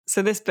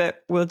So this bit,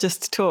 we'll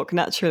just talk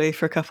naturally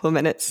for a couple of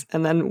minutes.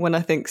 And then when I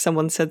think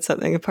someone said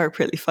something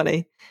appropriately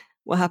funny,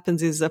 what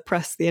happens is I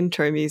press the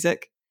intro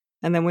music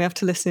and then we have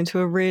to listen to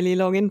a really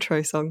long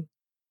intro song.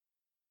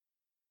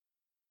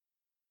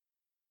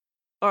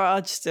 Or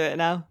I'll just do it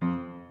now.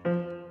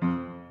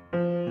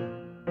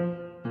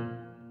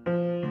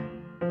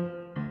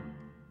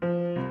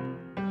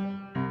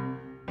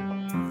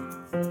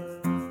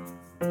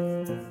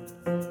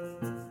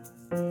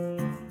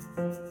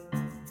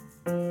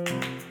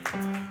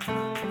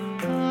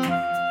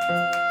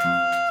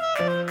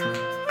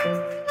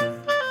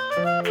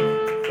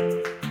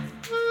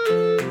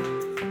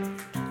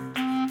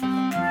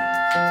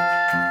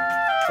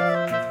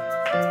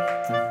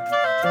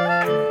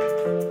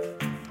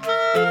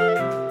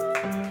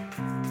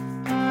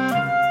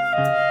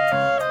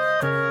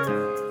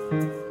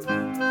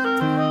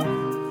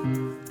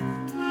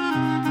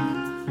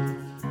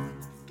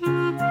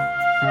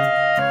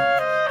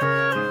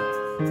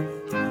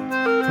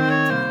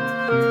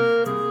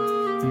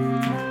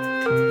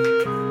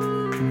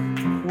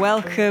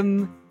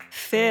 Welcome,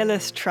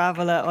 fearless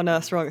traveller on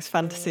Earth's Wrongest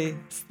Fantasy.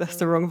 That's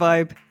the wrong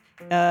vibe.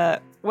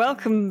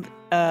 Welcome,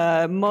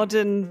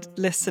 modern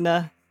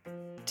listener,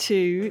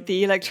 to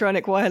the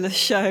Electronic Wireless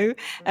Show,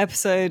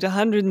 episode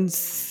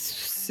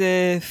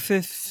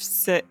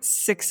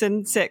 106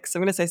 and 6.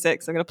 I'm going to say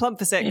 6. I'm going to plump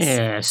for 6.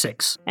 Yeah,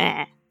 6.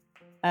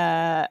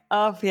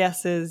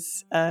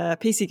 RPS's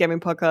PC gaming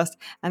podcast,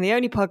 and the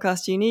only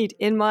podcast you need,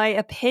 in my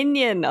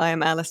opinion. I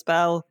am Alice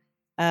Bell,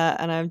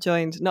 and I'm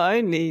joined not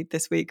only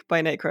this week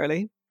by Nate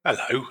Crowley.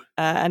 Hello.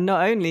 And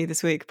not only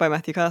this week by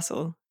Matthew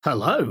Castle.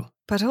 Hello.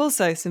 But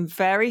also some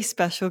very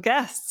special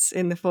guests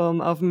in the form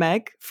of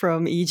Meg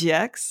from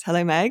EGX.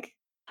 Hello, Meg.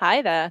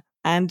 Hi there.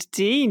 And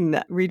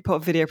Dean,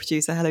 Readpot video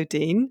producer. Hello,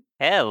 Dean.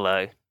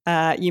 Hello.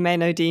 You may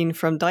know Dean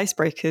from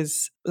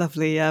Dicebreaker's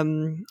lovely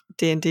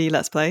D&D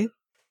Let's Play.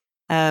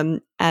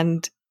 And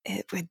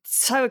we're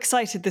so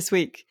excited this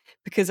week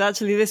because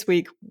actually this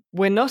week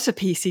we're not a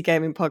PC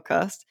gaming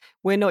podcast.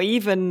 We're not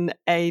even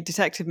a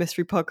detective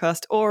mystery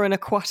podcast or an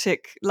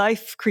aquatic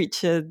life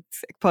creature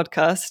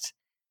podcast.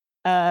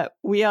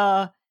 We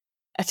are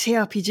a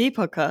TRPG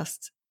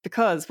podcast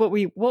because what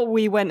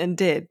we went and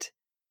did,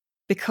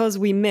 because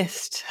we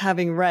missed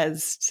having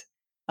rezzed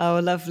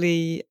our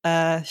lovely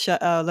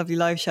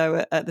live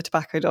show at the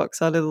Tobacco Docks,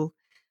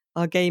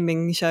 our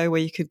gaming show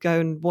where you could go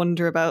and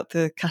wander about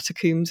the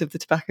catacombs of the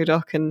Tobacco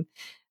Dock and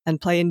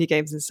play indie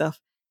games and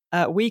stuff.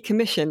 We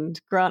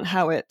commissioned Grant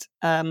Howitt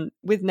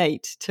with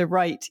Nate to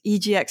write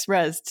EGX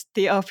Rezzed,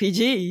 the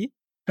RPG.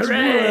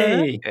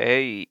 Hooray!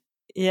 Hey.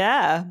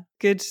 Yeah,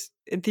 good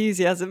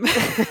enthusiasm.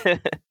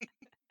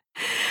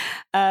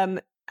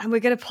 And we're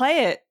going to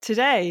play it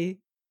today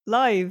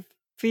live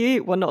for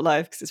you. Well, not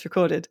live because it's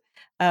recorded.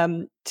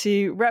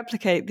 To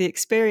replicate the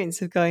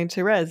experience of going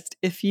to Rezzed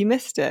if you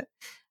missed it.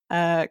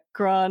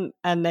 Grant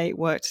and Nate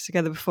worked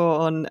together before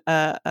on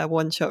a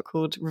one-shot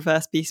called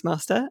Reverse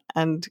Beastmaster,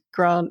 and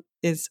Grant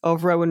is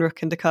of Rowan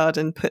Rook and Descartes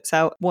and puts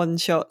out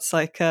one-shots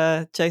like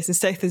Jason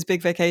Statham's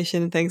Big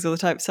Vacation and things all the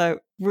time. So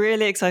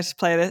really excited to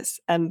play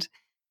this and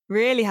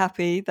really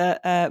happy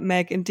that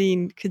Meg and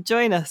Dean could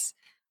join us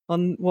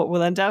on what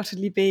will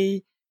undoubtedly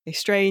be a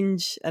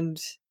strange and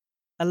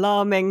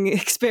alarming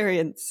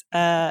experience.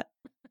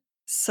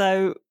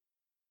 So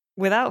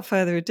without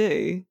further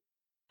ado,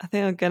 I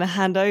think I'm going to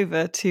hand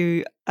over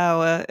to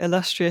our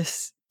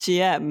illustrious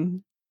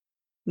GM,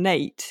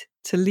 Nate,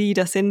 to lead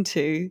us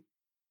into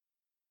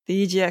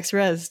the EGX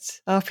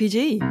Rezzed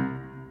RPG.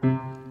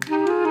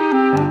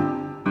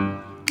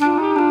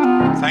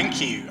 Thank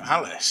you,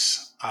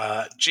 Alice.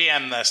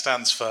 GM there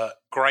stands for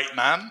Great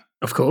Man.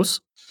 Of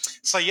course.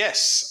 So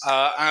yes,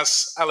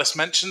 as Alice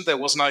mentioned, there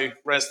was no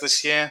Res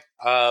this year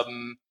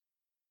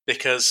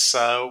because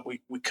we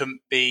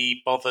couldn't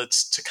be bothered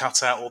to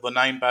cut out all the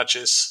name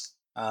badges.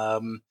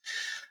 And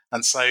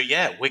so,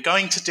 yeah, we're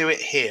going to do it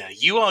here.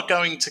 You are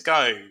going to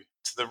go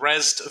to the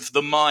Rezzed of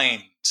the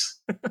Mind.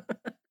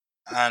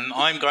 And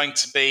I'm going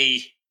to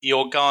be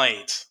your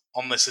guide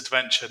on this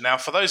adventure. Now,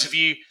 for those of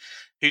you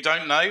who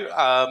don't know,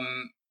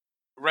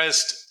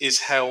 Rezzed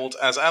is held,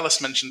 as Alice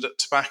mentioned, at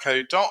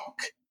Tobacco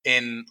Dock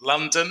in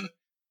London,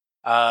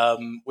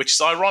 which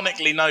is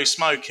ironically no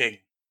smoking.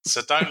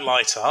 So don't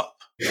light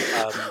up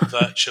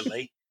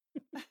virtually.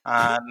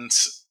 And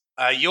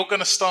you're going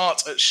to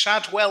start at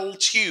Shadwell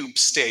Tube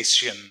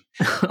Station,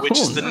 which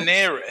is the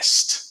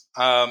nearest.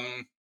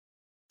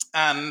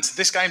 And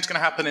this game's going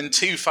to happen in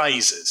 2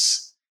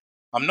 phases.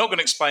 I'm not going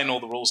to explain all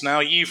the rules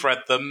now. You've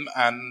read them,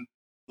 and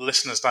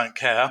listeners don't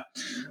care.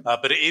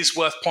 But it is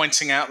worth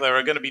pointing out there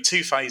are going to be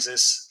 2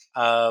 phases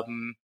to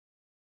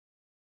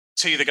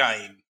the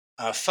game.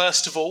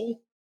 First of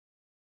all,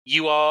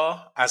 you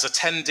are, as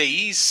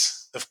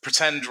attendees of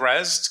Pretend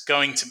Rezzed,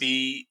 going to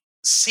be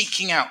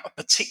seeking out a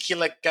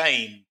particular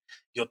game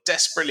you're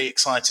desperately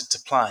excited to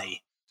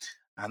play.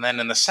 And then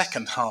in the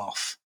second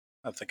half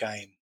of the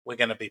game, we're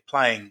going to be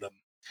playing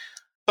them.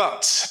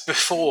 But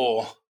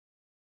before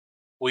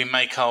we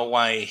make our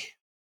way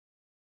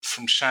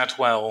from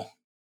Shadwell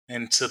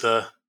into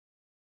the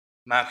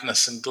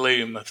madness and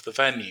gloom of the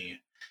venue,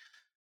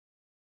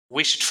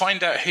 we should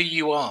find out who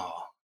you are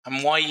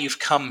and why you've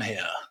come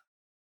here.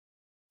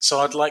 So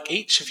I'd like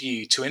each of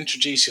you to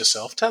introduce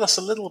yourself. Tell us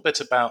a little bit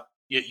about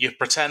your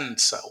pretend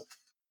self,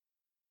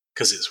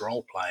 because it's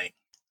role-playing.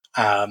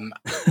 And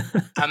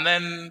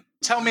then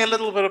tell me a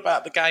little bit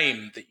about the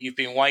game that you've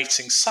been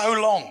waiting so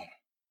long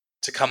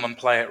to come and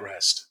play at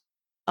Rezzed.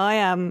 I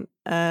am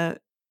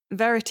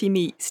Verity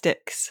Meat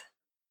Sticks,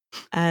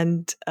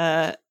 and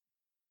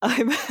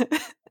I'm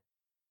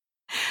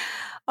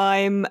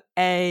I'm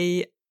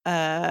a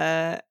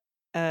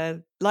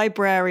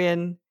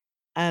librarian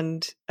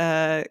and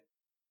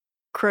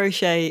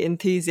crochet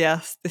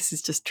enthusiast. This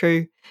is just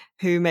true.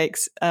 Who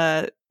makes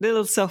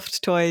little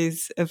soft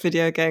toys of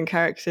video game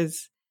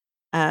characters,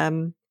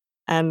 and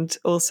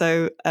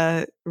also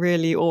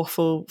really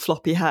awful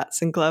floppy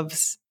hats and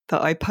gloves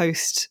that I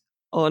post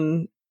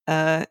on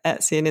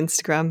Etsy and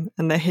Instagram,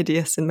 and they're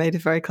hideous and made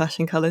of very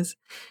clashing colours.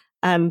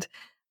 And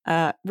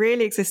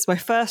really exists my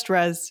first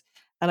Rezzed,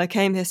 and I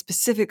came here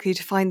specifically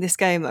to find this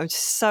game. I'm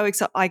just so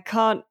excited.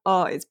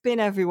 It's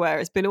been everywhere.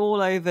 It's been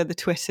all over the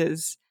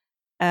Twitters.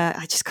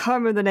 I just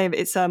can't remember the name.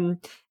 It's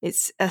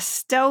a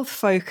stealth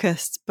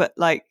focused but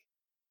like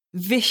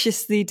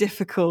viciously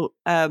difficult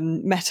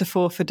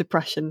metaphor for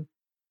depression.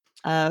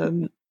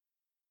 Yeah.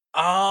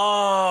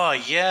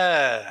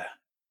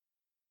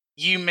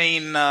 You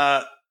mean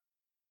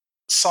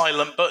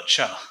Silent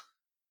Butcher?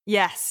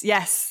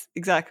 Yes,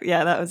 exactly.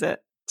 Yeah, that was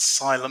it.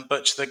 Silent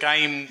Butcher, the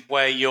game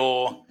where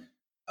you're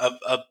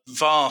a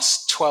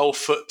vast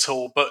 12-foot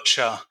tall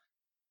butcher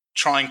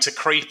trying to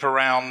creep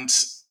around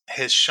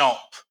his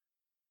shop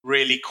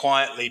really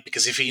quietly,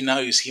 because if he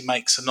knows he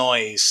makes a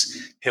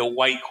noise, he'll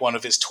wake one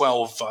of his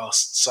 12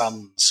 vast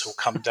sons who'll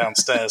come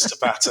downstairs to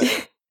batter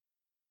him.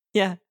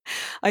 Yeah,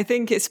 I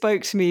think it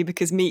spoke to me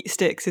because Meat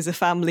Sticks is a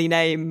family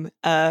name,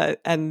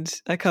 and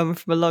I come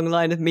from a long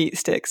line of meat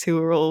sticks who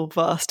are all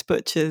vast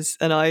butchers,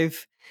 and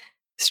I've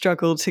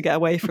struggled to get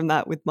away from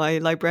that with my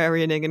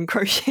librarianing and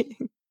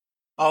crocheting.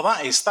 Oh,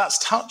 that's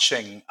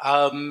touching.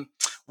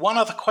 One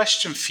other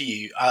question for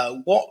you: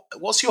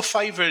 what's your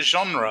favourite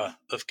genre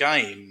of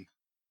game?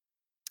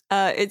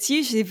 It's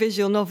usually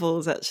visual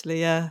novels, actually.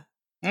 Yeah.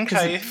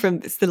 Okay.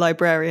 It's the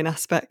librarian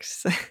aspect.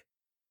 So.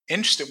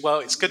 Interesting.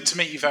 Well, it's good to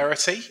meet you,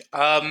 Verity.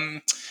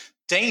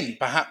 Dean,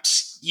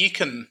 perhaps you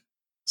can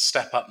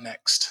step up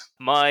next.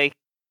 My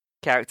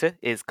character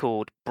is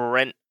called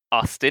Brent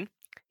Austin.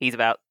 He's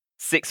about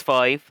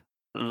 6'5",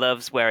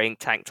 loves wearing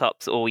tank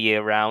tops all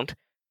year round,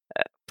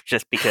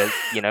 just because,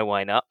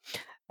 why not?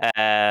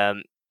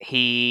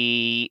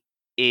 He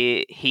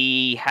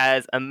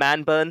has a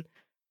man bun,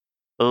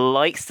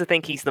 likes to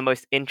think he's the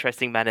most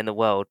interesting man in the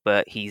world,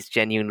 but he's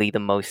genuinely the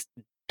most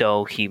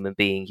dull human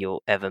being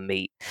you'll ever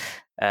meet,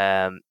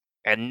 and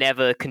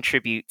never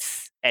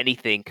contributes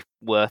anything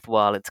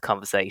worthwhile into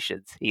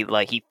conversations. He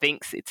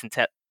thinks it's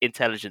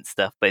intelligent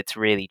stuff, but it's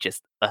really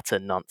just utter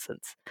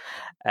nonsense.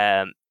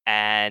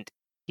 And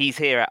he's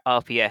here at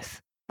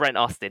RPS. Brent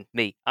Austin,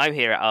 me. I'm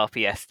here at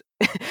RPS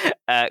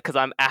because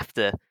I'm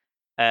after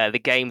the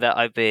game that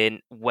I've been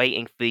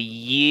waiting for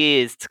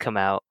years to come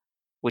out,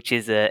 which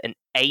is an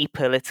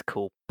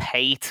apolitical,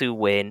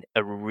 pay-to-win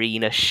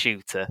arena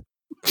shooter.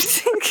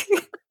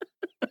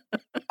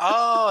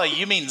 Oh,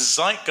 you mean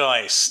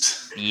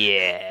Zeitgeist?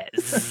 Yeah,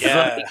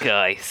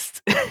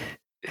 Zeitgeist.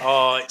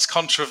 Oh, it's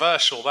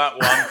controversial, that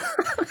one.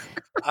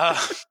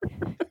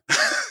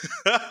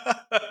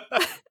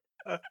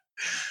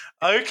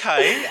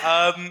 Okay.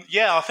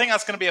 Yeah, I think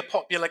that's going to be a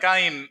popular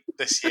game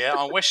this year.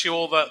 I wish you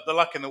all the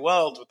luck in the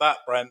world with that,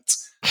 Brent.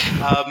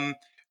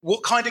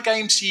 What kind of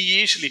games do you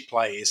usually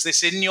play? Is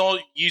this in your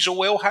usual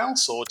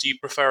wheelhouse, or do you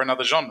prefer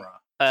another genre?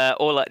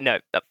 No,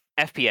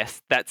 FPS.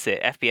 That's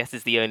it. FPS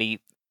is the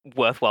only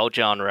worthwhile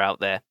genre out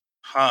there.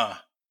 Huh.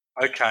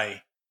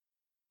 Okay.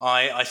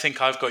 I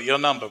think I've got your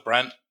number,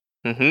 Brent.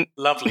 Mm-hmm.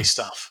 Lovely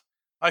stuff.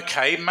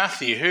 Okay,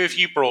 Matthew, who have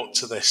you brought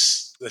to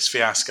this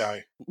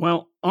fiasco?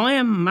 Well, I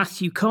am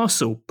Matthew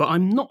Castle, but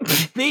I'm not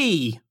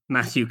the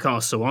Matthew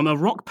Castle. I'm a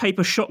Rock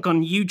Paper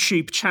Shotgun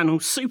YouTube channel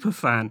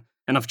superfan,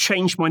 and I've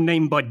changed my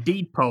name by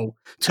deed poll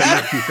to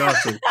Matthew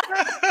Castle.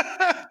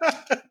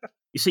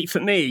 You see, for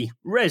me,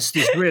 Rezzed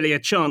is really a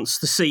chance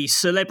to see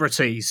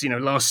celebrities.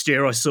 Last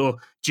year I saw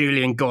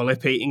Julian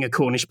Gollop eating a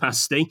Cornish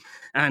pasty.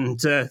 And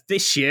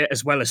this year,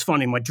 as well as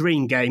finding my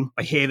dream game,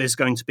 I hear there's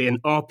going to be an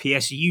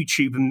RPS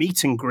YouTuber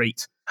meet and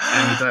greet.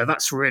 And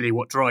that's really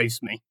what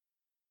drives me.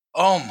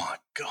 Oh, my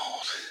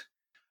God.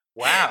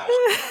 Wow.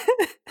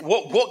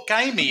 What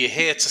game are you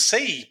here to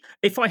see?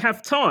 If I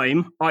have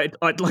time,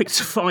 I'd like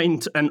to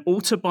find an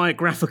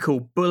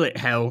autobiographical bullet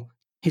hell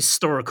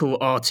historical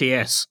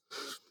RTS.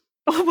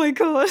 Oh my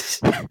God.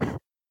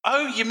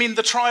 Oh, you mean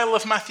the trial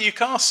of Matthew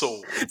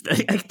Castle?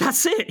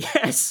 That's it,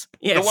 yes.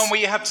 The one where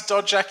you had to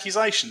dodge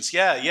accusations.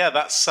 Yeah,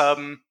 that's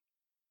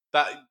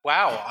that.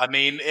 Wow. I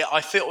mean,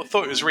 I thought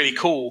it was really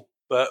cool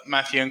that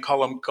Matthew and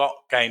Colin got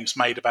games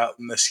made about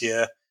them this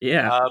year.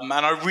 Yeah. And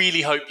I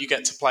really hope you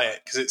get to play it,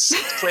 because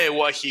it's clear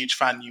what a huge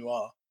fan you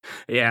are.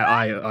 Yeah,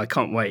 I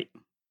can't wait.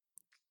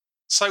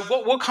 So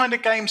what kind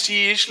of games do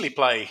you usually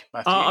play,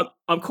 Matthew?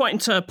 I'm quite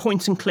into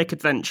point-and-click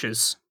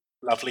adventures.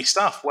 Lovely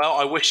stuff. Well,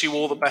 I wish you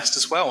all the best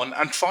as well.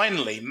 And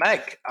finally,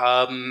 Meg,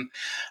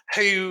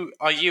 who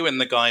are you and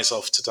the guys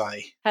of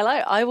today? Hello,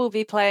 I will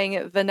be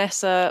playing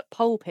Vanessa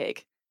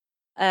Polpig.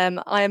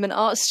 I am an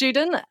art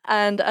student,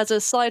 and as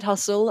a side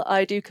hustle,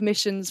 I do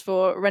commissions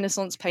for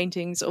Renaissance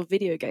paintings of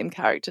video game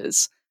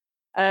characters.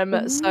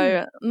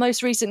 So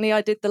most recently,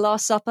 I did The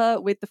Last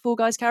Supper with the Fall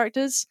Guys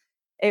characters.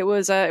 It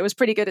was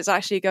pretty good. It's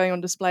actually going on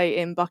display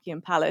in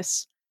Buckingham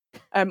Palace.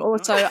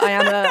 Also, I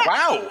am a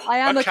Wow. I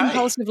am okay. a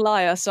compulsive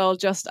liar, so I'll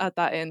just add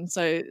that in.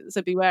 So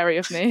be wary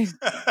of me.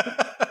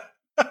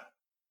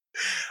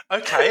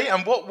 Okay,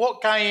 and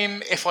what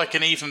game, if I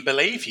can even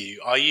believe you,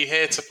 are you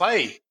here to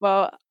play?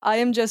 Well, I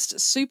am just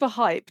super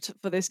hyped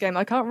for this game.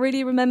 I can't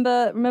really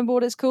remember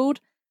what it's called,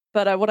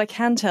 but what I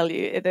can tell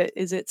you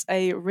is it's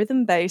a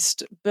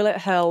rhythm-based bullet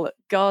hell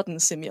garden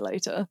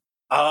simulator.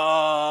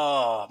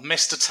 Ah,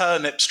 Mr.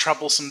 Turnip's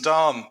Troublesome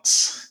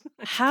Dance.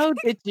 How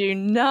did you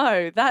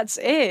know? That's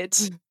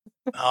it.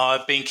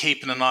 I've been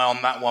keeping an eye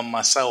on that one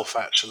myself,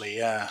 actually,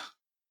 yeah.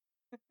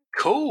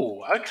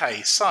 Cool.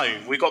 Okay, so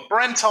we got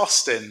Brent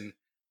Austin,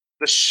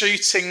 the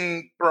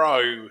shooting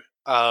bro,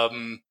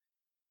 who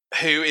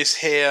is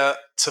here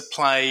to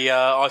play.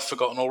 I've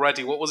forgotten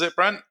already. What was it,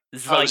 Brent?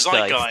 Zeitgeist.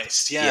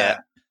 Zeitgeist. Yeah.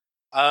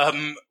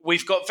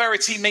 We've got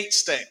Verity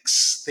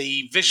Meatsticks,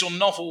 the visual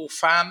novel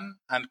fan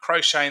and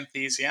crochet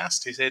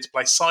enthusiast, who's here to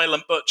play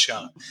Silent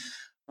Butcher.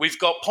 We've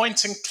got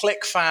point and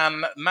click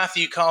fan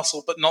Matthew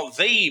Castle, but not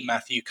the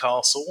Matthew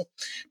Castle,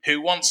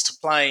 who wants to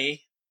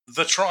play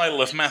The Trial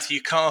of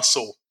Matthew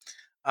Castle.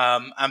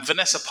 And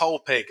Vanessa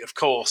Polpig, of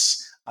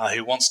course,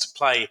 who wants to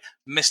play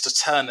Mr.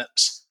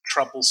 Turnip's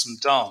Troublesome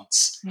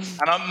Dance.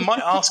 And I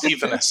might ask you,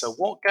 Vanessa,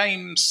 what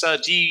games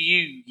do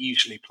you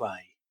usually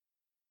play?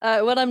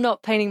 When I'm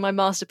not painting my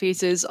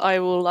masterpieces, I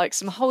will like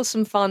some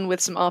wholesome fun with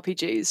some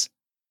RPGs.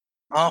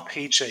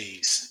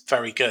 RPGs.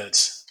 Very good.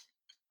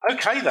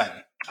 Okay,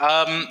 then.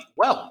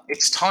 Well,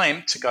 it's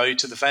time to go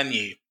to the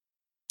venue.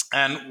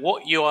 And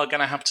what you are going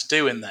to have to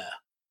do in there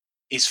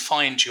is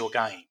find your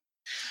game.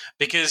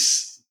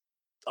 Because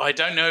I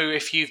don't know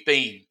if you've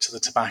been to the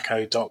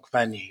Tobacco Dock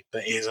venue,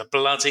 but it is a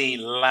bloody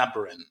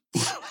labyrinth.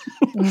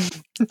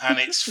 And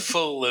it's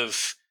full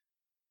of,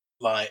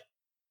 like,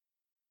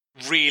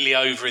 really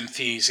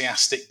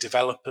over-enthusiastic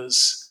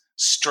developers,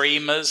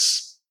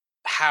 streamers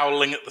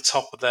howling at the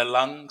top of their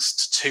lungs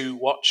to 2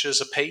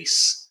 watchers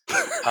apiece,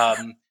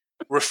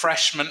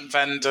 refreshment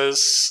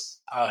vendors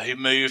who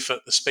move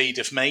at the speed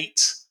of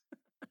meat,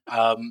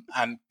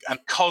 and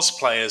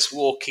cosplayers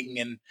walking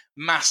in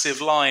massive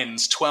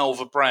lines,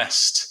 12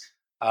 abreast,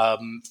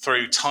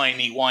 through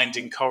tiny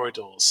winding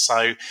corridors.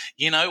 So,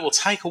 it will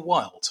take a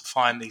while to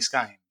find these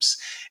games.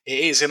 It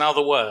is, in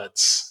other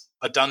words,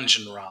 a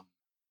dungeon run.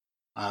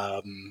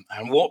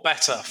 And what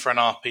better for an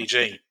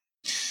RPG?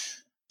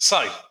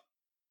 So,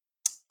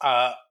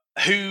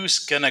 who's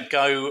going to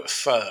go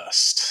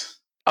first?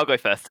 I'll go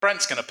first.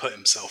 Brent's going to put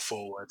himself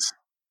forward,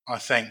 I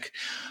think.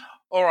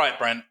 All right,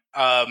 Brent.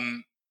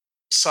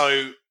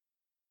 So,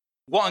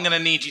 what I'm going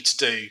to need you to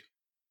do,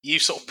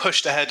 you've sort of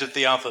pushed ahead of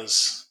the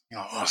others.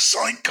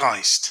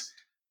 Zeitgeist.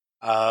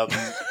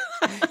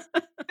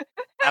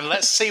 And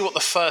let's see what the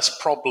first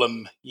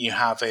problem you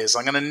have is.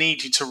 I'm going to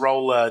need you to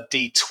roll a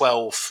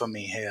D12 for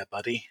me here,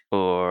 buddy.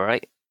 All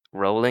right.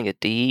 Rolling a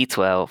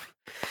D12.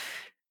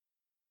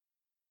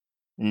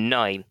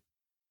 9.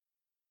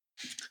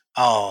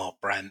 Oh,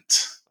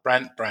 Brent.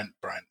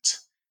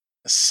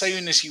 As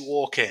soon as you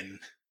walk in,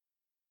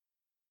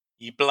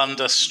 you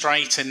blunder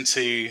straight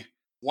into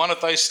one of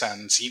those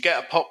stands. You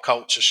get a pop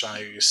culture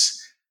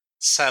shows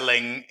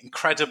selling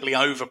incredibly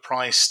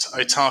overpriced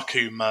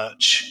otaku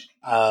merch.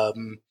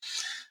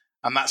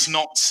 And that's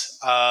not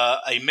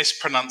a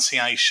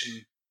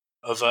mispronunciation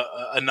of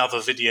another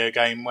video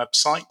game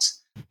website.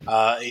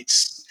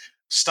 It's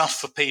stuff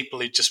for people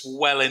who just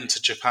well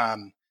into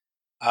Japan.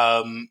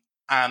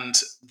 And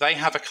they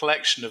have a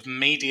collection of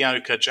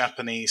mediocre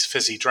Japanese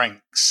fizzy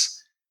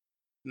drinks.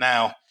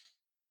 Now,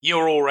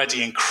 you're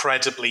already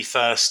incredibly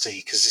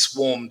thirsty because it's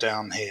warm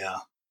down here.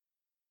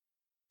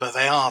 But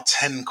they are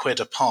 10 quid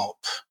a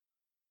pop.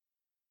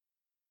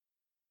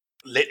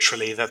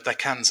 Literally, they're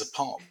cans of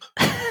pop.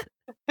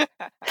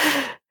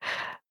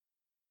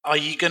 Are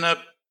you going to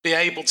be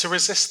able to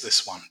resist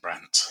this one,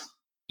 Brent?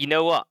 You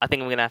know what? I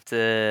think I'm going to have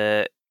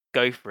to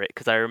go for it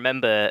because I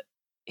remember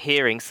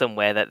hearing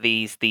somewhere that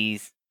these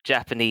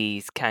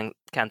Japanese cans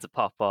of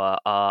pop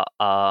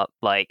are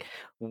like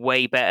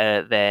way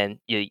better than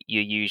your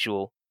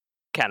usual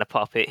can of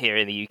pop here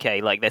in the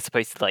UK. Like they're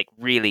supposed to like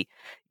really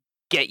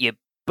get you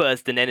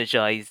buzzed and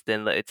energized,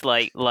 and it's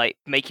like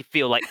make you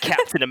feel like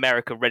Captain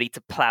America ready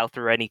to plow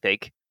through anything.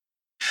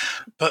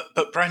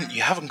 But Brent,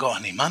 you haven't got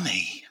any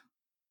money.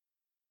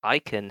 I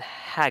can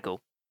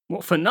haggle.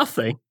 What, for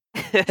nothing?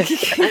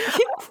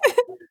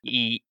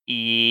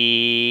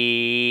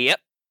 Yep.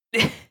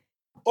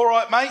 All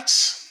right,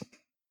 mates.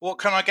 What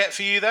can I get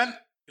for you then?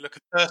 You look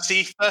a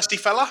thirsty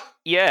fella.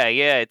 Yeah.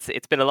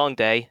 It's been a long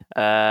day.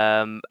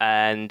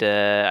 And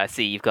I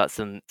see you've got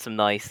some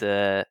nice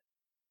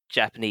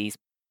Japanese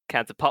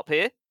cans of pop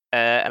here.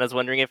 And I was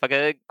wondering if I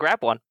could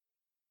grab one.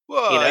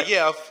 Well,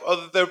 yeah,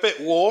 they're a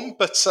bit warm,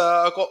 but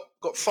I've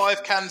got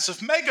 5 cans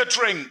of Mega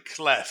Drink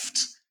left.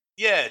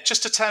 Yeah,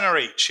 just a tenner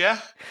each,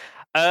 yeah?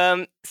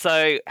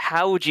 So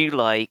how would you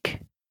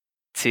like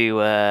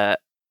to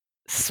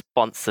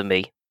sponsor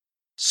me?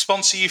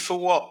 Sponsor you for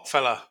what,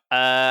 fella?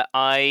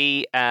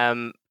 I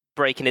am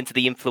breaking into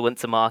the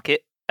influencer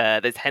market.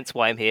 That's hence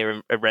why I'm here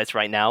in Res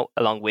right now,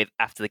 along with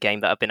After the Game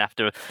that I've been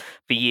after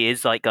for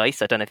years,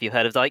 Zeitgeist. I don't know if you've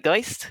heard of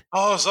Zeitgeist.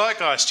 Oh,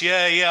 Zeitgeist.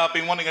 Yeah. I've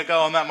been wanting to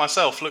go on that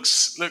myself.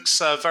 Looks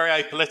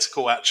very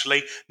apolitical,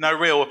 actually. No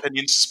real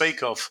opinions to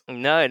speak of.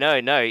 No,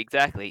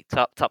 exactly.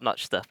 Top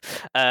notch stuff.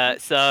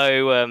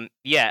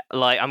 Yeah,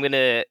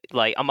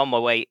 I'm on my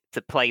way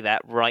to play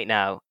that right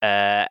now,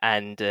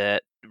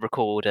 and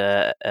record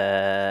a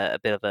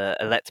bit of a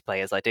let's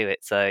play as I do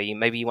it. So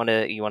maybe you want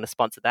to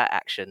sponsor that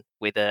action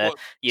with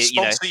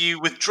sponsor you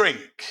with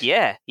drink.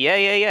 Yeah.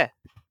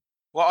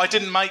 Well, I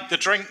didn't make the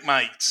drink,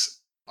 mate.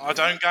 I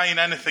don't gain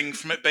anything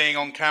from it being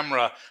on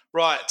camera.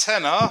 Right,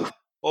 tenner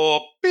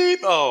or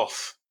beep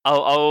off.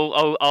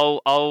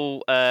 I'll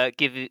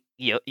give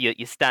your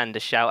stand a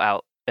shout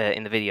out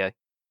in the video.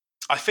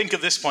 I think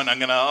at this point I'm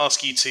going to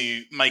ask you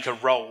to make a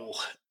roll.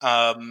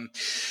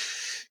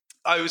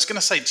 I was going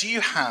to say, do you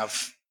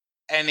have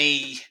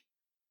any...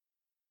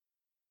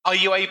 Are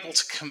you able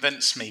to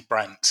convince me,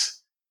 Brent,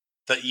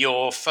 that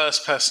your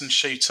first-person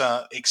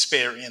shooter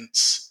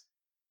experience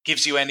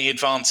gives you any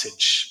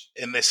advantage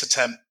in this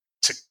attempt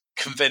to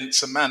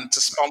convince a man to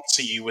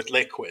sponsor you with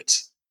liquid?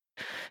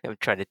 I'm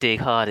trying to dig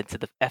hard into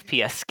the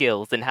FPS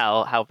skills and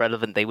how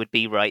relevant they would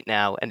be right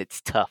now, and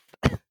it's tough.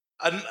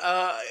 And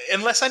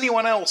unless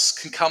anyone else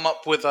can come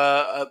up with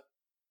a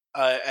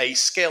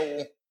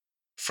skill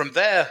from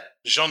their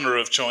genre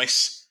of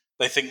choice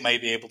they think may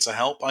be able to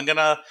help, I'm going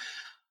to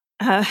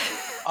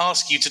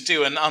ask you to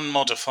do an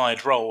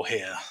unmodified roll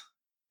here.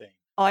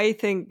 I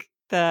think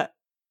that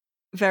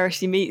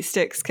Verity Meat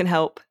Sticks can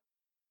help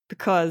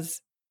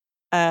because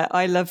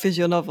I love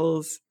visual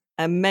novels,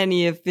 and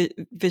many of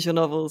visual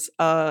novels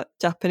are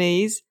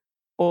Japanese,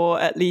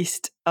 or at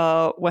least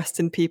are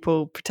Western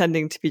people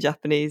pretending to be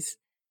Japanese.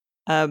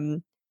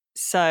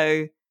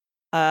 So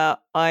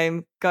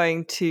I'm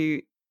going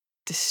to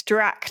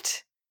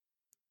distract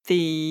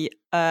the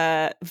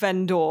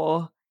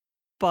vendor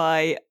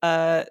by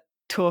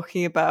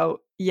talking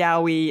about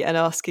yaoi and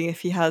asking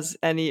if he has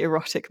any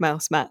erotic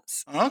mouse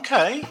mats.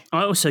 Okay.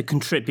 I also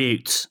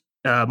contribute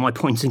my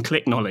point and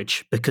click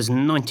knowledge because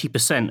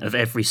 90% of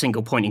every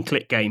single point and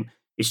click game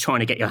is trying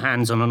to get your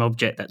hands on an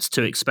object that's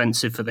too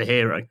expensive for the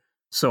hero.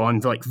 So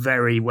I'm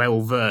very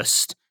well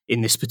versed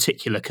in this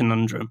particular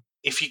conundrum.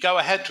 If you go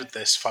ahead with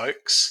this,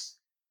 folks,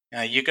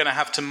 you're going to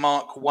have to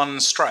mark 1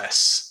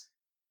 stress.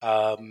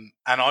 And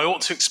I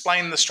ought to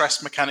explain the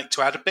stress mechanic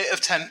to add a bit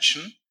of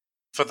tension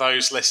for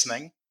those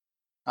listening.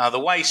 The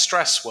way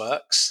stress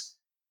works,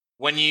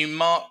 when you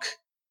mark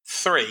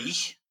 3,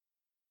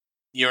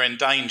 you're in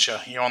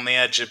danger. You're on the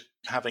edge of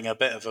having a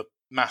bit of a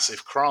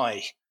massive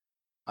cry.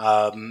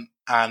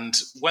 And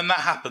when that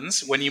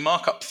happens, when you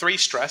mark up 3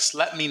 stress,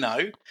 let me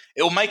know.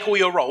 It will make all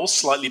your rolls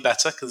slightly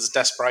better because of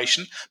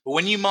desperation. But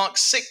when you mark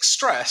 6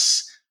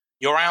 stress,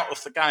 you're out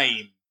of the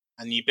game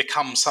and you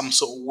become some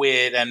sort of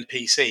weird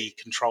NPC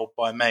controlled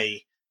by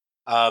me.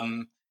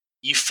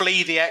 You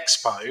flee the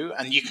expo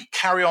and you can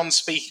carry on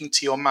speaking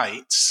to your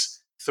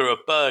mates through a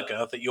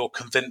burger that you're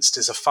convinced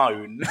is a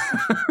phone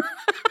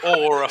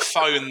or a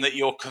phone that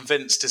you're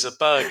convinced is a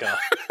burger.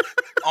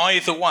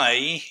 Either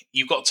way,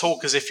 you've got to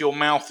talk as if your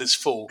mouth is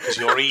full because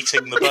you're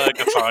eating the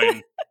burger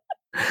phone.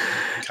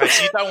 Okay,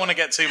 so you don't want to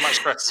get too much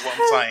stress is what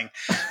I'm saying.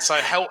 So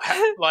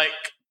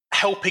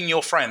helping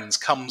your friends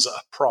comes at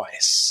a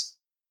price.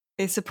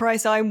 It's a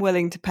price I'm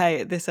willing to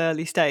pay at this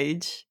early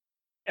stage.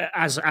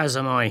 As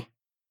am I.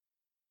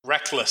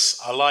 Reckless,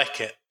 I like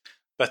it.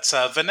 But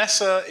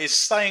Vanessa is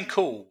staying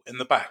cool in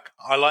the back.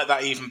 I like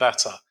that even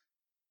better.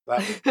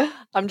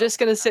 I'm just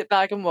going to sit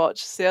back and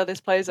watch, see how this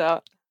plays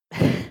out.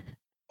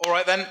 All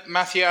right then,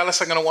 Matthew,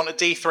 Alice, I'm going to want a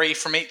D3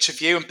 from each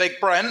of you, and Big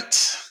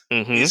Brent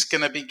is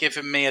going to be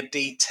giving me a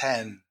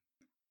D10.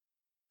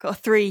 Got a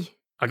 3.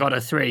 I got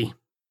a 3.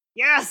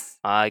 Yes!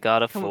 I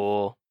got a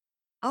 4.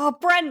 Oh,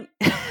 Brent!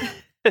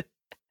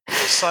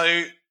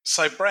 So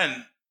Brent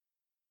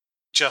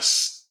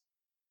just...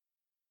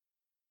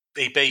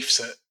 he beefs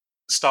it,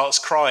 starts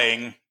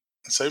crying,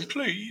 and saying,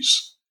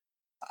 please.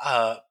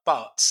 And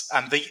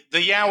the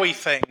yaoi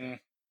thing,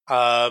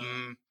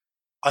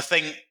 I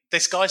think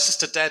this guy's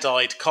just a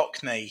dead-eyed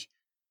cockney.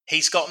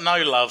 He's got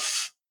no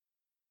love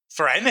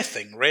for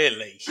anything,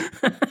 really.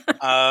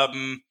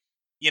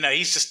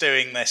 He's just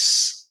doing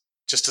this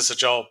just as a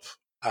job.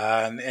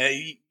 And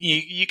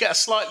you get a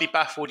slightly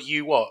baffled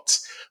you what,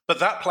 but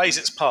that plays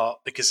its part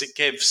because it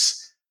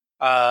gives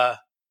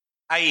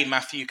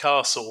Matthew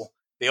Castle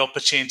the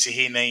opportunity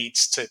he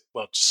needs to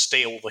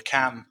steal the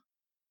can.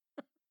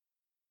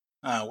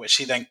 which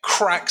he then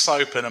cracks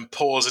open and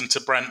pours into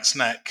Brent's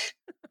neck.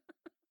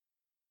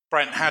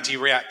 Brent, how do you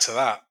react to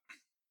that?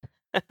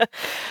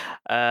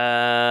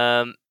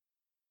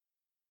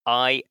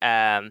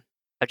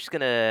 I'm just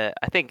gonna,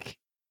 I think,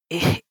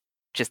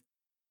 just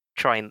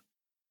try and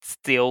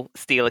steal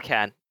a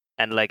can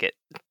and leg it.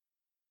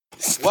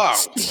 Wow.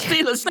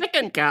 Steal a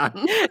second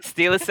can.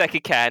 Steal a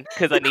second can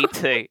because I need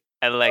to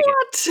and leg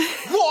it.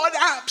 What an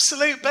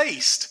absolute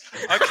beast!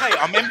 Okay,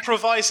 I'm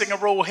improvising a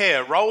rule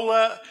here. Roll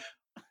a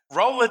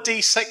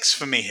d6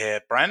 for me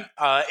here, Brent.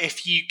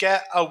 If you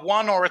get a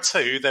 1 or a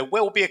 2, there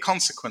will be a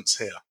consequence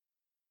here.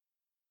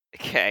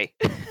 Okay.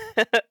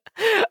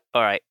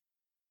 All right.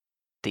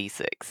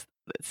 D6.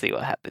 Let's see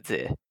what happens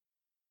here.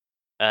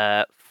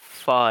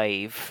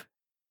 5.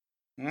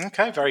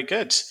 Okay, very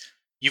good.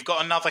 You've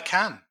got another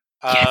can.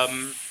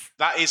 Yes.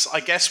 That is, I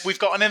guess, we've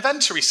got an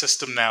inventory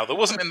system now. That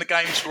wasn't in the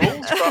game's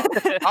rules,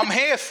 but I'm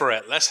here for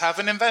it. Let's have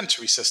an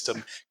inventory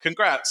system.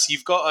 Congrats.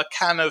 You've got a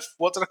can of,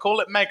 what did I call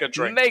it? Mega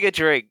drink. Mega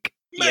drink.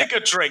 Mega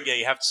drink. Yeah,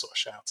 you have to sort of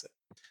shout it.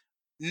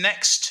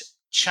 Next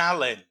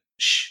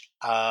challenge.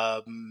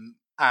 And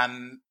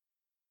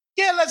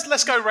yeah,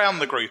 let's go around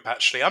the group,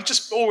 actually. I'm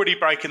just already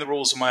breaking the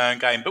rules of my own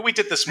game, but we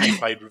did this when we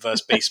played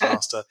Reverse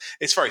Beastmaster.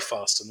 It's very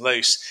fast and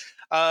loose.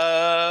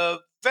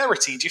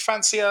 Verity, do you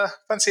fancy a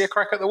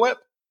crack at the whip?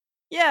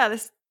 Yeah,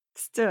 let's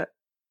do it.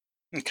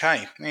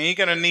 Okay, now you're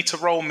going to need to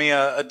roll me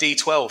a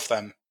d12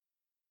 then.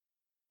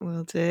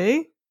 Will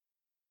do.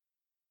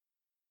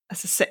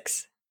 That's a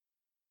 6.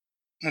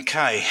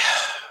 Okay.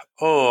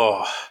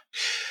 Oh.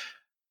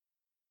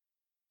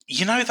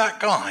 You know that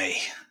guy?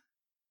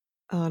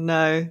 Oh,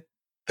 no.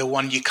 The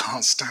one you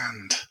can't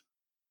stand.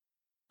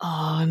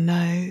 Oh,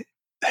 no.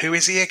 Who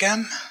is he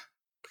again?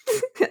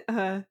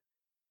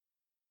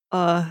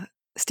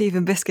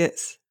 Stephen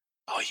Biscuits.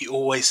 Oh, you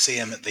always see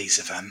him at these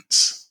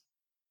events.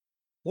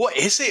 What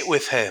is it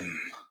with him?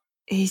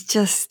 He's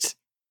just,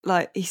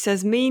 like, he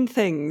says mean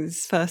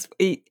things first.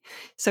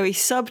 So he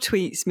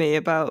subtweets me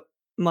about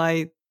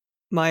my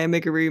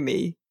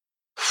amigurumi,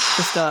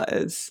 for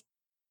starters.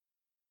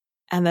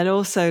 And then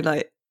also,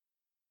 like,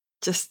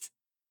 just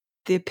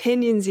the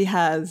opinions he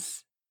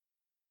has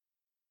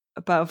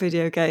about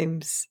video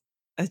games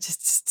are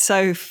just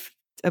so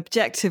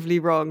objectively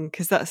wrong,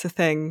 because that's the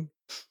thing.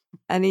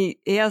 And he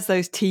has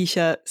those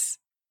T-shirts,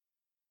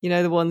 you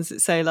know, the ones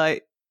that say,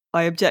 like,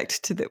 I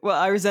object to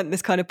I resent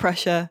this kind of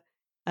pressure,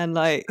 and,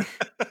 like...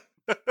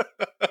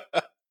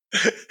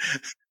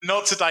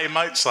 Not today,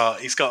 Mozart.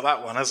 He's got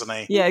that one, hasn't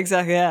he? Yeah,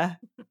 exactly, yeah.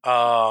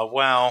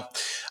 Well,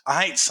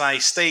 I hate to say,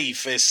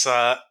 Steve,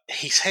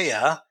 he's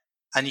here,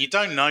 and you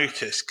don't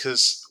notice,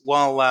 because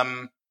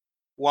while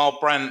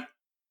Brent,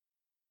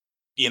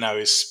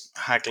 is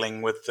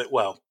haggling with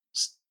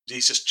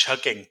he's just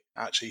chugging,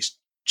 actually. He's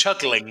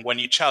chuggling when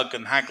you chug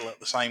and haggle at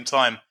the same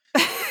time.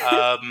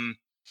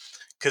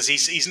 Because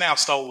he's now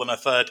stolen a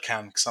third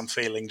can, because I'm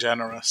feeling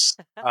generous.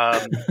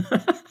 And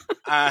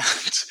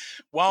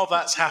while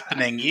that's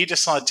happening, you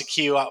decide to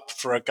queue up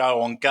for a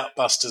go on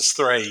Gutbusters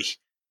 3,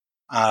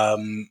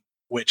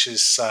 which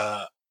is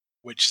a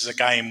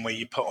game where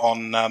you put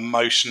on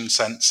motion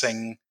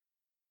sensing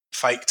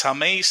fake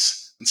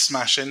tummies and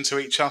smash into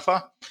each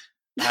other.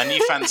 And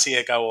you fancy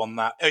a go on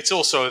that. It's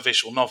also a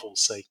visual novel,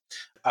 see.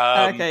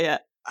 Okay, yeah.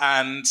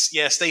 And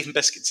yeah, Stephen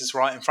Biscuits is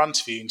right in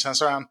front of you and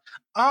turns around.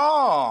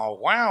 Oh,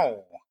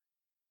 wow.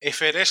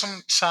 If it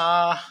isn't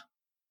the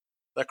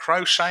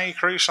Crochet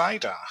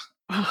Crusader.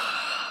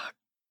 Oh,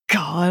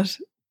 God.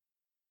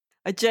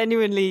 I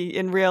genuinely,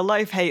 in real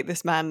life, hate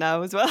this man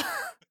now as well.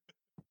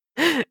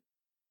 Oh,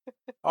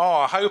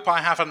 I hope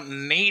I haven't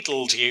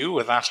needled you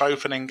with that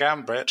opening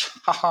gambit.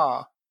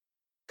 Haha.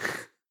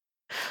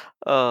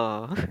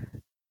 Oh.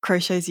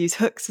 Crochets use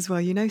hooks as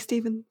well, you know,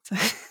 Stephen. So.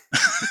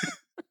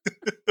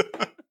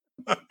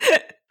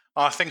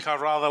 I think I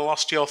rather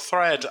lost your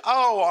thread.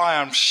 Oh, I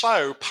am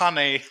so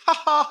punny. Ha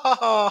ha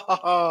ha ha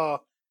ha.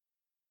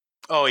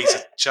 Oh, he's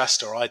a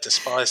jester. I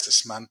despise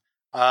this man.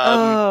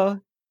 How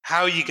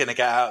are you going to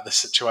get out of the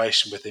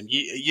situation with him?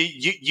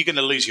 You're going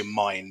to lose your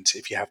mind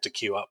if you have to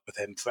queue up with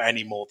him for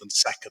any more than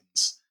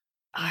seconds.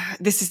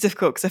 This is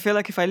difficult because I feel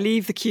like if I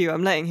leave the queue,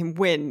 I'm letting him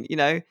win, you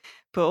know.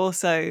 But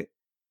also,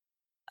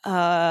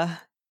 I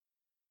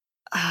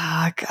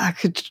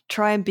could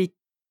try and be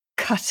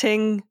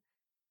cutting,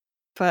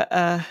 but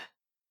I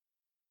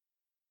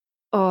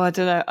don't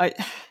know.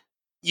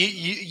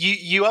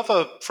 You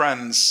other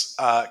friends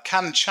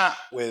can chat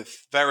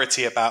with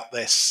Verity about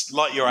this,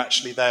 like you're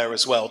actually there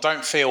as well.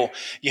 Don't feel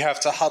you have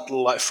to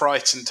huddle like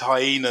frightened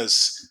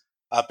hyenas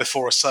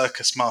before a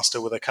circus master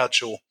with a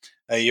cudgel.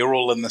 You're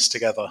all in this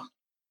together.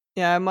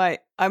 Yeah, I might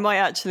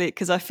actually,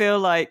 because I feel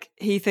like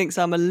he thinks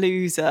I'm a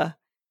loser,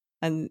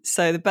 and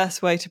so the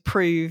best way to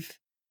prove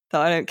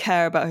that I don't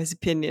care about his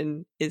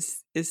opinion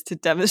is to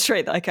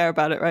demonstrate that I care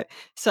about it, right?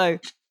 So,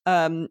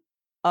 I'm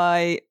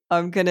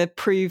going to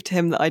prove to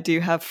him that I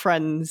do have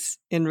friends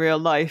in real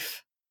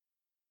life,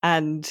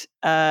 and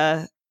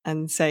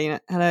say,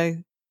 hello,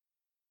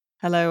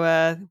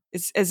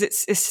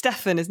 it's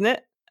Stefan, isn't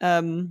it?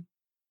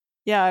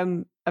 yeah,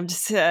 I'm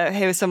just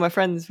here with some of my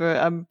friends.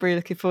 I'm really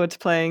looking forward to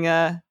playing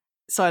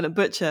Silent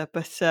Butcher,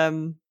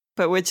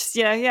 but we're just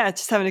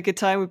just having a good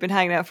time. We've been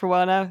hanging out for a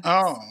while now.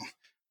 Oh,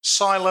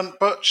 Silent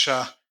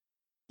Butcher.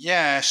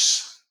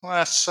 Yes,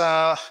 that's.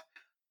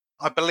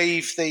 I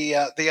believe the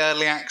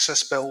early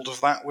access build of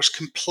that was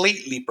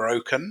completely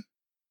broken.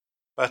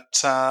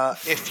 But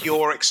if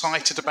you're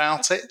excited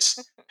about it,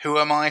 who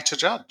am I to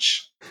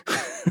judge?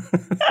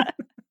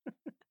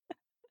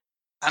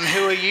 And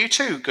who are you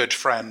two, good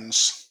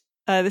friends?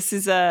 This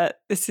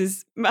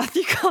is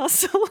Matthew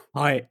Castle.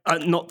 Hi,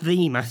 not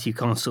the Matthew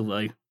Castle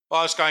though. Well,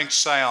 I was going to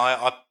say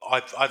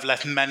I've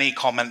left many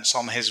comments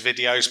on his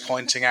videos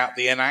pointing out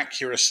the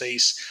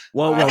inaccuracies.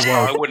 Whoa!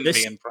 I wouldn't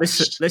be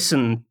impressed.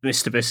 Listen,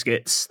 Mr.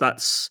 Biscuits,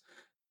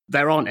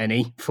 there aren't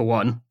any, for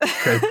one.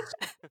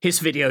 His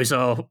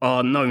videos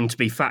are known to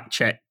be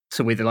fact-checked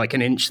to within like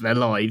an inch of their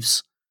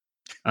lives.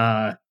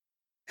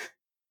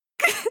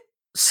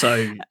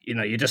 So,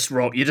 you're just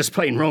wrong. You're just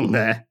plain wrong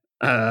there.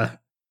 Oh,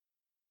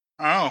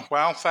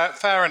 well,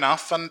 fair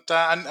enough.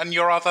 And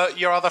your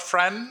other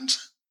friend?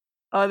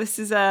 Oh, this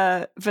is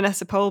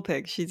Vanessa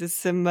Polpig. She does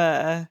some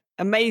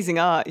amazing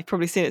art. You've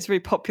probably seen it. It's really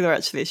popular,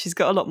 actually. She's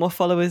got a lot more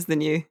followers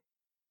than you.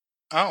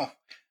 Oh.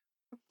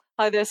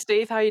 Hi there,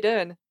 Steve. How you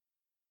doing?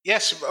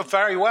 Yes,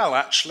 very well,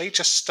 actually.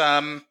 Just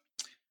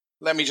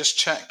let me just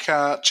check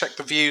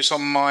the views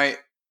on my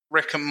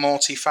Rick and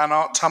Morty fan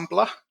art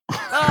Tumblr.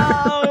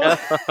 Oh!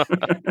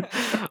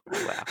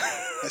 Wow.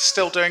 It's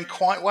still doing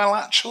quite well,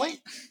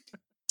 actually.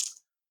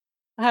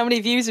 How many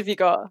views have you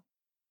got?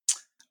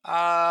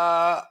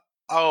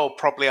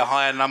 Probably a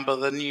higher number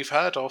than you've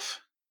heard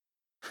of.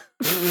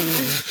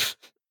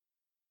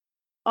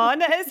 Oh,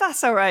 no,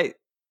 that's all right,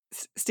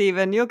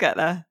 Stephen. You'll get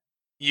there.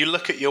 You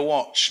look at your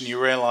watch and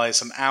you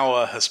realise an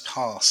hour has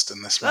passed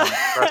in this moment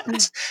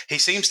present. He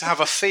seems to have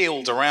a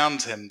field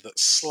around him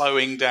that's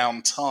slowing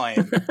down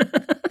time.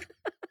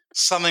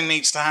 Something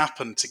needs to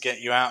happen to get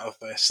you out of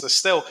this.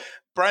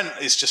 Brent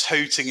is just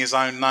hooting his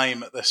own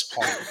name at this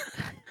point.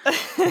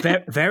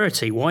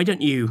 Verity, why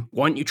don't you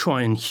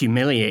try and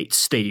humiliate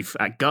Steve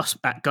at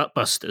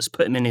Gutbusters?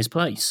 Put him in his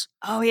place.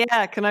 Oh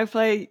yeah, can I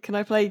play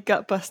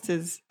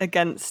Gutbusters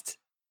against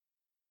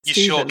You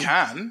Stephen? sure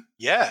can.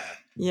 Yeah.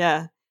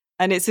 Yeah.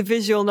 And it's a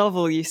visual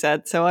novel, you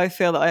said, so I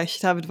feel that I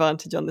should have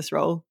advantage on this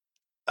role.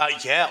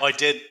 Yeah, I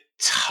did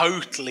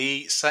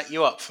totally set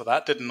you up for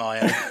that, didn't I?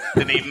 I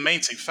didn't even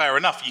mean to. Fair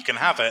enough, you can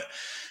have it.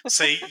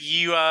 So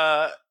you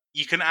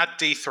can add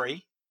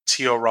D3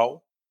 to your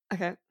roll.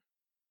 Okay.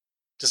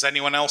 Does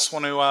anyone else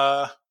want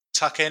to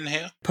tuck in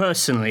here?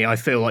 Personally, I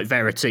feel like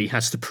Verity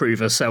has to prove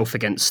herself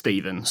against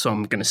Stephen, so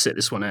I'm going to sit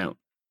this one out.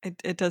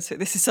 It does.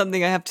 This is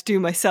something I have to do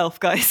myself,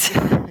 guys.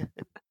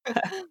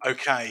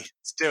 Okay,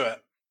 let's do it.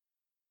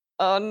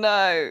 Oh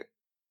no.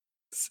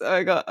 So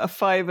I got a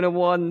 5 and a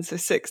 1, so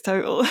 6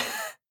 total.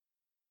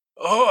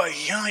 Oh,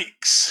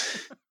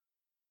 yikes.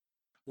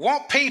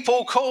 What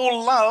people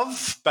call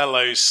love,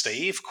 bellows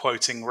Steve,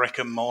 quoting Rick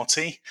and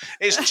Morty,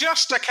 is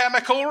just a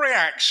chemical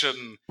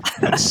reaction,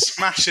 and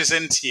smashes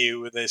into you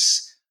with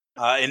this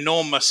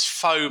enormous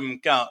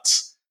foam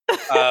gut.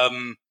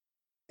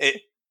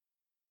 It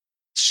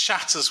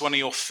shatters one of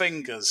your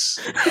fingers.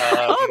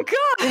 Oh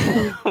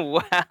god!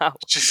 Wow.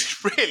 Which is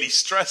really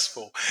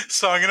stressful.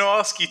 So I'm going to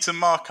ask you to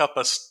mark up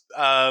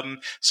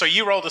so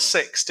you rolled a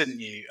 6, didn't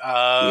you?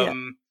 Yeah.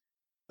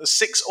 A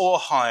 6 or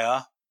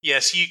higher.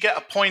 Yes, you get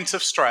a point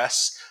of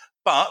stress,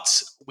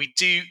 but we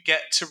do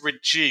get to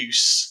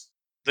reduce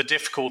the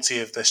difficulty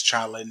of this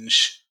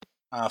challenge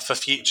for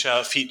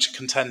future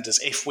contenders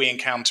if we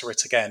encounter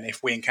it again,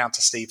 if we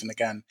encounter Stephen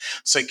again.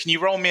 So can you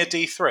roll me a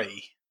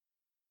D3?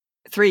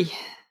 3.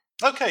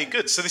 Okay,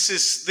 good. So this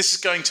is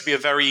going to be a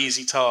very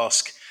easy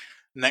task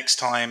next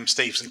time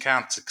Steve's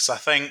encountered, because I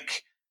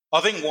think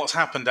what's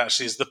happened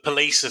actually is the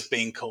police have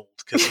been called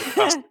because you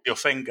busted your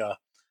finger.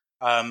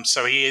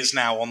 So he is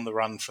now on the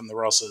run from the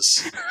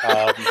Rozzers.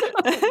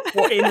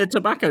 What, in the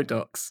tobacco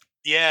docks?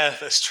 Yeah,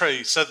 that's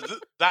true. So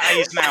that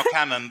is now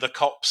canon. The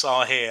cops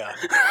are here.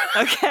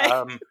 Okay.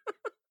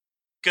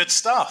 Good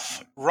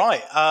stuff.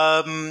 Right.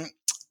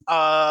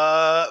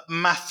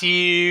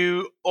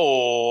 Matthew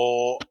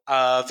or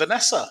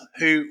Vanessa,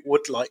 who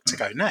would like to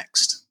go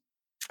next?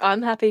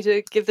 I'm happy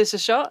to give this a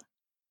shot.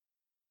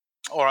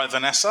 All right,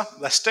 Vanessa,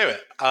 let's do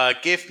it.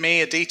 Give me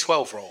a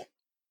D12 roll.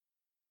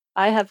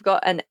 I have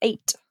got an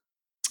 8.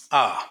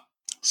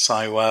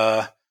 So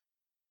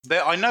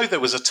I know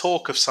there was a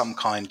talk of some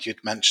kind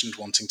you'd mentioned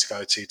wanting to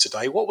go to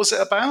today. What was it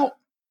about?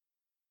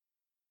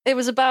 It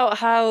was about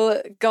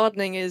how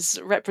gardening is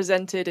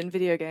represented in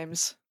video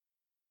games.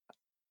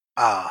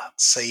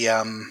 See,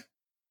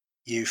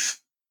 you've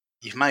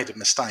made a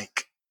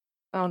mistake.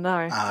 Oh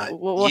no!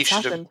 What's you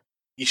happened?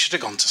 You should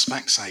have gone to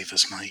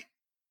Specsavers, mate.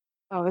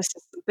 Oh,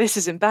 this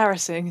is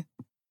embarrassing.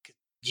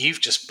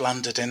 You've just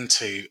blundered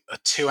into a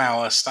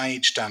 2-hour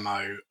stage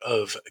demo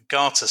of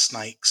Garter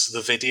Snakes, the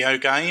video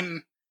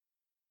game.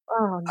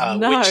 Oh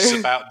no! Which is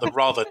about the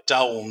rather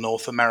dull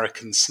North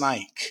American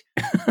snake.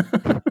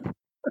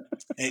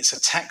 It's a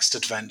text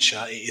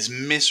adventure. It is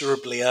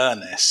miserably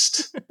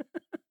earnest.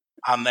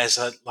 and there's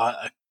a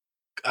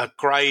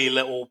grey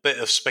little bit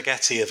of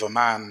spaghetti of a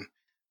man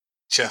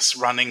just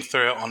running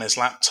through it on his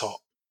laptop.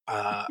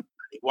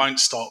 It won't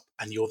stop,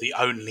 and you're the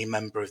only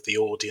member of the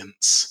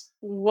audience.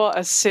 What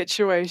a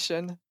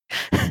situation.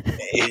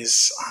 It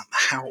is.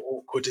 How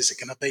awkward is it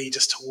going to be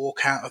just to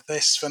walk out of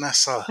this,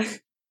 Vanessa?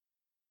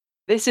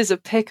 This is a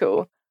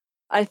pickle.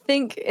 I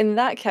think in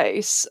that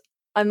case,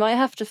 I might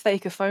have to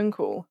fake a phone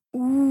call.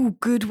 Ooh,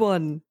 good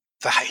one.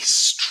 That is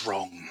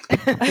strong.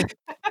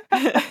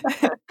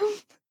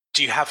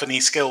 Do you have any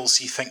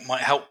skills you think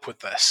might help with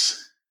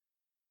this?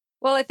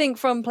 Well, I think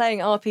from playing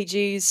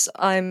RPGs,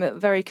 I'm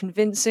very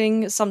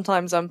convincing.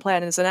 Sometimes I'm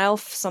playing as an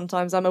elf,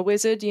 sometimes I'm a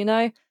wizard, you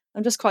know?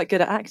 I'm just quite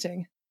good at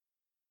acting.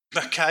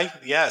 Okay,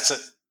 yeah, it's a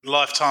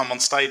lifetime on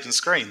stage and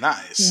screen,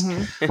 that is.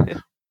 Mm-hmm.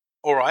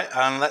 All right,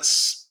 and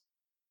let's...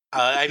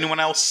 anyone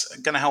else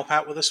going to help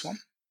out with this one?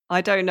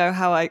 I don't know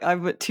how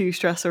I'm at 2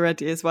 stress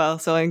already as well,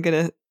 so I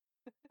don't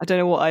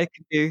know what I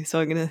can do, so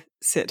I'm going to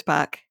sit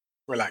back.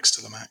 Relax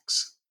to the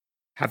max.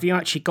 Have you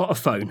actually got a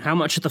phone? How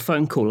much of the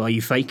phone call are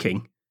you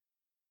faking?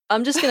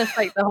 I'm just going to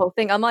fake the whole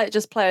thing. I might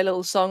just play a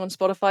little song on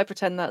Spotify,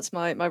 pretend that's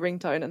my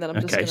ringtone, and then I'm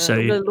just going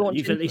to launch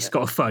you've at into least it.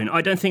 got a phone.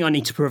 I don't think I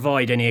need to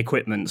provide any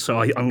equipment, so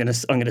I'm going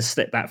to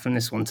step back from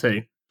this one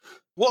too.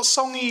 What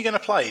song are you going to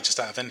play, just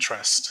out of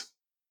interest?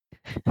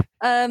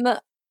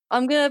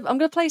 I'm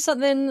gonna play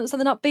something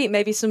upbeat,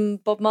 maybe some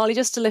Bob Marley,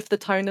 just to lift the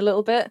tone a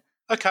little bit.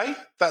 Okay,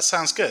 that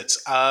sounds good.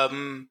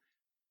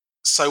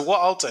 So what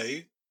I'll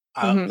do,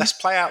 let's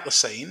play out the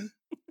scene,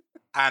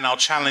 and I'll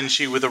challenge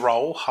you with a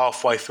role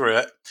halfway through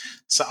it.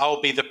 So I'll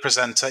be the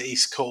presenter.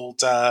 He's called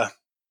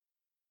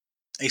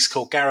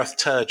Gareth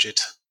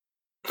Turgid.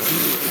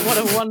 What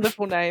a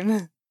wonderful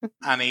name!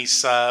 And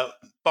he's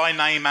by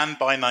name and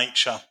by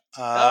nature.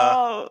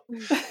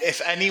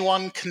 If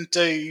anyone can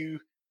do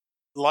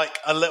like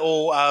a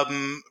little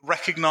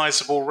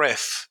recognisable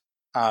riff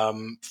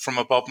from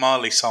a Bob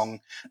Marley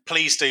song,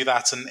 please do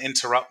that and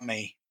interrupt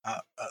me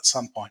at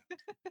some point.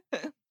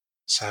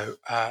 So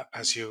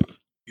as you'll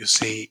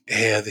see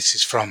here, this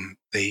is from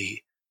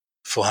the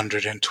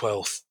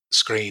 412th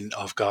screen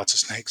of Garter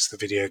Snakes, the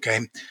video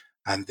game,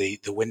 and the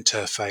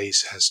winter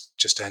phase has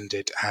just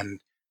ended,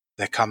 and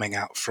they're coming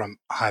out from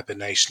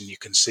hibernation. You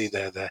can see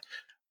they're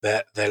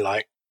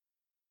like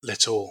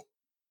little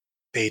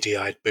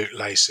beady-eyed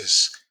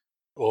bootlaces,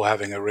 all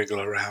having a wriggle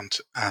around,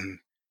 and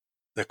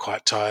they're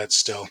quite tired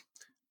still,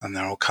 and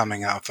they're all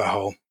coming out of the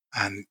hole.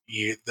 And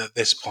at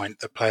this point,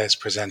 the player's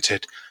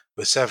presented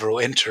with several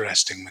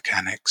interesting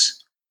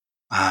mechanics,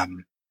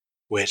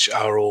 which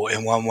are all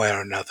in one way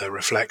or another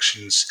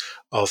reflections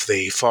of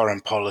the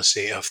foreign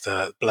policy of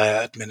the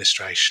Blair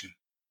administration,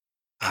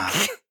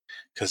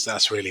 because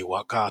that's really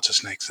what Garter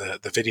Snakes,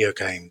 the video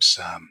games,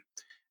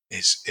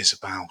 is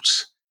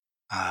about.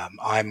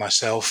 I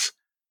myself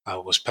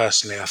was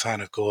personally a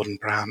fan of Gordon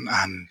Brown,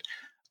 and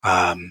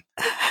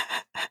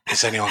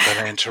is anyone going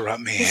to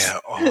interrupt me here?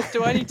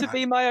 Do I need to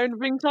be my own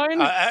ringtone?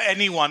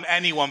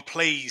 Anyone,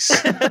 please.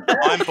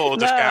 I'm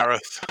bored of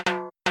Gareth.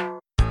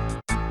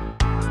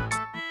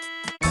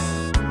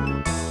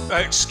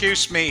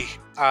 Excuse me.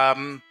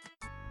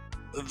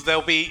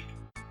 There'll be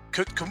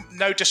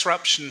no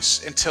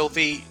disruptions until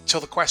the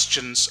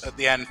questions at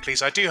the end,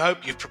 please. I do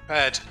hope you've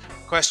prepared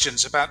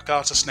questions about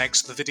Garter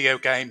Snakes, the video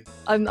game.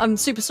 I'm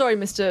super sorry,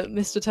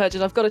 Mr.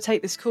 Turgid. I've got to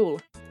take this call.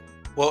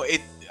 Well,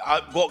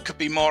 what could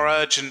be more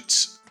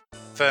urgent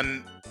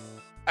than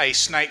a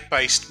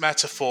snake-based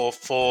metaphor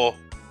for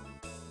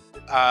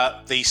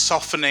the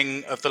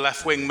softening of the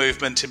left-wing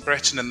movement in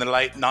Britain in the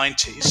late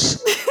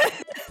 90s?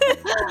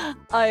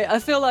 I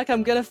feel like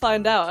I'm going to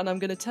find out, and I'm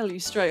going to tell you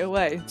straight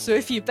away. So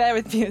if you bear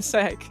with me a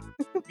sec.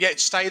 Yeah,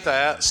 stay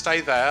there.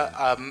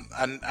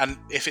 And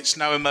if it's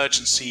no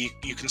emergency,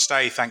 you can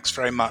stay. Thanks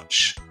very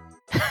much.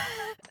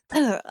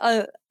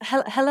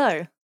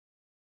 Hello.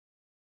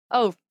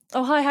 Oh,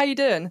 hi. How you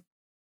doing?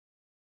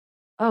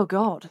 Oh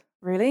God,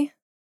 really?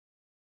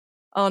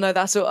 Oh no,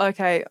 that's all.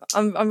 Okay,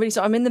 I'm really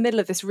sorry. I'm in the middle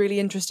of this really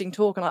interesting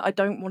talk, and I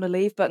don't want to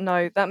leave. But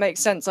no, that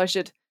makes sense. I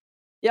should.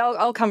 Yeah,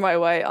 I'll come right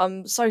away.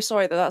 I'm so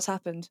sorry that's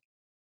happened.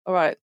 All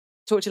right,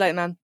 talk to you later,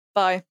 man.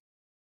 Bye.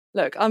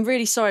 Look, I'm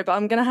really sorry, but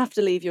I'm gonna have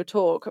to leave your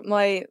talk.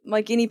 My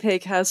guinea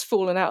pig has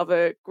fallen out of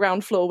a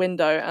ground floor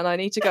window, and I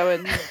need to go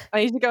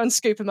and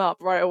scoop him up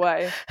right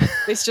away.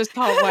 This just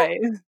can't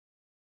wait.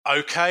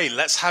 Okay,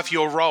 let's have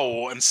your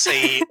roll and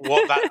see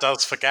what that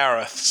does for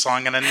Gareth. So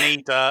I'm going to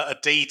need a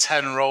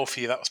D10 roll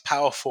for you. That was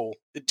powerful.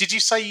 Did you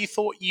say you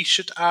thought you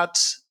should add,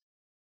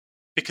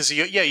 because of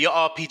your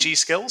RPG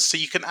skills, so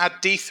you can add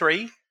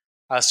D3.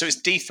 So it's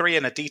D3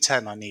 and a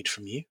D10 I need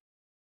from you.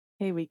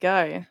 Here we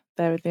go.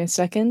 Bear with me a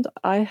second.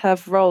 I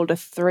have rolled a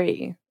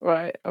 3.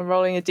 Right, I'm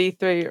rolling a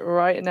D3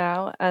 right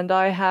now, and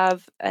I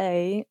have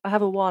a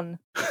 1.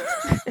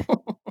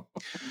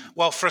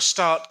 Well, for a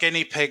start,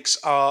 guinea pigs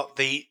are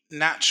the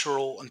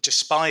natural and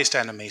despised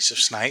enemies of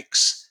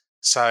snakes.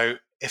 So,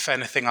 if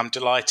anything, I'm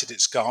delighted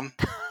it's gone.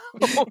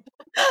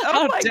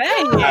 How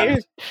dare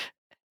you!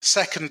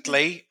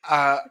 Secondly,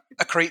 a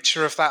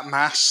creature of that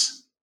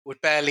mass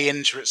would barely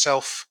injure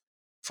itself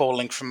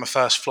falling from a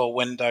first floor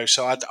window.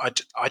 So I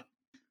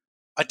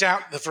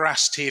doubt the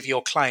veracity of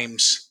your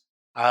claims.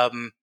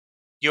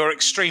 You're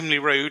extremely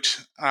rude.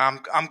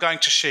 I'm going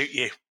to shoot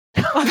you.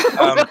 He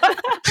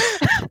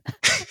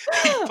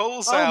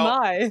pulls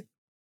out my.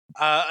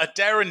 a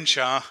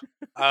derringer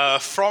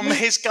from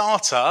his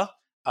garter,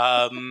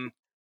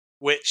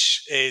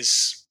 which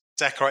is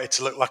decorated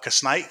to look like a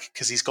snake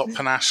because he's got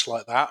panache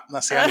like that.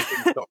 That's the only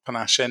thing he's got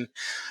panache in.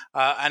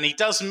 And he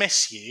does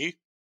miss you,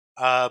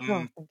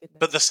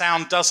 but the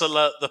sound does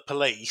alert the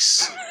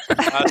police.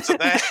 So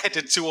they're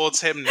headed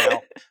towards him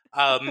now.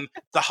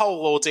 The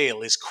whole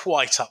ordeal is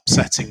quite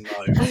upsetting,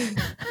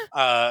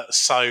 though.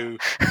 So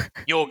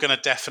you're going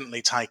to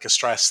definitely take a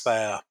stress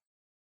there.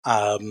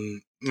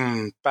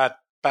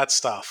 Bad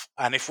stuff.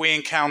 And if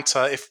we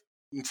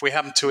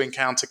happen to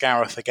encounter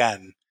Gareth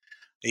again,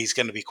 he's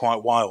going to be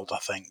quite wild, I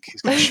think.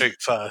 He's going to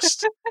shoot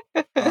first,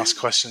 ask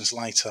questions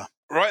later.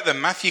 Right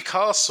then, Matthew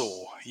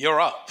Castle, you're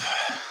up.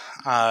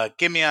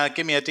 Give me a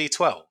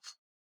D12.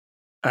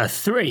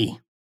 3.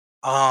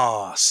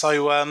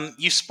 So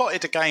you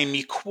spotted a game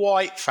you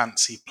quite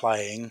fancy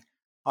playing.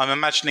 I'm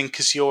imagining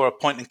because you're a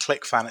point and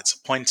click fan, it's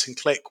a point and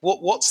click.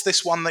 What's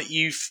this one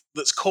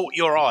that's caught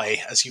your eye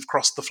as you've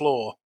crossed the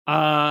floor?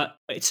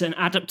 It's an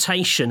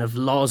adaptation of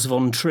Lars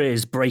von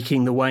Trier's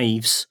Breaking the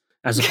Waves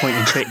as a point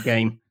and click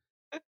game.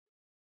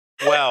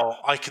 Well,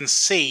 I can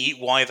see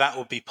why that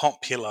would be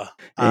popular.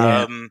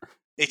 Yeah.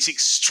 It's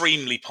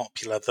extremely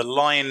popular. The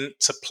line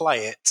to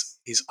play it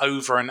is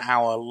over an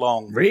hour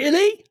long.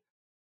 Really?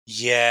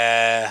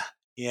 Yeah.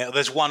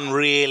 There's one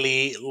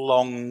really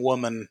long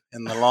woman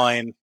in the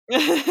line,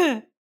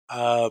 but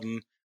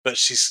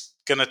she's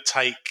gonna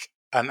take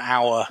an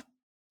hour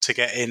to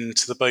get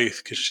into the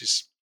booth because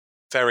she's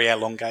very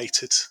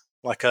elongated,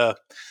 like a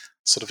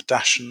sort of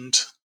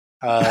Dachshund.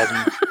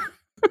 But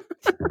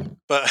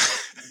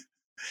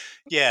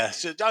yeah,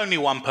 only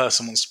one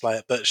person wants to play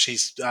it, but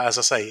she's, as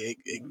I say,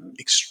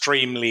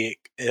 extremely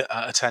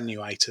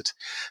attenuated.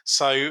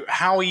 So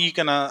how are you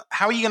gonna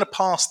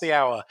pass the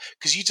hour?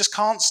 Because you just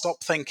can't stop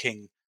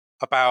thinking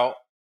about,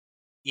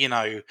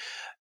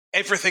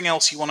 everything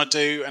else you want to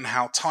do and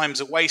how time's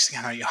are wasting,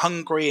 how you're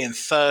hungry and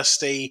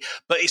thirsty.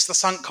 But it's the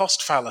sunk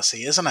cost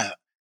fallacy, isn't it?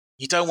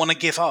 You don't want to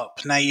give up.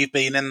 Now you've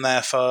been in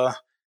there for,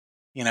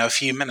 a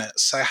few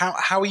minutes. So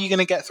how are you going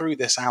to get through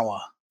this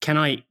hour? Can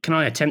I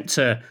attempt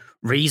to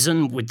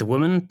reason with the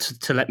woman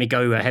to let me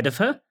go ahead of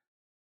her?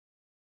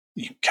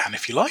 You can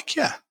if you like,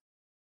 yeah.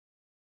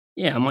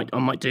 Yeah, I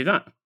might do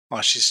that.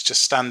 Well, she's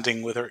just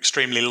standing with her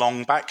extremely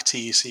long back to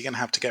you, so you're going to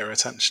have to get her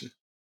attention.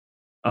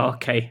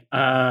 Okay.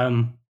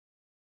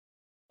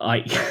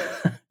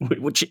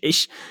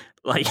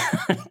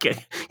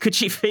 Could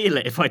she feel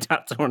it if I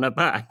tapped her on her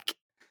back?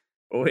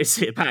 Or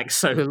is it back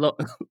so long?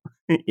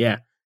 Yeah.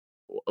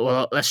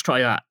 Well, let's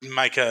try that.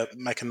 Make a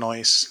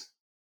noise.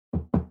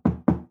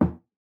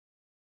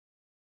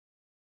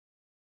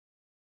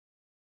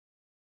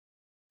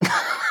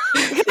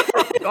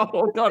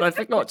 Oh God! I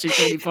forgot she's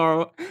really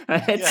far. Her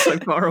head's so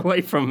far away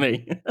from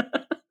me.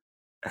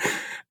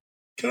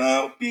 Can I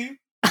help you?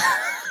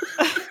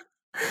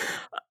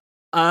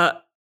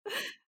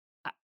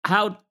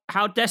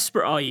 How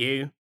desperate are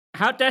you?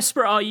 How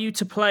desperate are you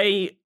to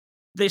play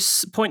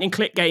this point and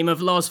click game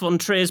of Lars von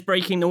Trier's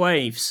Breaking the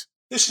Waves?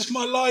 This is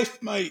my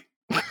life, mate.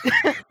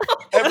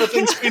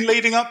 Everything's been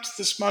leading up to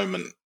this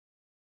moment.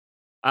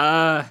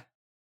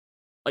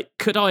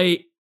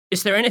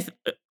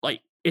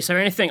 Is there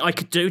anything I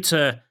could do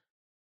to,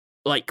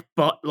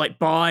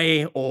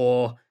 buy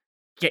or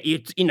get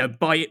you,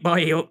 buy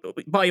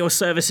your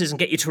services and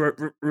get you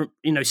to,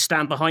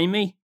 stand behind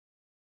me?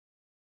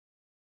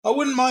 I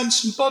wouldn't mind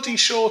some body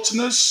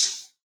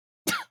shorteners.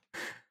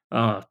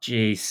 Oh,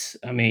 jeez.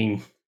 I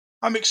mean,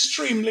 I'm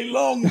extremely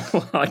long.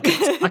 I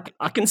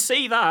can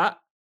see that.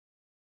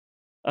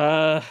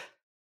 Oh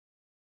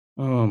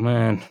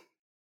man,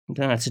 I'm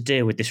gonna have to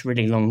deal with this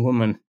really long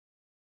woman.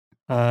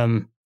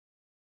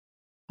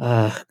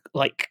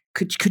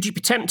 Could you be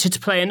tempted to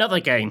play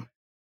another game?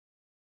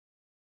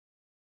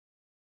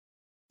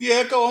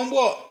 Yeah, go on.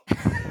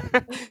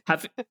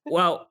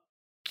 What?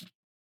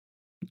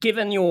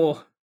 Given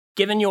your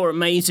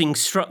amazing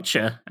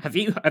structure, have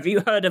you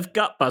heard of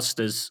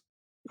Gutbusters?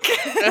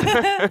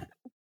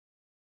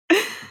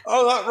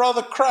 Oh, that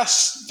rather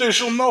crass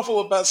visual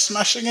novel about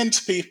smashing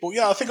into people.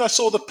 Yeah, I think I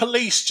saw the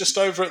police just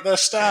over at their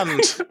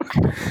stand.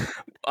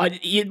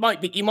 You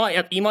might be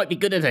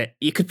good at it.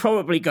 You could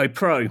probably go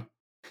pro,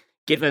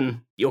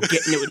 given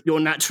your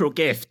natural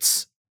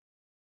gifts.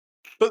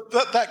 But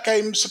that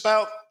game's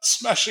about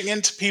smashing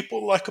into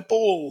people like a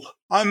ball.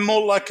 I'm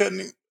more like a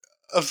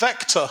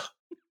vector.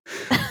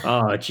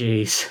 Oh,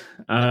 jeez.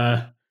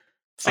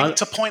 Think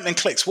to point and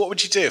clicks. What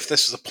would you do if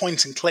this was a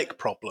point and click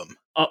problem?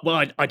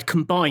 I'd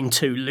combine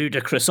two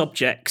ludicrous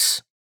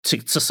objects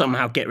to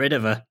somehow get rid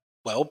of her.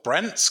 Well,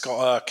 Brent's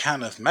got a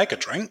can of Mega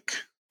Drink.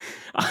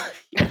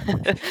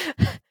 Can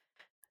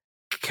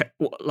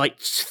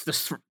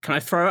I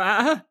throw it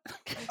at her?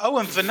 Oh,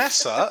 and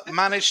Vanessa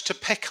managed to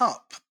pick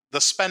up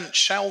the spent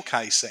shell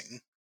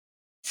casing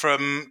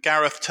from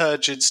Gareth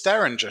Turgid's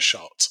Derringer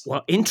shot.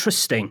 Well,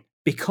 interesting,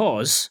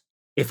 because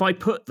if I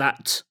put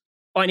that,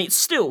 and it's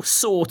still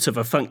sort of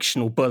a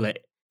functional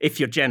bullet if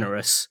you're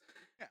generous.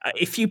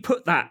 If you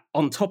put that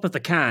on top of the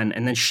can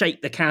and then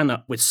shake the can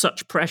up with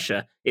such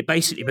pressure, it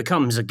basically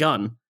becomes a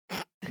gun.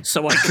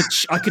 So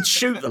I could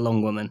shoot the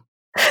long woman.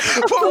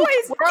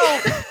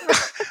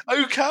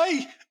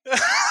 Okay. What's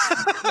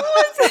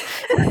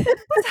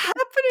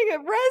happening at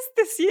Res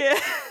this year?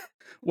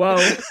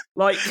 Well,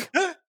 like,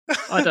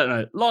 I don't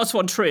know. Lars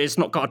von Trier's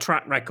not got a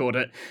track record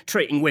at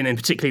treating women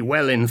particularly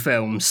well in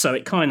films, so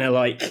it kind of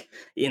like,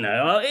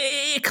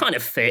 it kind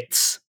of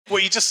fits. Well,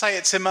 you just say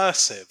it's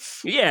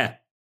immersive. Yeah.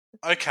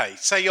 Okay,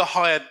 say you're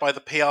hired by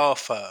the PR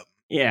firm.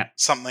 Yeah.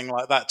 Something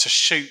like that to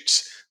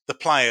shoot the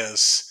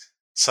players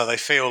so they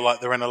feel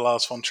like they're in a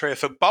Lars von Trier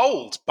film.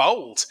 Bold.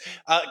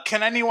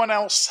 Can anyone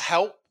else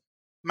help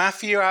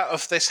Matthew out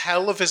of this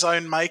hell of his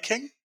own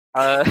making?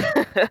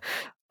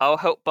 I'll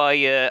help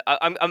by.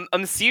 I'm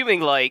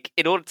assuming, like,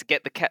 in order to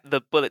get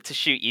the bullet to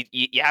shoot,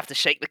 you have to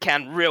shake the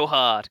can real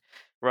hard,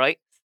 right?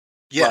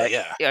 Yeah, like,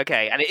 yeah.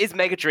 Okay, and it is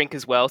mega drink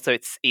as well, so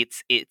it's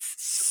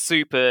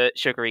super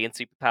sugary and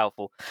super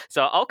powerful.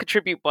 So I'll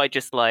contribute by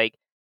just like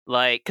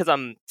because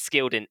I'm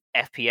skilled in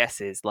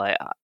FPSs. Like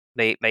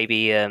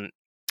maybe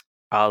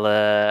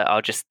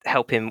I'll just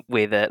help him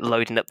with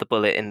loading up the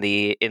bullet in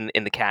the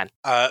can.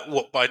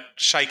 What, by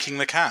shaking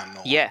the can?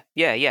 Or? Yeah.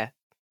 You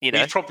know,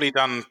 you've probably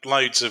done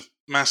loads of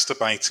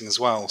masturbating as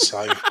well,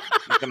 so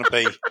you're going to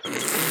be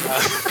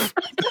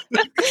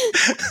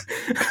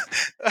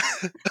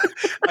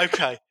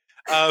okay.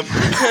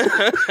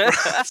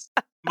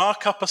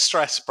 Mark up a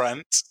stress,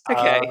 Brent.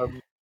 Okay.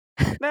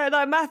 No,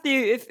 like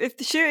Matthew, if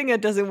the shooting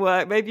doesn't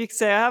work, maybe you could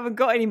say, I haven't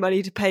got any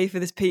money to pay for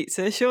this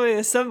pizza. Surely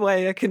there's some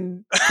way I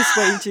can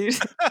persuade you.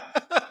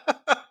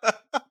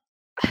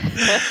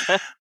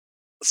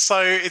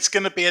 So it's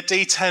going to be a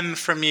D10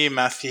 from you,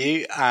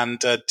 Matthew,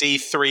 and a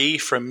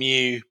D3 from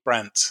you,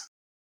 Brent.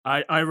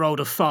 I rolled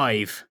a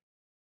 5.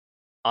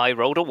 I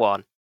rolled a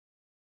 1.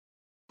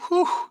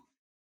 Whew.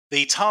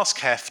 The task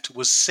heft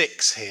was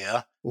 6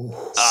 here. Ooh.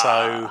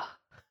 So,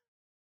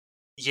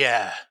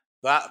 yeah,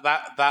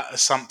 that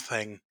is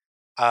something.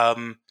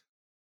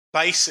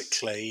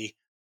 Basically,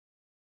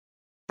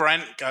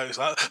 Brent goes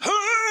like,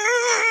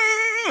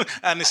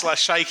 and it's like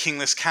shaking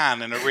this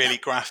can in a really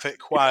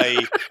graphic way,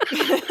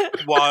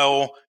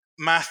 while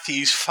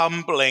Matthew's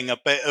fumbling a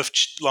bit of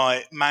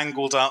like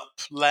mangled up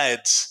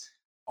lead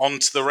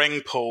onto the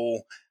ring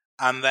pool,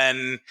 and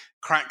then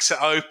cracks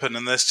it open,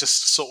 and there's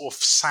just a sort of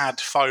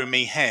sad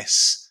foamy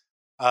hiss.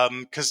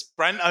 Because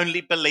Brent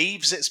only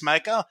believes it's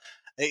mega.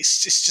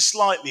 It's just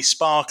slightly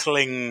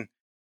sparkling,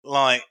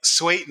 like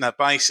sweetener.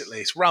 Basically,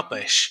 it's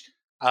rubbish.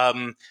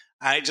 And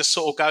it just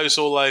sort of goes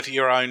all over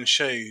your own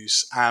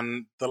shoes.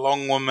 And the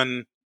long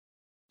woman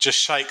just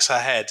shakes her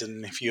head.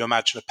 And if you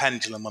imagine a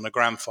pendulum on a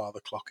grandfather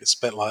clock, it's a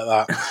bit like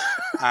that.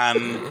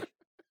 and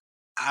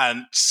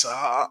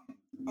I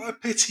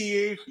pity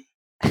you.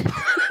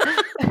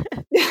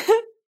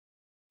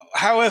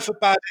 However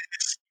bad it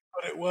is, you've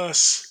got it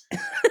worse.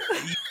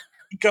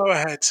 You go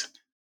ahead.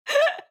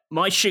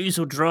 My shoes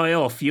will dry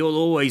off. You'll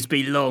always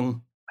be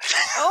long.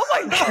 Oh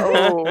my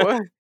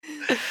god!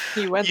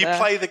 You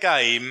play the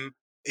game.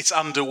 It's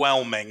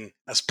underwhelming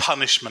as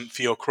punishment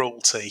for your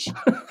cruelty.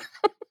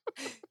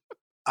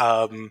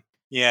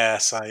 Yeah,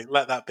 so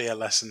let that be a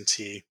lesson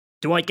to you.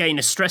 Do I gain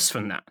a stress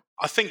from that?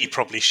 I think you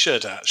probably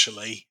should,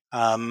 actually.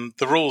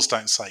 The rules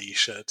don't say you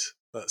should,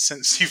 but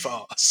since you've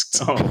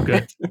asked. Oh,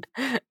 good.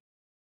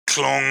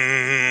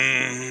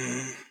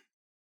 Clong,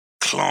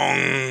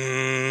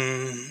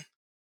 clong,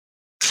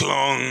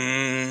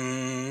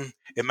 clong.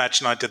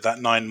 Imagine I did that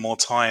 9 more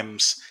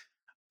times.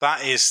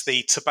 That is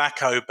the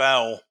tobacco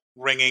bell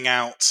ringing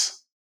out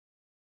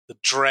the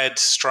dread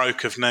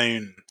stroke of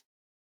noon.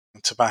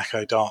 The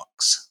Tobacco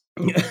Docks.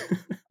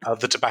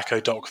 The Tobacco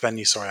Dock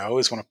venue, sorry. I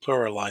always want to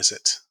pluralise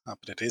it,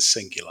 but it is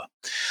singular.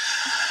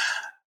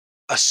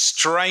 A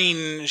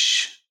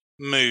strange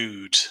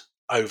mood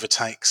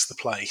overtakes the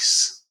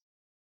place.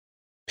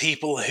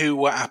 People who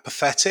were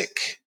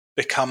apathetic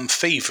become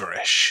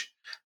feverish.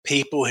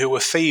 People who were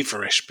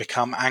feverish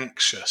become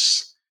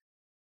anxious.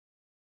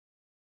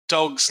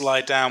 Dogs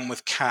lie down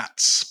with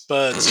cats.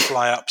 Birds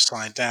fly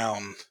upside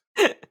down.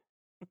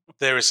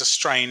 There is a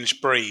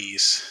strange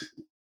breeze.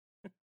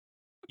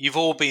 You've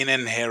all been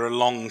in here a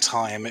long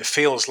time. It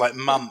feels like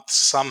months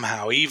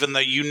somehow, even though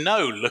you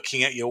know,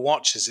 looking at your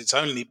watches, it's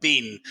only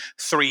been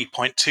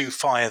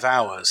 3.25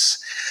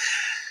 hours.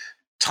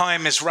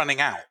 Time is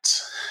running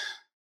out.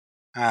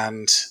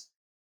 And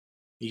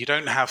you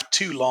don't have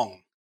too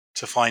long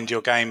to find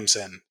your games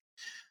in.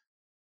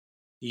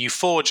 You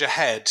forge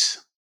ahead,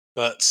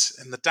 but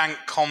in the dank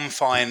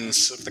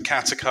confines of the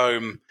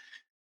catacomb,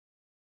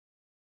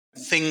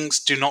 things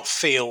do not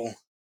feel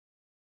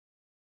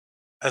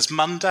as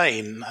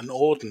mundane and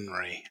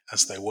ordinary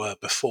as they were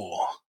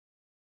before.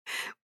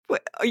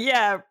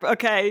 Yeah,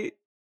 okay.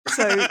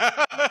 So,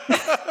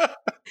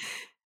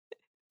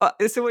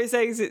 so what you're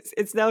saying is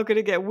it's now going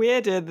to get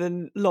weirder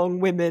than long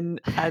women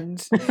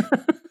and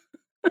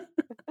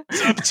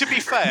So, to be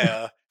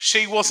fair,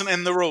 she wasn't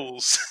in the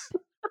rules.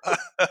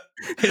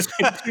 There's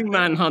been 2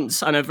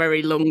 manhunts and a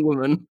very long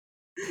woman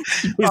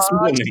this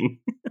morning.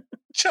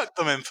 Chuck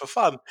them in for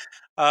fun.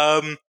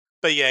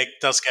 But yeah, it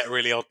does get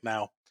really odd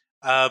now.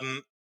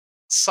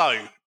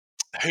 So,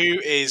 who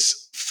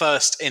is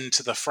first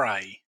into the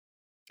fray?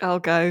 I'll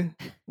go.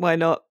 Why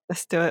not?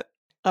 Let's do it.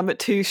 I'm at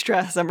 2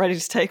 stress. I'm ready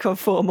to take on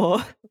 4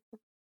 more.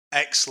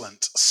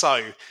 Excellent.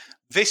 So,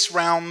 this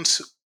round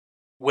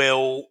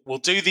we'll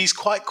do these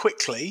quite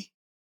quickly,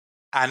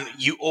 and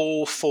you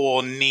all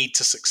 4 need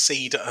to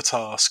succeed at a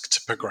task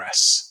to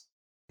progress.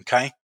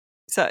 Okay?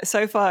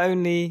 So far,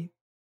 only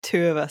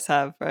 2 of us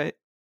have, right?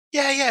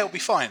 Yeah, it'll be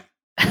fine.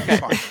 It'll be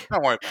fine.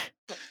 Don't worry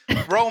about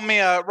it. Roll me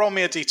a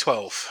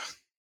d12.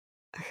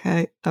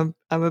 Okay, I'm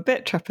a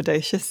bit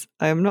trepidatious.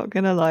 I am not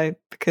going to lie,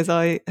 because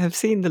I have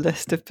seen the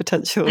list of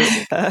potential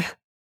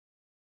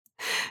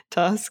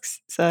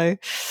tasks. So,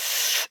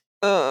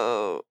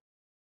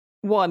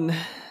 1.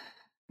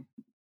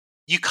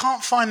 You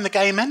can't find the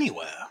game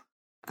anywhere.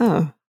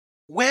 Oh,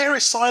 Where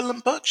is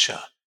Silent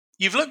Butcher?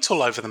 You've looked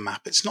all over the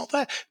map. It's not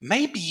there.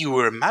 Maybe you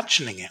were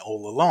imagining it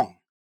all along.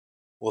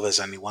 Well, there's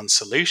only one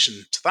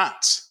solution to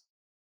that.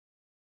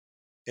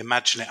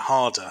 Imagine it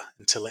harder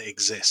until it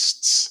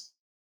exists.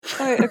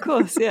 oh, of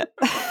course, yeah.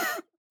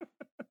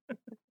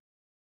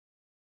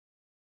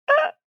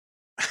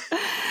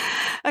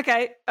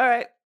 Okay, all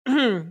right.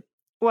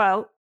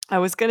 Well, I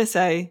was going to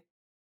say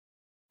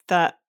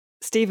that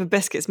Stephen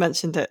Biscuits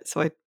mentioned it,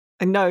 so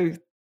I know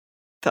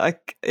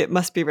that it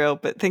must be real,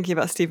 but thinking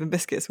about Stephen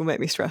Biscuits will make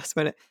me stressed,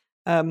 won't it?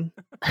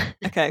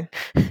 Okay.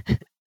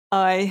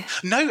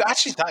 No,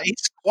 actually, that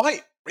is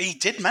quite... He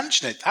did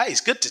mention it. That is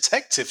good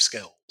detective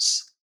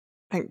skills.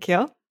 Thank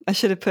you. I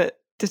should have put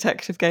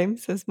Detective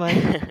Games as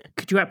mine.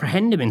 Could you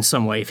apprehend him in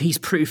some way if he's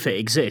proof it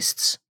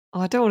exists?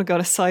 Oh, I don't want to go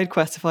on a side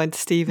quest to find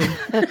Stephen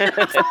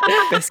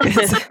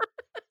Biscuits.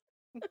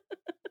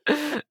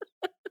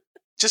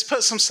 Just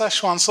put some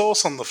Szechuan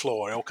sauce on the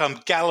floor. He'll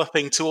come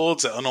galloping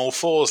towards it on all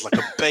 4s like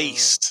a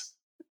beast.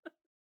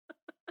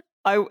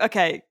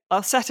 Okay,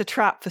 I'll set a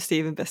trap for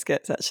Stephen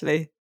Biscuits,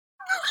 actually.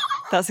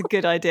 That's a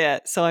good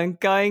idea. So I'm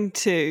going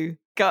to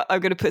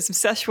put some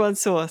Szechuan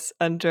sauce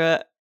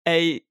under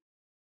a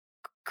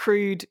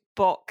crude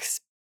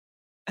box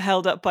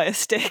held up by a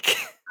stick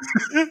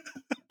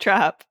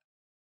trap.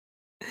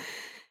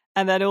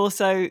 And then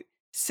also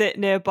sit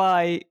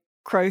nearby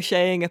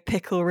crocheting a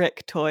Pickle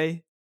Rick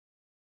toy.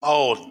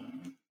 Oh,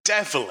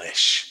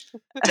 devilish.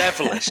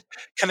 Devilish.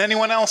 Can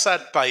anyone else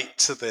add bait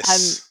to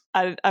this?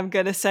 And I'm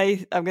going to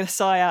sigh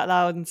out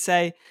loud and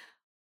say,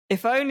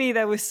 if only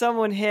there was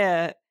someone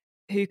here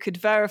who could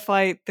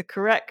verify the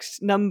correct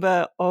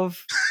number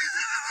of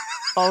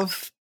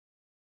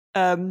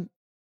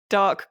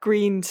dark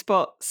green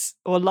spots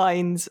or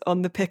lines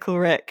on the Pickle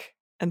Rick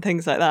and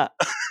things like that.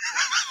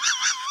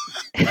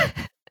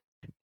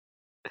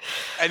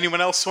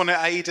 Anyone else want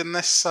to aid in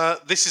this?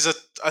 This is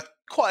a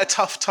quite a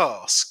tough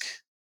task.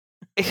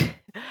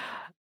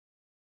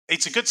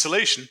 It's a good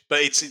solution, but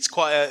it's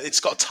got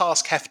a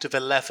task heft of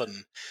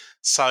 11,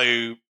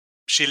 so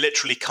she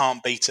literally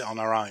can't beat it on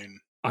her own.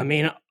 I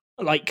mean,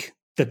 like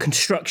the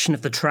construction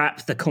of the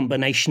trap, the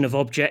combination of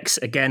objects,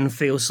 again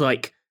feels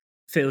like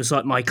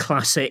my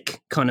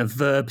classic kind of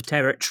verb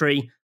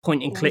territory,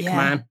 point and click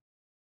man.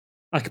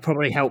 I could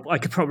probably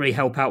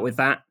help out with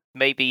that.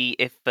 Maybe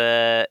if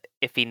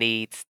he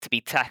needs to be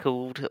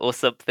tackled or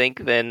something,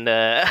 then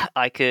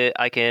I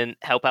can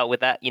help out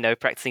with that. You know,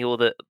 practicing all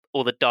the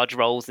dodge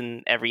rolls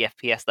in every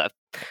FPS that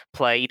I've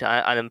played.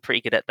 I'm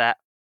pretty good at that,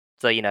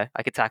 so you know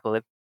I could tackle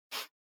him.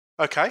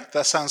 Okay,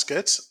 that sounds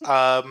good.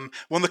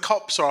 When the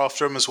cops are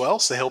after him as well,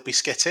 so he'll be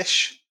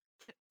skittish.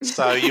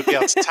 So you'll be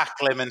able to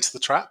tackle him into the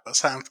trap. That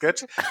sounds good.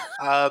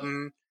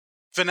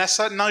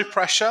 Vanessa, no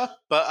pressure,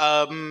 but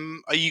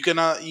are you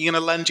gonna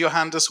lend your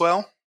hand as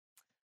well?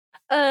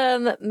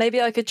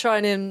 Maybe I could try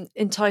and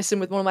entice him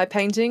with one of my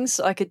paintings.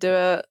 I could do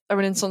a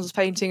Renaissance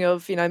painting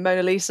of, you know,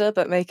 Mona Lisa,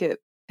 but make it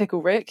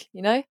Pickle Rick,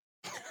 you know?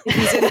 If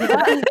he's into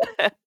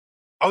that.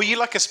 Oh, you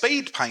like a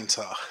speed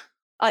painter?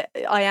 I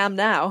am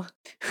now.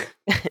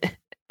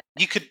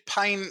 You could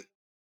paint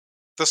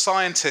the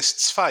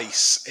scientist's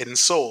face in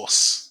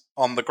sauce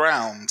on the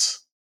ground,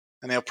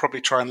 and he'll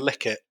probably try and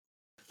lick it.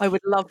 I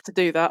would love to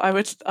do that. I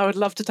would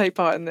love to take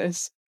part in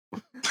this.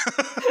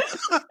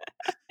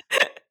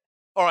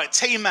 All right,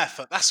 team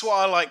effort. That's what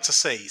I like to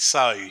see.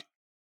 So,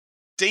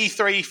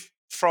 D3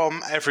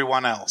 from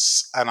everyone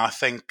else, and I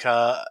think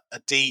a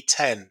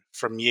D10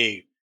 from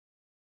you.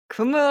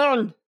 Come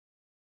on!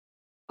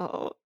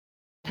 Oh,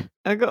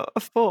 I got a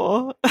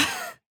 4.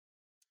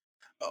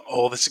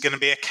 Oh, this is going to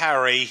be a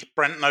carry.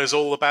 Brent knows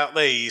all about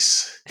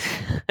these.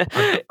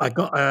 I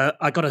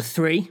got a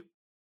 3.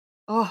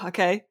 Oh,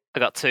 okay. I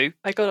got 2.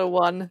 I got a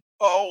 1.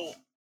 Oh,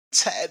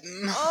 10.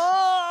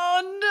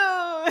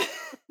 Oh no!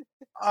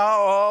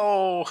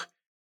 Oh,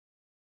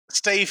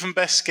 Stephen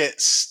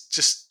Biscuits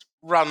just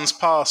runs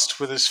past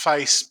with his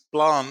face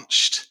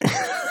blanched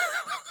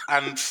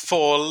and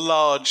 4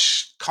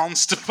 large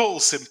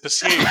constables in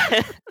pursuit.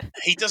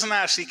 He doesn't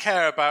actually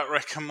care about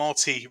Rick and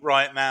Morty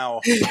right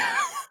now. He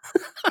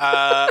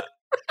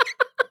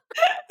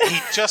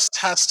just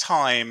has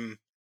time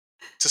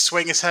to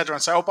swing his head around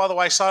and say, oh, by the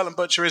way, Silent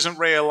Butcher isn't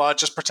real. I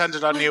just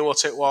pretended I knew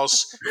what it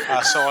was,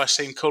 so I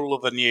seem cooler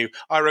than you.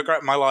 I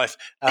regret my life.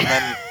 And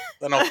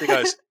then off he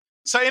goes.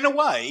 So in a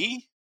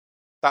way,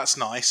 that's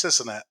nice,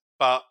 isn't it?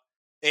 But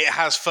it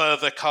has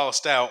further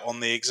cast doubt on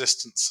the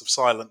existence of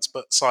Silent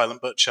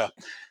Butcher.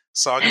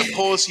 So I'm going to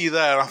pause you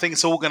there. I think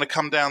it's all going to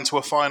come down to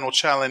a final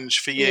challenge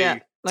for you. Yeah.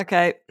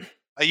 Okay.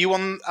 Are you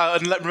on?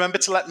 And remember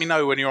to let me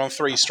know when you're on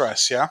 3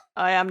 stress, yeah?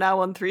 I am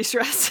now on 3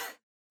 stress.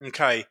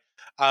 Okay.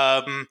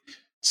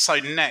 So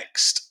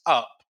next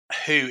up,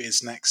 who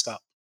is next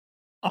up?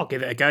 I'll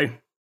give it a go.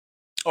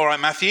 All right,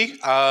 Matthew,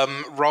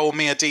 roll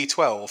me a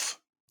d12.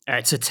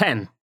 It's a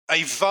 10.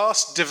 A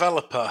vast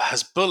developer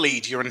has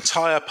bullied your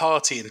entire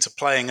party into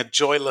playing a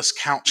joyless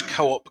couch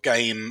co-op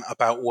game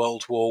about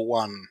World War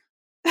One.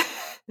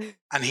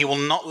 And he will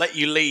not let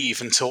you leave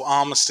until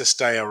Armistice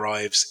Day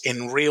arrives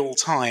in real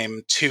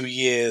time 2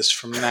 years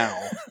from now.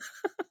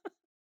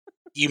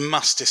 You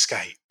must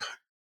escape.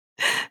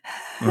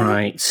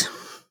 Right.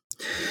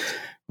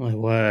 My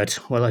word.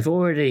 Well, I've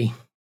already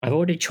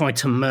tried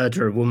to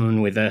murder a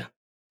woman with a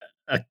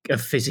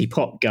fizzy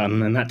pop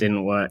gun, and that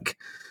didn't work.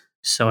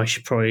 So I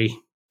should probably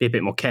be a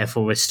bit more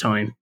careful this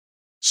time.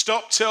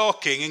 Stop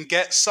talking and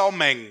get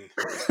somming.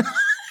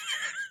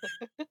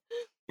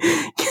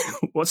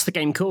 What's the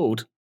game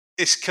called?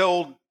 It's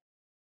called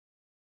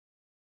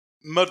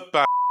Mud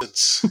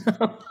Bastards.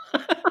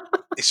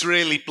 It's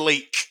really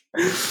bleak.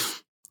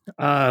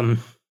 I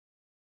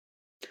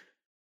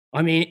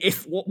mean,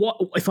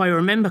 if I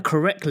remember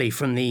correctly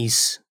from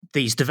these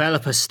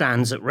developer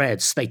stands at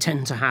Reds, they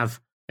tend to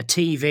have a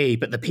TV,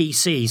 but the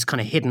PC's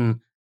kind of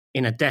hidden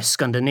in a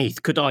desk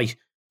underneath. Could I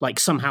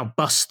somehow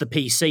bust the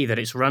PC that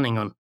it's running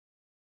on?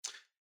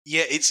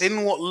 Yeah, it's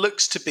in what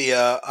looks to be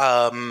a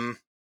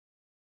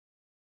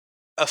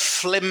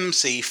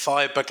flimsy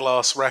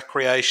fiberglass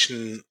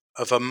recreation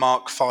of a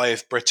Mark V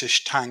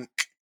British tank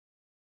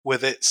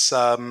with its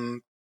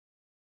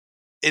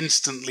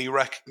instantly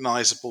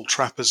recognisable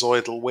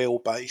trapezoidal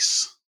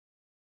wheelbase.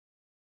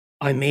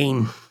 I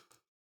mean,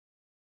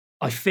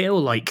 I feel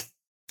like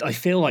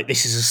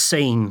this is a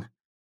scene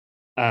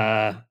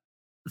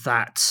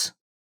that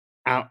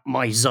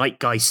my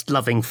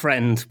zeitgeist-loving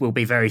friend will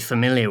be very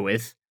familiar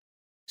with.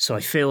 So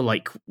I feel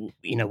like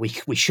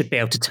we should be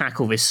able to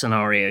tackle this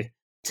scenario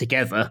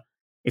together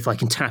if I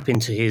can tap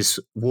into his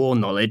war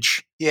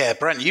knowledge. Yeah,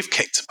 Brent, you've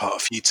kicked apart a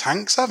few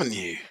tanks, haven't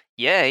you?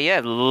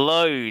 Yeah,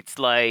 loads.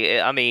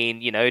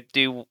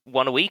 Do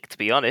one a week, to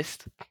be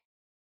honest.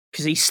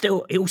 Because he's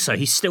still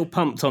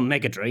pumped on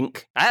Mega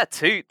Drink. I had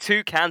two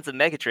cans of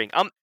Mega Drink.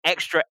 I'm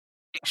extra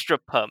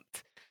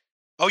pumped.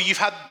 Oh, you've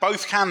had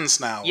both cans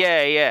now?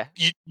 Yeah.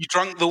 You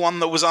drunk the one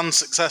that was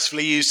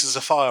unsuccessfully used as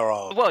a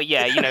firearm? Well,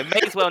 yeah,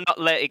 may as well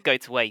not let it go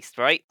to waste,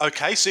 right?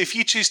 Okay, so if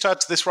you choose to add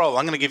to this roll,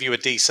 I'm going to give you a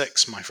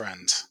D6, my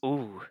friend.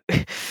 Ooh.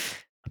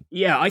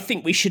 Yeah, I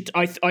think we should.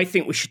 I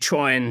think we should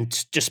try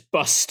and just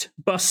bust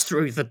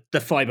through the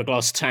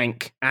fiberglass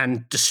tank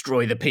and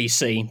destroy the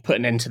PC. Put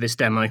an end to this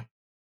demo.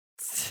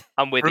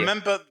 I'm with you.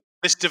 Remember,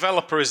 this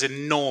developer is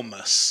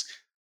enormous.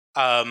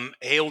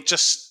 He'll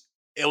just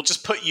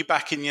put you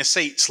back in your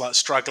seats like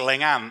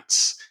struggling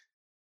ants,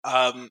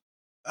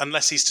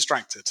 unless he's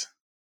distracted.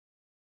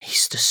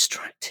 He's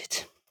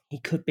distracted. He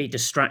could be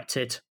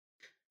distracted.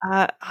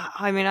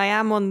 I mean, I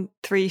am on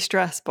 3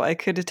 stress, but I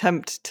could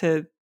attempt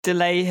to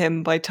delay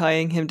him by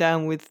tying him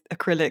down with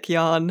acrylic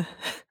yarn.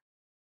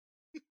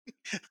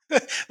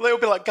 They'll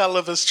be like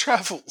Gulliver's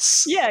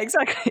Travels. Yeah,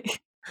 exactly.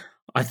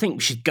 I think we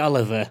should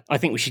Gulliver.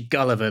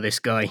 This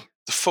guy.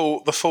 The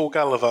full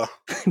Gulliver.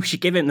 We should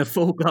give him the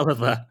full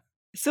Gulliver.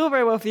 It's all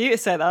very well for you to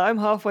say that. I'm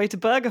halfway to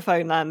Burger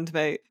Phone land,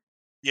 mate.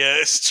 Yeah,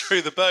 it's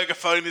true. The Burger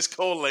Phone is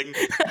calling.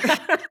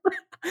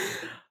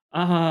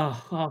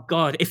 Oh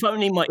God! If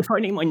only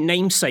my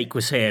namesake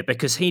was here,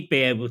 because he'd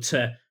be able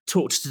to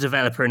talk to the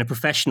developer in a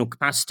professional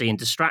capacity and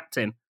distract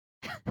him.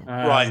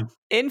 Right.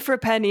 In for a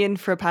penny, in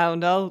for a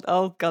pound.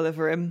 I'll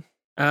Gulliver him.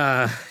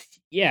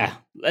 Yeah.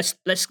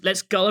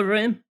 Let's Gulliver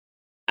him,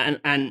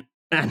 and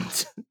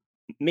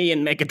me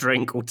and Mega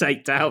Drink will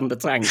take down the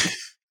tank.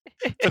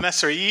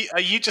 Vanessa, are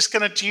you just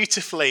going to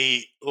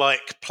dutifully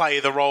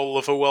play the role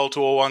of a World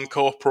War One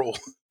corporal?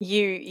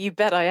 You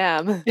bet I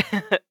am.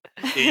 Yeah,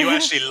 you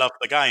actually love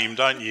the game,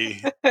 don't you?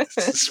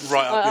 It's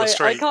right up your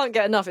street. I can't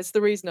get enough. It's the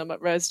reason I'm at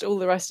Rest. All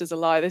the rest is a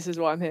lie. This is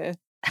why I'm here.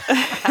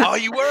 Oh,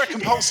 you were a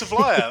compulsive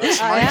liar.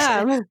 That's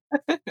amazing.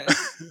 I am.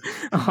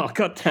 Oh,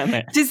 God damn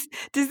it. Does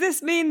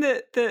this mean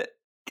that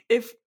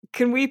if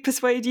can we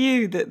persuade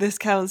you that this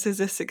counts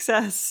as a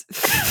success,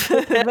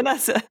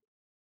 Vanessa?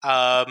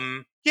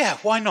 Yeah,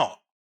 why not?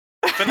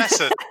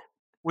 Vanessa,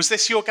 was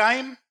this your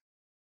game?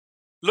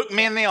 Look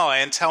me in the eye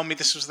and tell me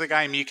this was the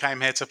game you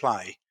came here to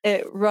play.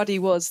 Ruddy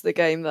was the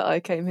game that I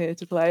came here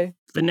to play.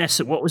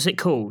 Vanessa, what was it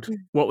called?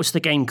 What was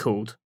the game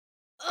called?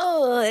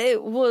 Oh,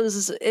 it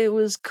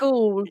was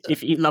called.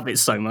 If you love it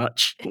so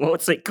much,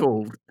 what's it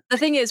called? The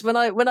thing is, when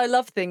I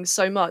love things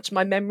so much,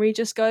 my memory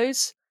just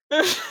goes.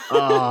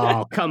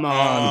 Oh, come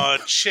on.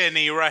 Oh,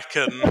 Chinny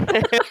reckon.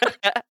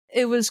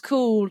 It was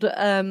called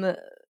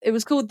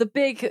the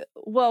Big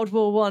World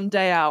War One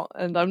Day Out,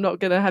 and I'm not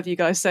going to have you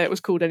guys say it was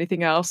called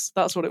anything else.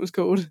 That's what it was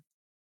called.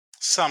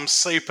 Some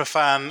super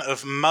fan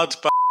of mud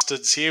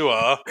bastards you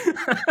are.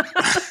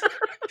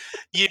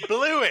 You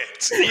blew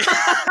it.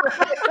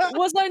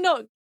 Was I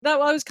not? That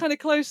I was kind of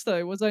close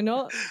though. Was I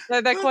not?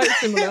 They're quite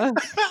similar.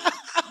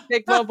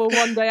 Big World War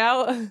One Day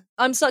Out.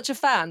 I'm such a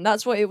fan.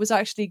 That's what it was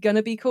actually going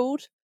to be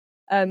called.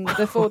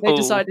 Before they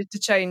decided to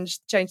change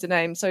the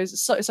name. So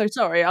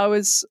sorry. I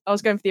was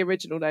going for the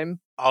original name.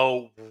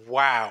 Oh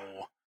wow!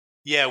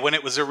 Yeah, when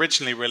it was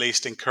originally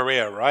released in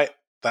Korea, right?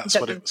 That's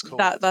what it was called.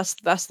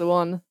 That's the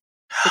one.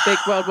 The Big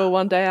World War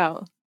One Day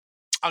Out.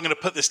 I'm going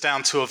to put this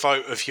down to a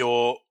vote of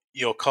your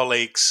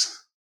colleagues.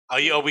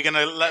 Are we going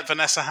to let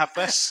Vanessa have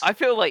this? I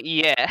feel like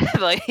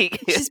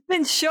like She's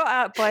been shot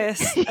at by a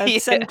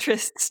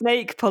centrist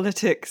snake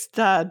politics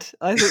dad.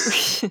 I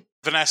think.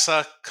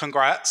 Vanessa,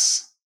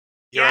 congrats.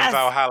 You're in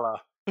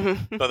Valhalla.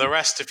 But the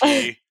rest of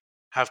you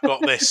have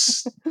got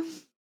this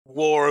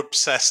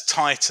war-obsessed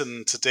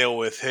titan to deal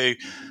with who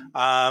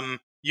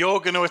you're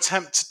going to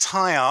attempt to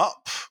tie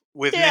up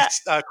with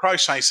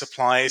crochet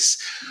supplies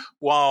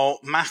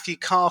while Matthew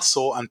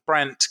Castle and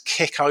Brent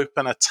kick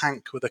open a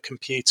tank with a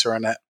computer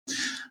in it.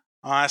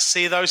 I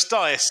see those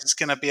dice. It's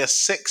going to be a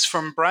 6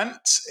 from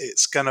Brent.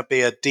 It's going to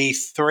be a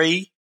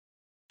D3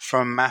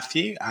 from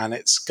Matthew. And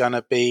it's going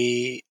to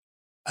be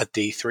a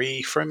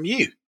D3 from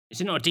you. Is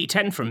it not a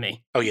D10 from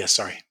me? Oh, yeah,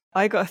 sorry.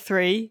 I got a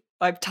 3.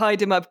 I've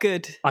tied him up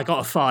good. I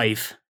got a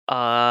 5.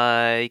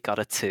 I got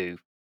a 2.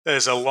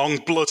 There's a long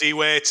bloody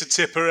way to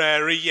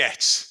Tipperary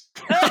yet.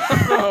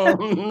 Oh,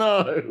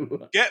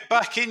 no. Get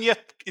back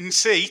in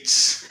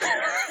seats.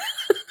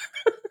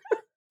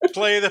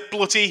 Play the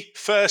bloody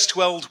First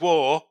World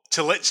War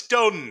till it's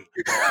done.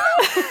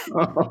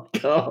 Oh,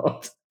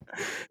 God.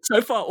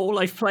 So far, all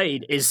I've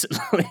played is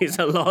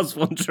a Lars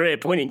von Trier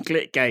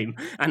point-and-click game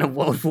and a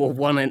World War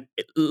One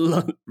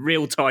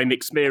real-time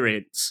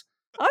experience.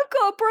 I've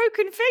got a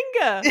broken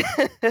finger.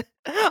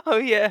 Oh,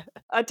 yeah.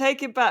 I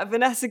take it back.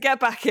 Vanessa, get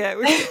back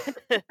here.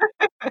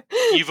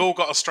 You've all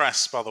got a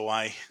stress, by the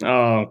way.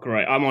 Oh,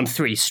 great. I'm on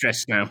 3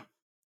 stress now.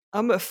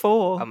 I'm at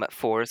 4. I'm at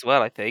 4 as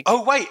well, I think.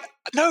 Oh, wait.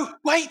 No,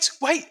 wait.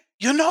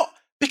 You're not.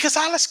 Because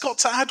Alice got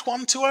to add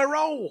 1 to her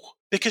roll.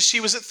 Because she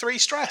was at 3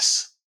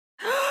 stress.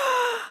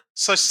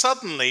 So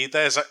suddenly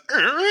there's a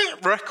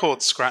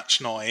record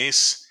scratch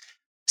noise.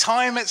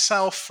 Time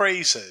itself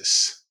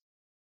freezes.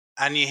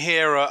 And you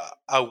hear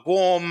a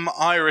warm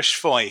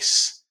Irish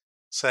voice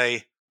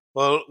say,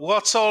 well,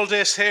 what's all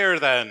this here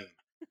then?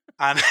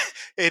 And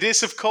it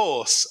is, of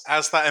course,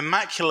 as that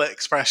immaculate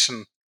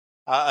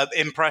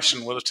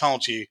impression will have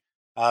told you,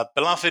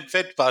 beloved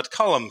Vidbud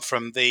Column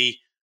from the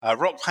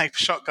Rock Paper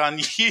Shotgun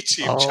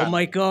YouTube channel. Oh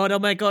my god.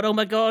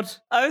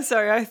 Oh,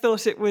 sorry. I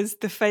thought it was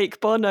the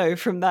fake Bono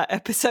from that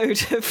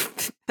episode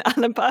of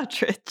Alan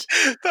Partridge.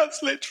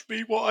 That's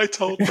literally what I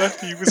told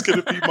Matthew was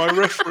going to be my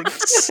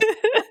reference.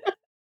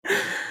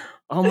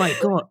 Oh my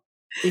god.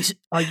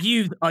 Are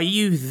you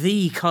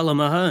the Colin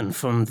Mahern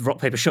from the Rock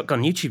Paper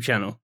Shotgun YouTube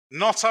channel?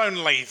 Not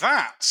only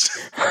that,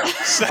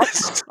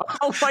 says,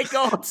 oh my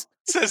god,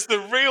 says the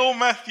real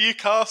Matthew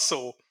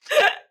Castle,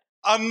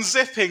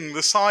 unzipping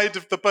the side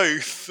of the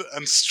booth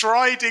and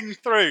striding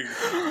through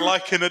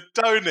like an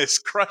Adonis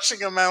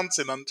crushing a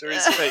mountain under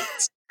his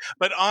feet.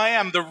 But I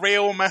am the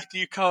real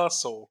Matthew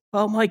Castle.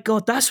 Oh my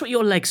god, that's what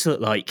your legs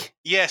look like.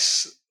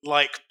 Yes,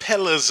 like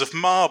pillars of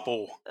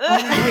marble.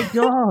 Oh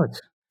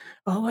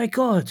my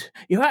god.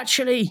 You're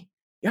actually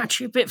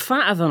a bit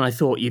fatter than I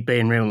thought you'd be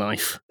in real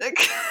life.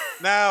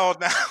 Now,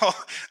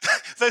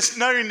 there's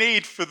no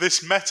need for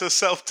this meta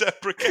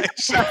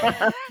self-deprecation.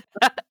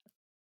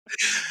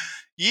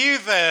 You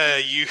there,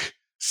 you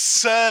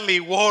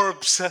surly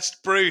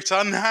war-obsessed brute,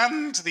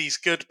 unhand these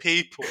good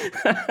people.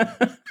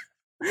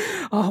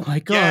 Oh my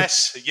god.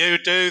 Yes, you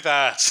do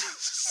that.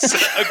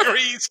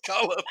 Agrees,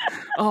 Colin.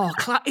 Oh,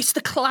 it's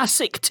the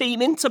classic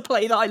team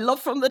interplay that I love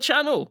from the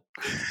channel.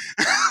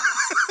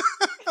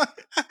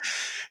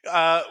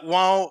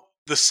 While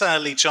the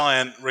surly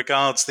giant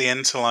regards the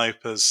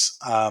interlopers,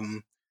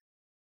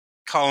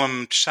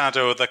 Column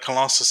Shadow of the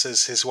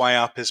Colossus his way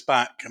up his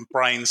back and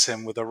brains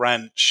him with a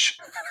wrench.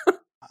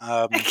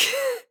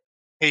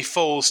 He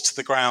falls to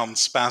the ground,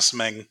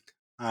 spasming.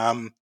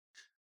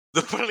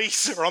 The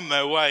police are on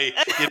their way.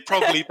 You'd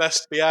probably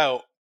best be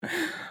out.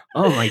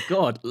 Oh my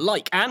god.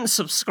 Like and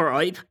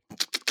subscribe.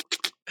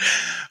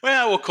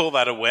 Well, we'll call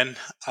that a win.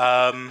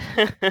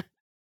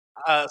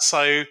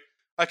 So,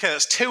 okay,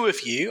 that's 2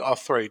 of you are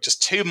through.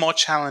 Just 2 more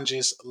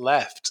challenges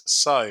left.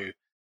 So,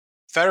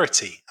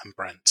 Verity and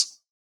Brent.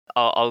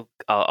 I'll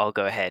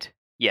go ahead.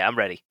 Yeah, I'm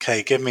ready.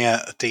 Okay, give me a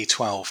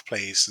D12,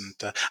 please.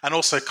 And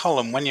also,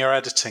 Colin, when you're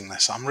editing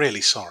this, I'm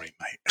really sorry,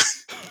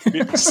 mate.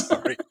 Really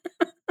sorry.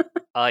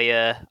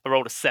 I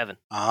rolled a 7.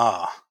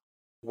 Ah,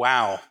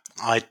 wow.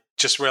 I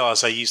just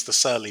realised I used the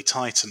Surly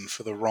Titan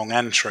for the wrong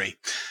entry.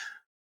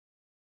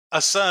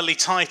 A surly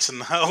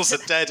titan hurls a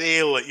dead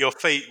eel at your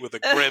feet with a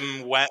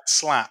grim, wet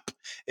slap.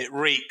 It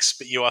reeks,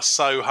 but you are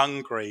so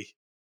hungry.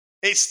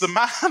 It's the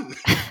man.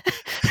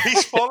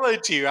 He's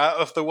followed you out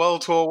of the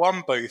World War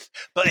I booth,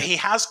 but he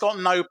has got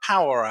no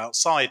power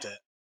outside it,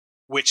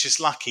 which is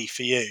lucky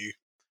for you.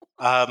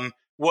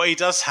 What he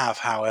does have,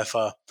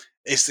 however,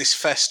 is this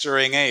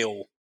festering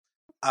eel.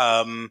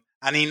 And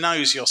he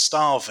knows you're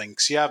starving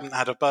because you haven't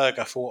had a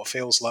burger for what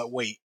feels like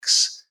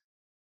weeks.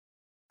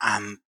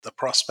 And the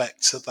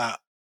prospect of that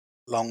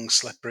long,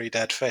 slippery,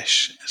 dead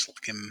fish is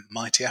looking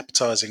mighty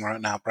appetizing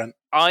right now, Brent.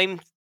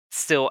 I'm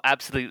still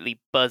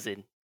absolutely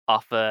buzzing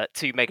off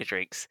 2 mega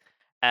drinks,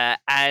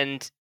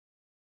 and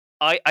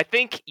I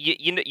think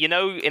you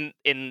know in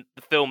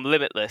the film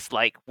Limitless,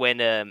 like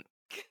when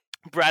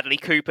Bradley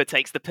Cooper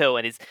takes the pill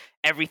and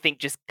everything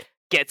just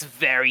gets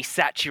very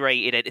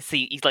saturated and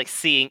he's like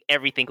seeing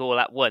everything all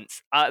at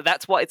once.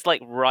 That's what it's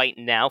like right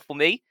now for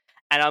me,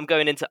 and I'm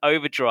going into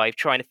overdrive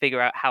trying to figure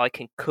out how I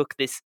can cook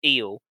this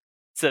eel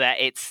so that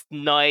it's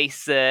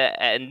nice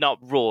and not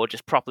raw,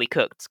 just properly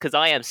cooked. Because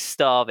I am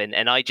starving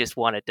and I just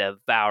want to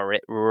devour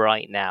it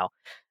right now.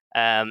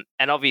 And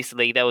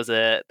obviously there was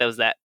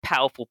that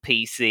powerful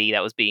PC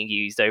that was being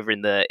used over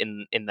in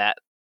that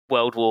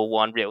World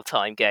War I real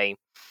time game.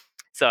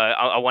 So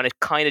I want to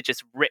kind of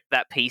just rip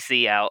that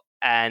PC out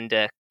and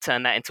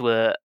turn that into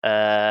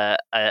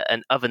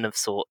an oven of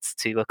sorts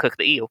to cook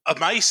the eel.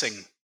 Amazing.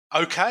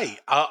 Okay,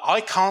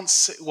 I can't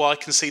see. Well, I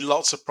can see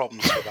lots of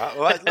problems with that.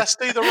 Let's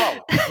do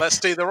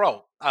the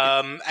roll.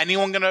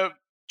 Anyone going to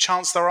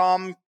chance their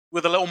arm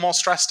with a little more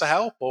stress to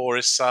help, or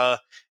is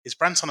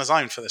Brent on his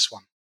own for this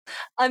one?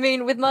 I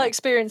mean, with my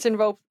experience in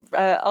role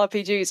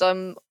RPGs,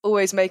 I'm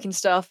always making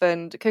stuff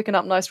and cooking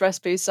up nice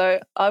recipes, so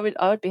I would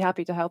be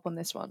happy to help on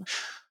this one.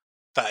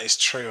 That is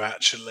true,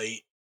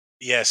 actually.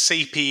 Yeah,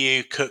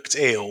 CPU cooked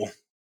eel.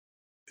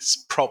 It's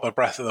proper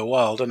Breath of the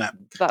World, isn't it?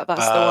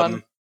 That's the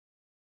one.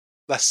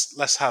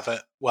 Let's have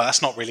it. Well,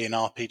 that's not really an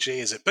RPG,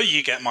 is it? But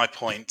you get my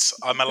point.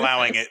 I'm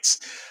allowing it.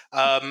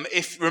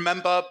 If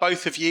remember,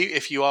 both of you,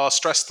 if you are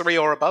stress 3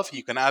 or above,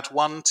 you can add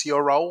 1 to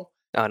your roll.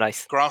 Oh,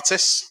 nice.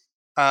 Gratis.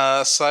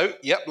 So,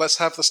 let's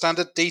have the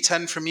standard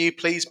D10 from you,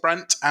 please,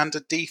 Brent, and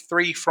a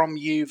D3 from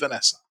you,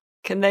 Vanessa.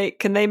 Can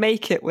they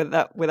make it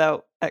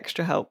without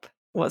extra help?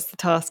 What's the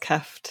task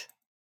heft?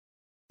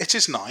 It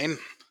is 9.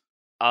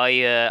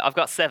 I've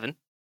got 7.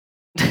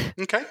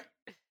 Okay.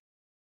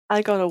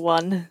 I got a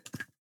 1.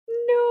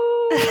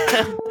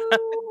 No.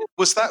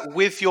 Was that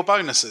with your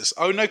bonuses?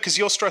 Oh no, because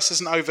your stress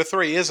isn't over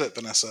 3, is it,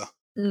 Vanessa?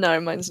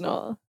 No, mine's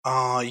not.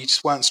 You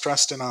just weren't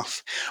stressed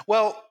enough.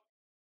 Well,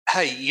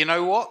 hey, you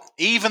know what?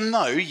 Even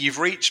though you've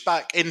reached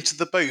back into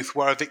the booth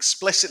where I've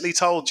explicitly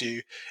told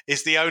you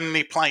is the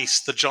only place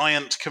the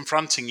giant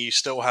confronting you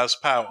still has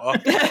power,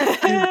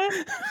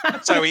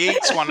 so he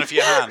eats one of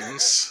your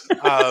hands,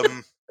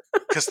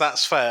 because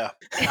that's fair.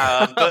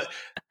 But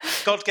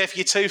God gave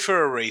you 2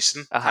 for a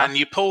reason, and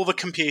you pull the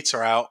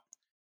computer out,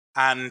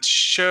 and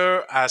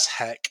sure as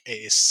heck, it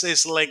is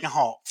sizzling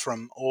hot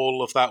from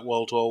all of that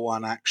World War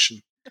I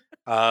action.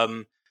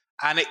 And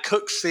it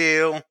cooks the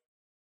eel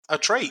a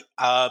treat.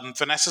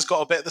 Vanessa's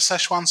got a bit of the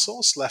Szechuan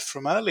sauce left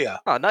from earlier.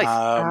 Oh,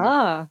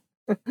 nice.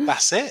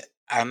 That's it.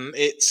 And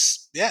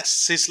it's,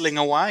 sizzling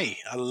away.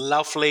 A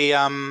lovely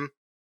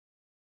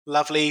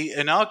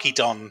unagi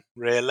don,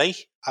 really.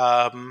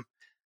 And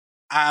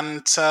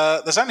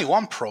there's only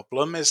one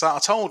problem, is that I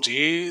told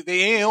you the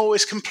eel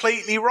is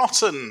completely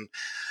rotten.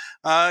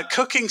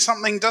 Cooking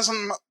something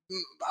doesn't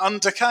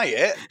undecay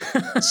it,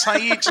 so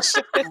you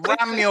just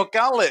ram your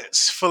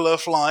gullets full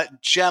of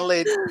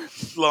gelid,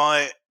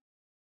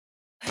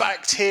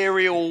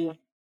 bacterial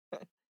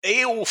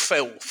eel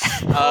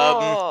filth.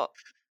 You're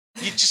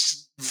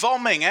just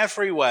vomiting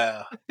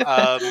everywhere.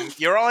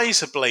 Your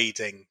eyes are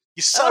bleeding.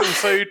 You're so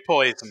food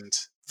poisoned.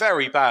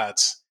 Very bad.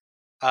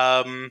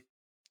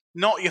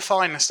 Not your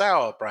finest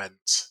hour,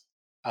 Brent.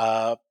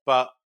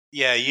 But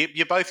yeah,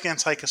 you're both going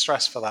to take a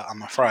stress for that,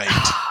 I'm afraid.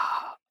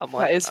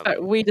 That is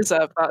fair. We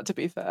deserve that, to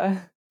be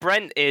fair.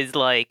 Brent is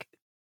like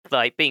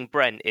being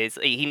Brent is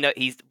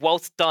he's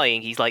whilst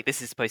dying, he's like,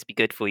 this is supposed to be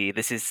good for you.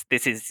 This is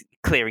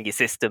clearing your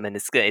system, and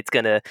it's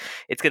gonna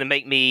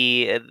make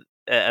me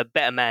a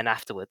better man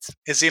afterwards.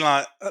 Is he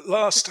like, at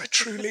last I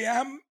truly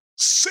am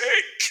sick?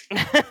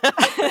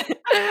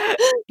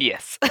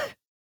 Yes.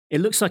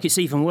 It looks like it's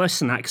even worse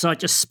than that, because I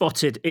just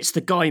spotted it's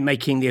the guy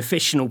making the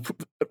official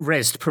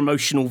Rezzed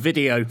promotional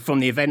video from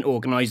the event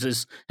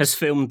organisers has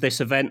filmed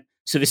this event.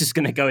 So this is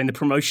going to go in the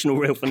promotional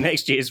reel for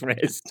next year's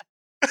Rezzed.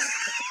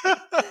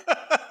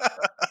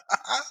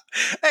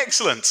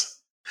 Excellent.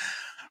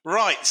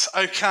 Right,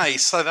 okay,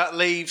 so that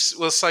leaves...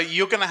 Well, so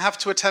you're going to have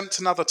to attempt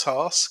another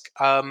task.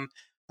 And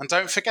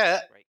don't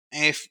forget,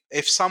 if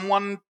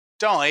someone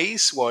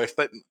dies, well, if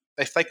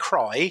they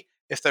cry,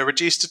 if they're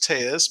reduced to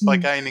tears by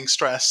gaining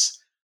stress,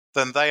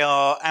 then they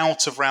are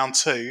out of round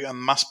 2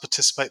 and must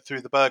participate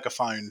through the burger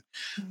phone.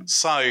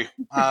 So,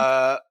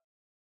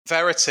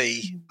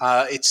 Verity,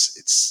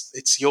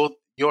 it's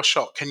your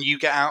shot. Can you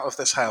get out of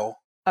this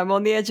hell? I'm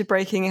on the edge of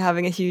breaking and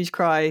having a huge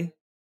cry,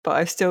 but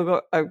I've still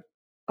got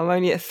I'm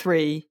only at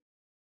 3,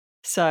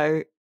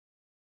 so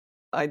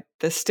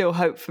there's still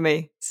hope for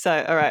me. So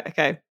all right,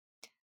 okay.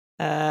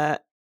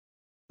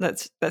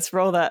 Let's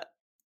roll that.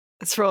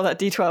 Let's roll that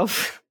d12.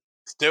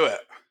 Let's do it.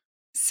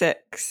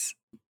 6.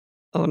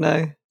 Oh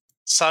no.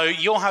 So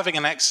you're having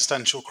an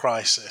existential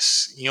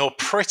crisis. You're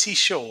pretty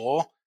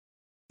sure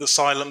that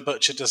Silent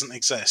Butcher doesn't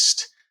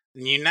exist.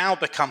 And you now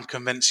become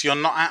convinced you're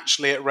not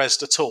actually at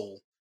Resd at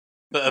all,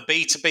 but a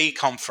B2B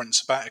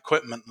conference about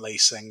equipment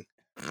leasing,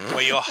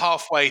 where you're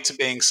halfway to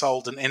being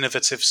sold an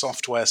innovative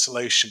software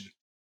solution.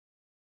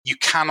 You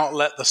cannot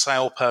let the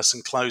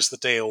salesperson close the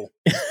deal,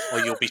 or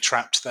you'll be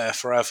trapped there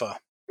forever.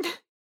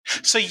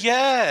 So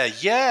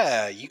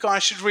yeah, you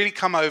guys should really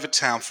come over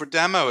town for a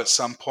demo at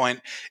some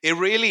point. It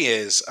really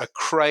is a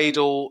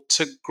cradle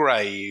to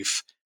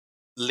grave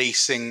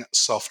leasing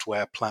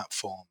software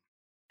platform.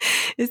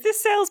 Is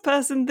this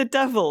salesperson the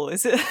devil?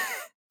 Is it?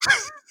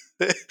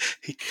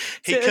 he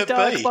Is it a could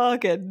dark be.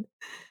 bargain?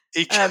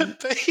 He could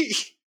be.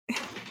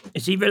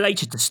 Is he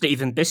related to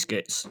Stephen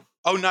Biscuits?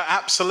 Oh no,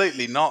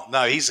 absolutely not.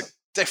 No, he's a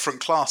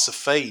different class of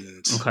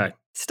fiend. Okay.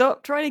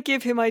 Stop trying to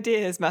give him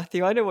ideas,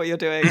 Matthew. I know what you're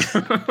doing.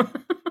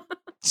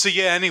 So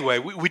yeah, anyway,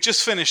 we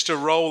just finished a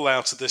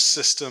rollout of this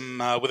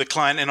system with a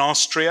client in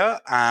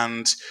Austria,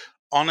 and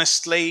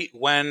honestly,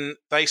 when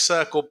they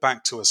circled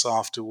back to us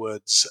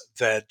afterwards,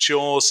 their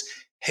jaws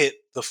hit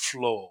the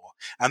floor.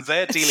 And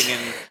they're dealing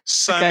in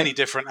so many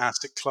different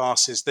asset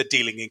classes. They're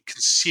dealing in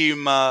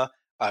consumer,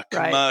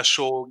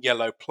 commercial,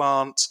 yellow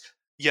plant.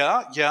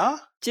 Yeah.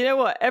 Do you know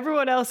what?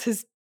 Everyone else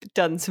has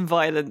done some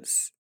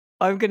violence.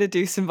 I'm going to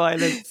do some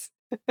violence.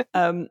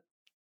 I'm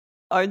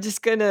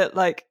just going to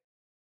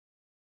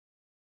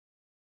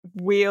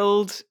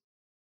wield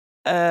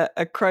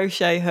a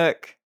crochet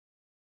hook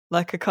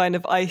like a kind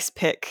of ice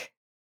pick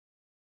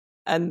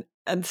and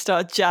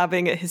start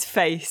jabbing at his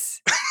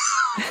face.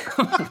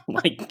 Oh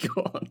my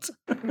god.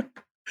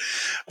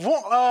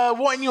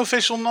 What in your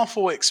visual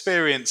novel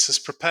experience has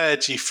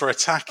prepared you for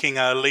attacking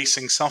a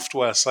leasing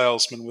software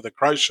salesman with a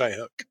crochet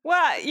hook?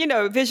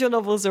 Well, visual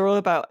novels are all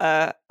about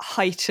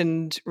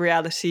heightened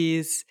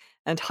realities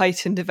and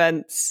heightened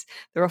events.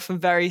 They're often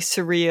very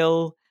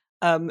surreal.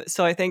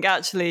 So I think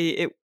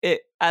actually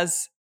it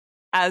as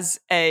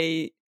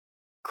a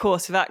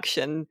course of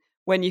action,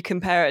 when you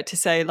compare it to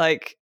say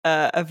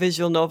a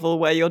visual novel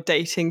where you're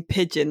dating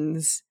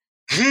pigeons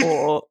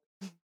or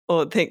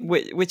think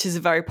which is a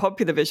very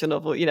popular visual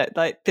novel,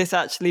 this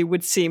actually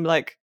would seem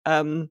like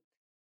a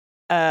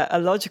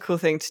logical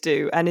thing to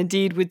do, and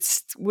indeed would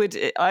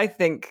I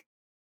think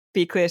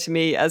be clear to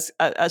me as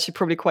actually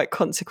probably quite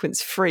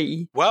consequence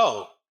free.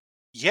 Well,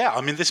 yeah,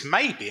 I mean, this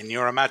may be in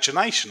your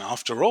imagination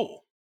after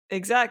all.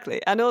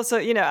 Exactly. And also,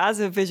 as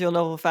a visual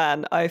novel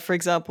fan, I, for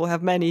example,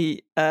 have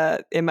many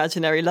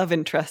imaginary love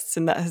interests,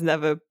 and that has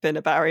never been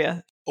a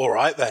barrier. All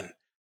right, then.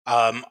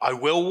 I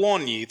will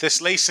warn you,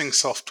 this leasing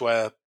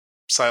software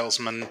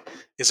salesman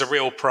is a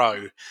real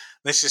pro.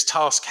 This is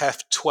task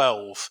heft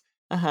 12.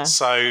 Uh-huh.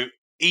 So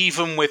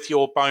even with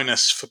your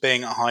bonus for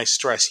being at high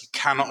stress, you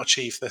cannot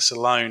achieve this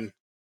alone.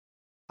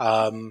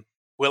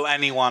 Will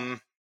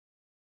anyone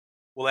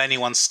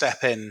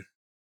step in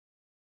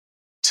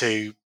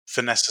to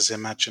Vanessa's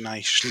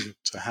imagination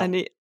to help?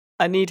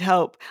 I need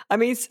help. I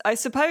mean, I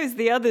suppose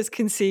the others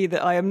can see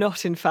that I am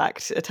not, in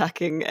fact,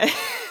 attacking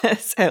a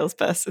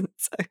salesperson.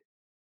 So.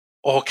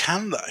 Or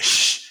can they?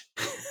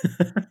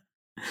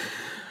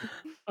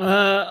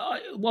 I'm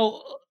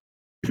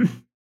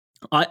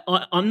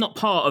not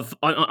part of.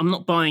 I'm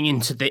not buying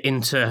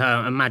into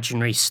her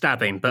imaginary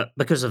stabbing, but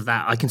because of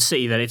that, I can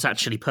see that it's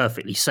actually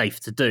perfectly safe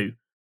to do.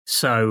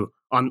 So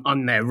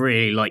I'm there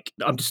really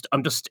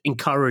I'm just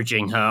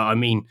encouraging her. I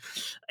mean,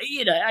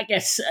 I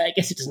guess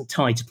it doesn't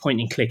tie to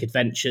point and click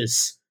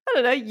adventures. I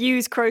don't know.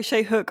 Use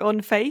crochet hook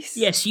on face.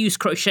 Yes, use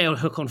crochet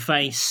hook on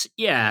face.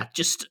 Yeah,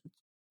 just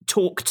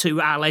talk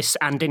to Alice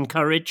and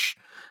encourage.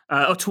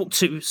 Or talk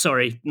to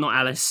not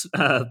Alice.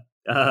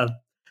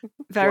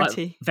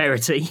 Verity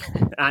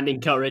and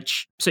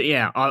encourage. So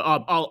yeah,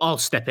 I'll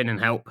step in and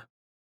help.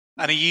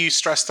 And are you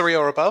stress 3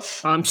 or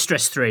above? I'm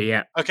stress 3,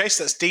 yeah. Okay,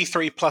 so that's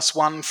D3 plus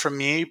 1 from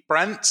you,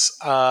 Brent.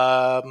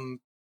 Gushing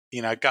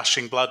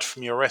blood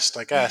from your wrist,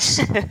 I guess.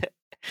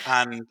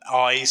 And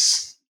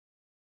eyes.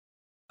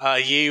 Are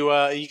you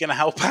going to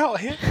help out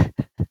here?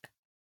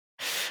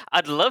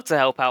 I'd love to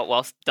help out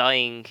whilst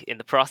dying in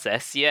the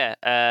process. Yeah.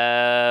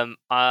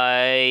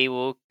 I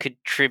will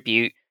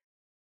contribute.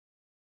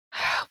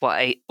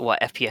 What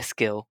FPS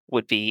skill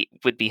would be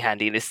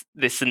handy in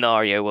this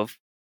scenario of.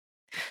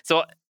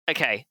 So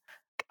okay,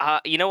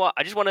 you know what?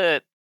 I just want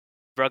to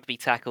rugby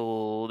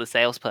tackle the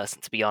salesperson.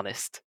 To be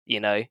honest,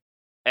 I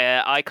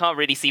can't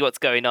really see what's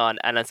going on,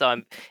 and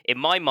so in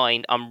my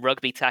mind I'm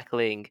rugby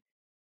tackling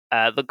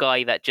the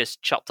guy that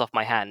just chopped off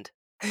my hand.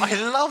 I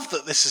love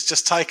that this has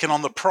just taken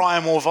on the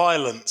primal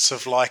violence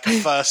of a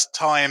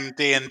first-time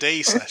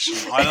D&D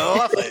session. I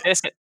love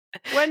it.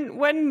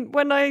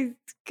 When I,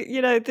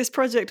 this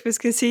project was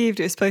conceived,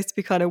 it was supposed to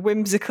be kind of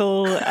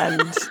whimsical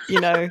and,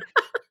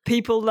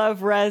 people love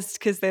Resd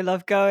because they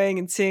love going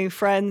and seeing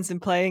friends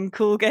and playing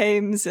cool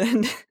games.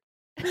 And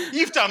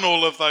You've done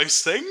all of those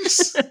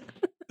things.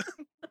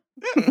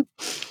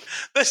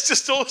 There's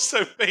just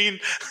also been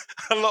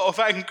a lot of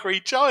angry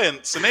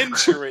giants and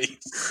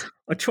injuries.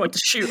 I tried to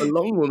shoot a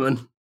long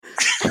woman.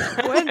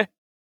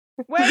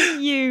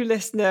 When you,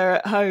 listener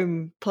at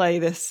home, play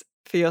this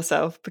for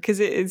yourself, because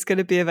it is going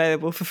to be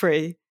available for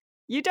free,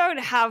 you don't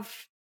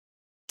have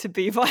to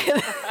be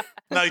violent.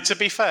 No, to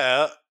be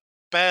fair,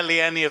 barely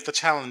any of the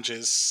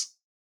challenges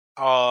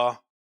are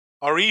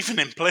even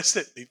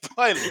implicitly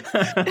violent.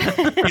 All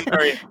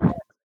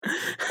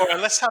right,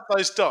 let's have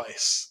those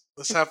dice.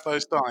 Let's have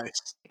those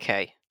dice.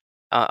 Okay,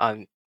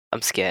 I'm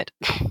scared.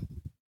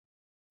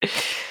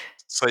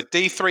 So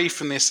D3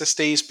 from the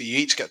assistees, but you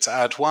each get to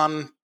add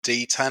 1.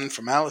 D10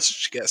 from Alice,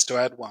 she gets to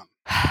add 1.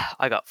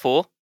 I got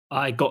 4.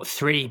 I got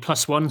 3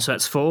 plus 1, so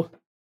that's 4.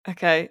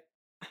 Okay.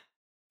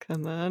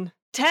 Come on.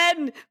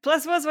 10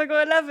 plus 1, so I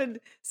got 11.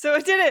 So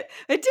I did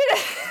it.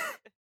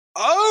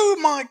 Oh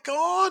my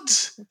god!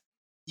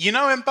 You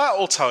know in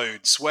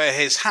Battletoads where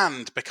his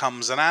hand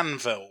becomes an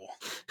anvil?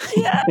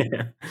 Yeah.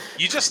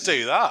 You just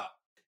do that.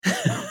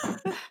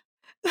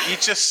 You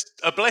just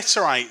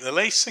obliterate the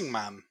leasing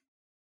man.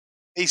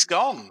 He's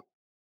gone.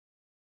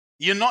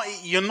 You're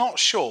not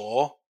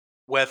sure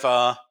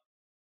whether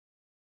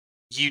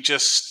you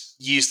just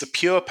use the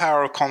pure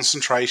power of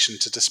concentration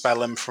to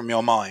dispel him from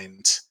your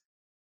mind,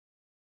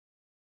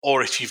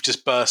 or if you've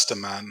just burst a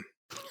man.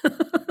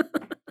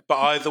 But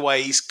either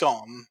way, he's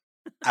gone,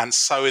 and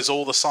so is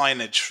all the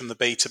signage from the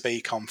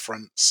B2B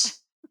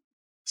conference.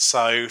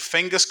 So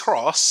fingers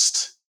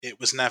crossed, it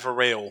was never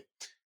real.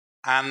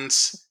 And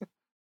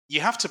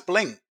you have to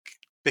blink,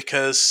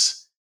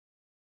 because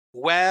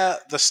where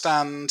the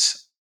stand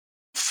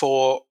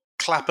for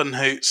Clap and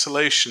Hoot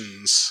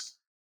Solutions,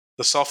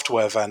 the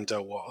software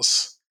vendor,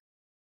 was,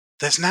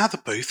 there's now the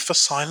booth for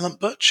Silent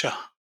Butcher.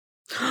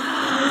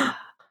 Oh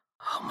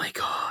my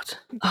god.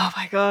 Oh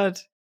my god.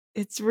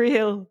 It's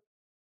real.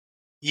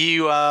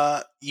 You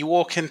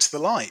walk into the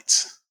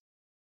light.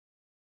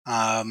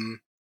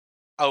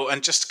 Oh,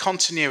 and just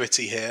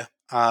continuity here.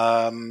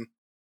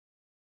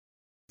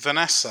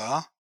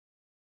 Vanessa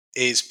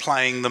is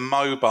playing the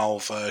mobile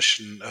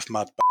version of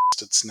Mud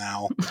Bastards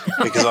now,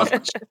 because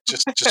I've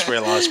just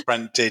realised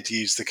Brent did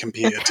use the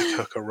computer to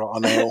cook a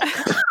rotten eel.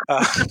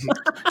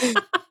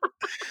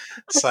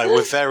 So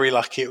we're very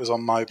lucky it was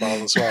on mobile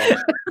as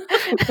well.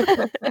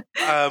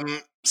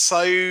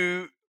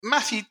 So,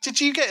 Matthew,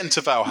 did you get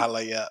into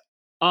Valhalla yet?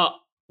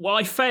 Well,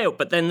 I failed,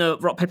 but then the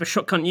Rock Paper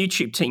Shotgun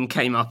YouTube team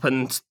came up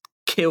and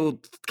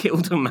killed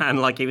a man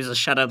like he was a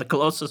Shadow of the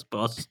Colossus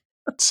boss.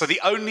 So the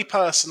only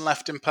person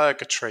left in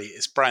purgatory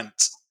is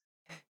Brent,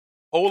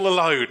 all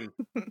alone.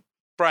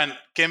 Brent,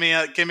 give me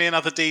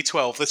another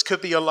D12. This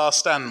could be your last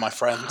stand, my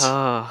friend.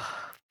 Oh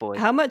boy.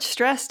 How much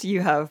stress do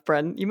you have,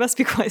 Brent? You must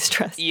be quite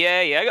stressed.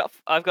 Yeah.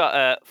 I've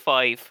got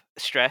 5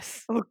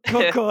 stress. Oh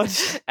god.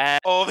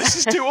 Oh, this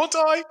is do or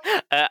die.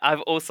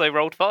 I've also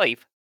rolled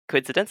 5,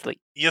 coincidentally.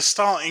 You're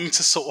starting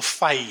to sort of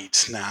fade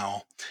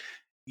now.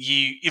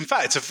 In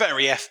fact, it's a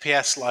very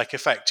FPS-like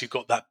effect. You've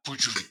got that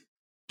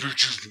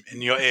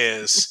in your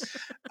ears,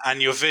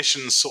 and your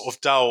vision's sort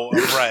of dull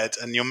and red,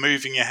 and you're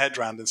moving your head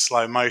around in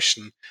slow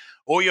motion.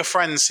 All your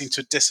friends seem to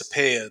have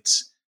disappeared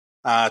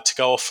to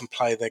go off and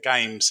play their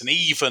games, and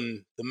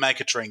even the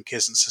mega drink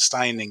isn't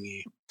sustaining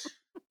you.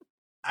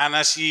 And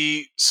as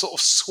you sort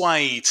of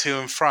sway to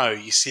and fro,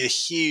 you see a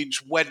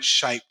huge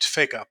wedge-shaped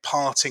figure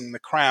parting the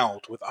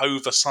crowd with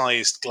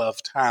oversized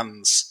gloved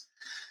hands.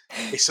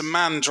 It's a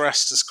man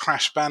dressed as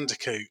Crash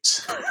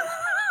Bandicoot,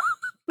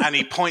 and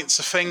he points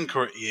a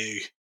finger at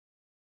you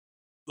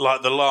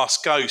like the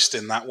last ghost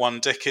in that one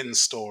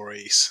Dickens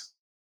stories.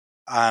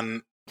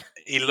 And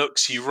he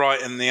looks you right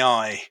in the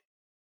eye,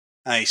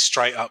 and he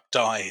straight up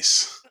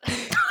dies.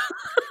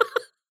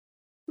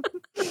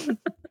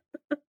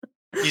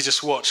 You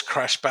just watch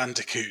Crash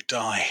Bandicoot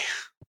die.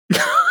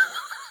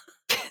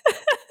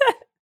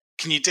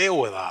 Can you deal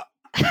with that?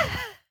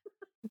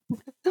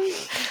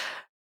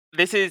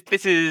 This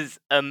is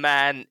a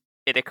man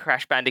in a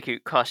Crash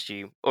Bandicoot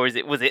costume, or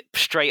was it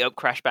straight up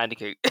Crash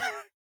Bandicoot?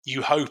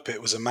 You hope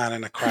it was a man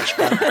in a Crash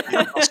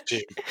Bandicoot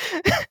costume.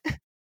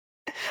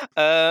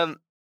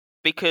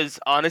 Because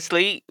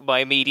honestly, my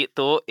immediate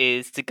thought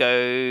is to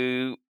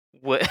go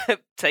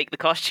take the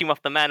costume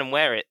off the man and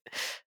wear it.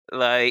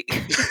 Like,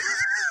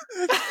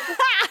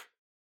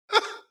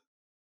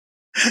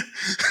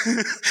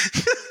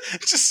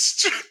 just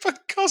strip a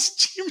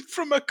costume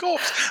from a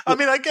corpse. I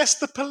mean, I guess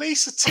the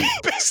police are too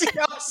busy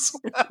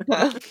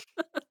elsewhere.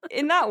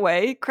 In that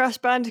way, Crash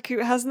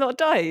Bandicoot has not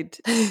died.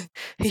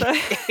 So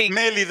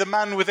Merely the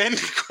man within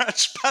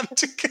Crash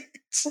Bandicoot.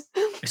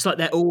 It's like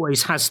there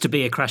always has to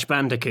be a Crash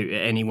Bandicoot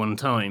at any one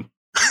time.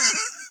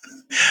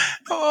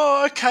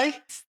 Oh, okay.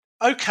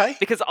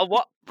 because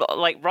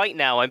right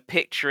now I'm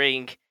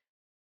picturing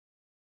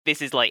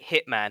this is like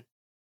Hitman,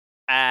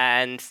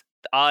 and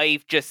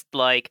I've just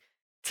like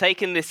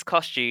taken this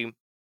costume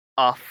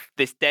off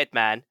this dead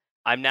man.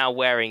 I'm now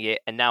wearing it,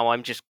 and now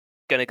I'm just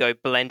gonna go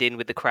blend in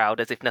with the crowd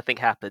as if nothing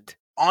happened.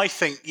 I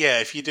think,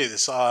 if you do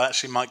this, I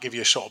actually might give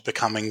you a shot of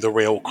becoming the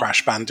real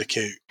Crash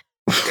Bandicoot.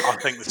 I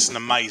think this is an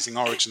amazing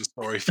origin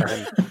story for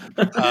him.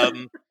 But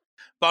I'm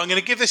going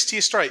to give this to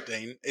you straight,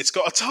 Dean. It's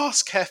got a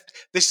task heft.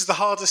 This is the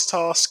hardest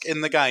task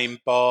in the game,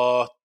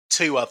 bar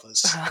 2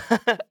 others.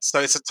 So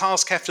it's a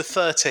task heft of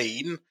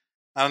 13,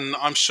 and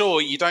I'm sure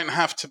you don't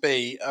have to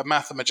be a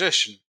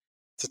mathematician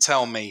to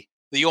tell me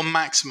that your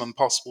maximum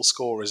possible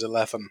score is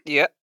 11.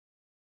 Yeah.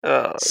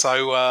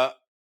 So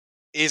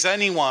is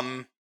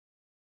anyone...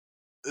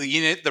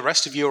 the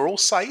rest of you are all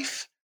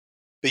safe,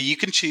 but you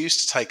can choose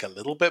to take a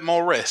little bit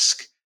more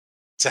risk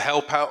to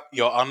help out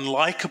your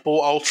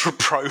unlikable ultra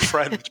pro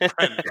friend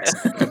Brent.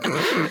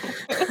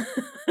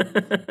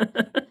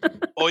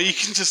 Or you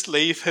can just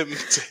leave him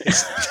to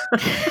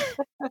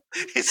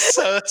his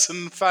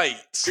certain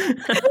fate.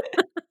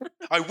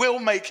 I will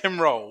make him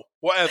roll,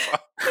 whatever.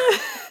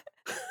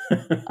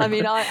 I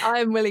mean, I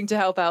am willing to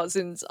help out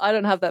since I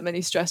don't have that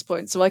many stress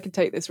points, so I can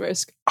take this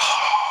risk.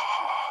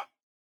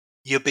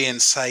 You're being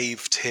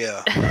saved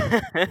here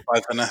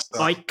by Vanessa.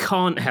 I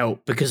can't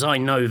help because I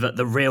know that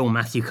the real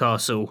Matthew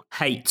Castle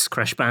hates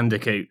Crash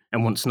Bandicoot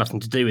and wants nothing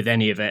to do with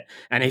any of it.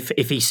 And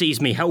if he sees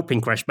me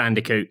helping Crash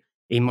Bandicoot,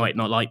 he might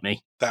not like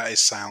me. That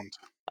is sound.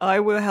 I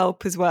will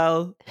help as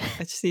well.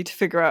 I just need to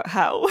figure out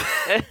how.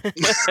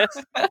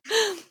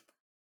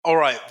 All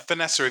right,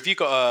 Vanessa, have you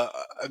got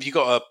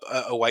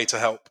a way to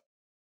help?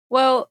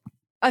 Well,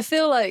 I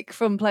feel like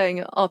from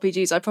playing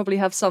RPGs, I probably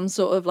have some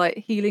sort of like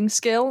healing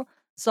skill.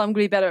 So I'm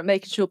going to be better at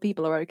making sure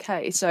people are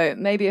okay. So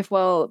maybe if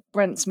while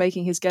Brent's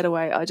making his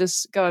getaway, I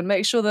just go and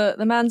make sure that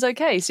the man's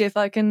okay, see if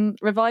I can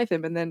revive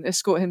him and then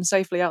escort him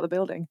safely out the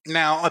building.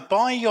 Now, I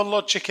buy your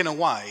logic in a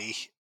way,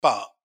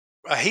 but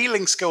a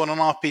healing skill in an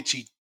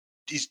RPG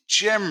is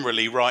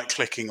generally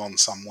right-clicking on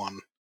someone.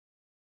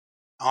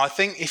 I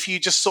think if you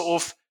just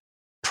sort of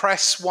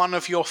press one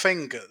of your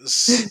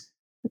fingers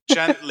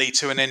gently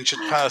to an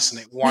injured person,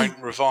 it won't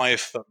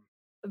revive them.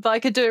 But I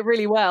could do it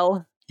really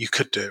well. You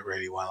could do it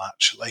really well,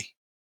 actually.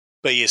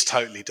 But he is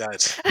totally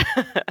dead.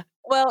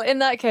 Well, in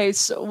that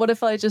case, what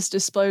if I just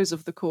dispose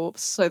of the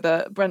corpse so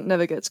that Brent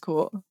never gets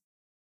caught?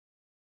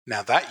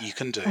 Now that you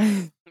can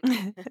do.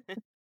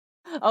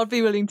 I'd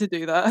be willing to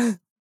do that.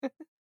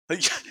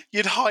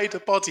 You'd hide a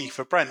body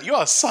for Brent. You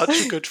are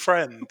such a good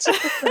friend.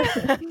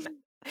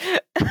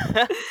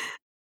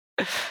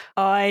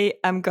 I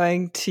am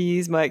going to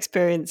use my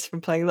experience from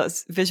playing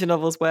lots of visual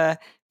novels where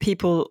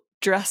people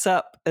dress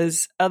up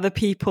as other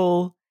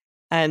people.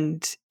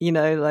 And,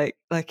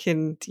 like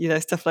in,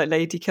 stuff like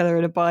Lady Killer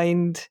in a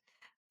Bind.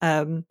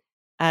 And,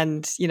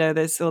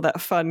 there's all that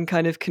fun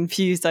kind of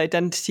confused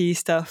identity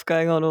stuff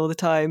going on all the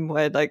time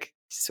where like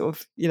sort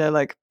of,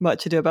 like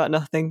Much Ado About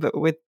Nothing, but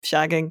with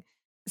shagging.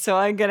 So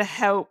I'm going to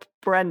help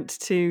Brent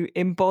to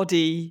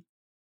embody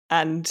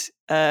and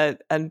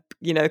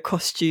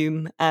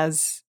costume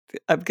as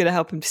I'm going to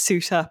help him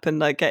suit up and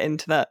like get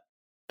into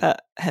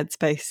that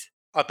headspace.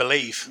 I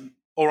believe.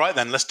 All right,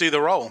 then, let's do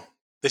the roll.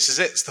 This is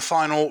it. It's the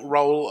final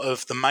roll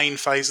of the main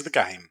phase of the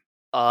game.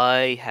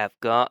 I have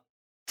got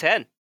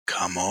 10.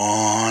 Come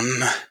on.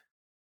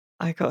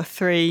 I got a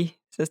 3.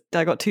 So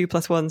I got 2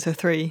 + 1, so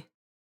 3.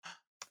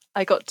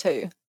 I got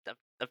 2.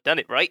 I've done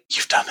it right.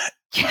 You've done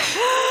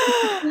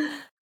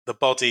it. The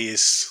body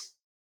is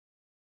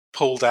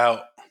pulled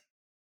out.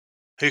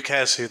 Who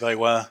cares who they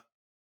were?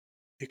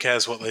 Who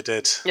cares what they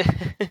did?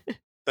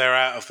 They're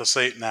out of the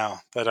suit now.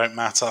 They don't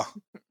matter.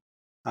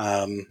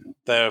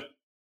 They're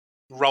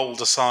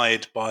rolled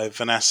aside by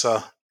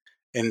Vanessa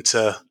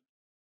into,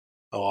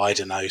 I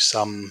don't know,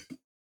 some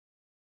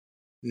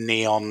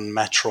neon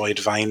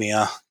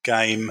Metroidvania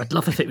game. I'd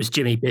love if it was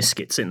Jimmy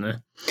Biscuits in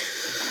there.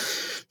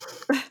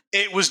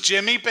 It was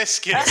Jimmy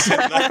Biscuits in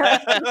there.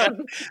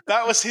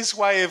 That was his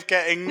way of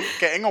getting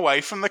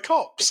away from the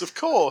cops, of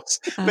course.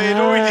 But he'd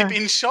already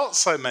been shot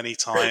so many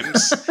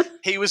times,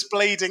 he was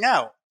bleeding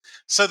out.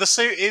 So the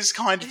suit is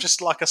kind of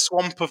just like a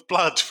swamp of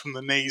blood from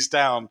the knees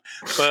down.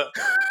 But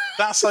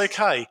that's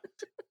okay.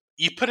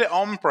 You put it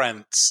on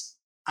Brent,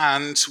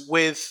 and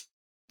with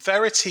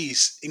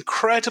Verity's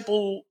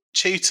incredible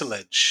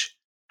tutelage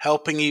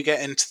helping you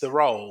get into the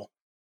role,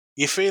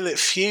 you feel it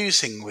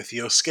fusing with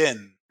your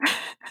skin.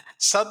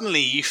 Suddenly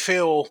you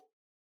feel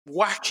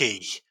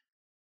wacky,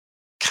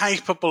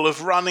 capable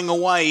of running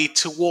away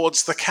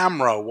towards the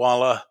camera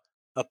while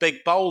a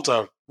big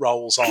boulder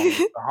rolls on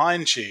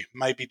behind you,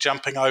 maybe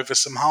jumping over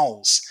some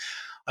holes.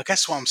 I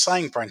guess what I'm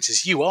saying, Brent,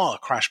 is you are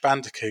Crash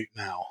Bandicoot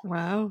now.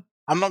 Wow.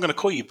 I'm not going to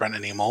call you Brent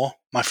anymore.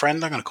 My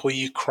friend, I'm going to call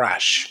you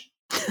Crash.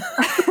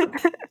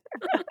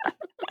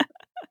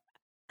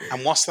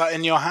 And what's that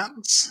in your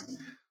hands?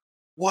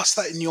 What's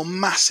that in your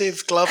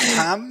massive gloved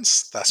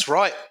hands? That's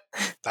right.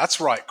 That's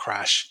right,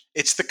 Crash.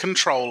 It's the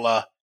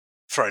controller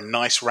for a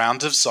nice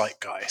round of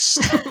Zeitgeist.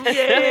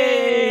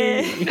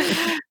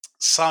 Yay!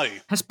 So,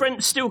 has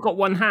Brent still got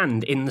one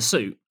hand in the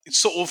suit?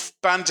 Sort of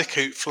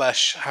Bandicoot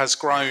flesh has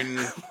grown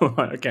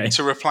Right, okay.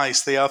 to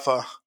replace the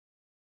other.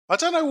 I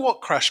don't know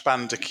what Crash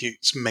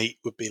Bandicoot's meat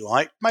would be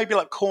like. Maybe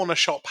like corner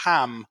shop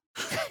ham,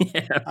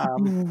 Yeah.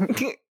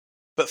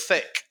 but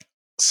thick.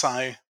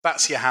 So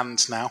that's your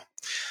hand now.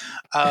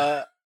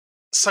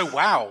 So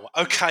wow,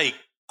 okay,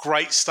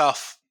 great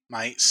stuff,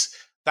 mates.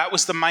 That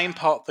was the main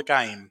part of the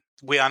game.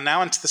 We are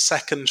now into the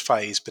second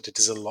phase, but it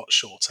is a lot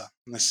shorter.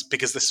 And this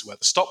is where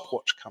the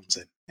stopwatch comes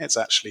in. It's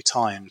actually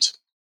timed.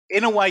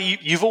 In a way,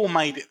 you've all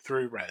made it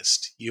through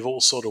Rest. You've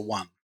all sort of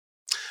won.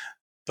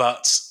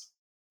 But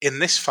in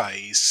this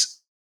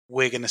phase,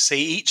 we're going to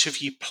see each of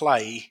you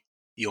play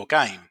your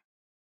game.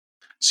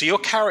 So your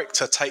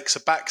character takes a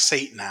back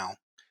seat now.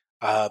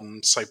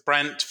 So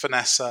Brent,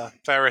 Vanessa,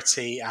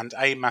 Verity, and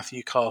A.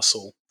 Matthew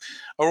Castle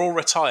are all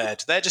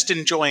retired. They're just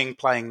enjoying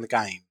playing the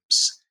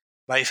games.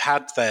 They've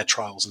had their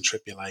trials and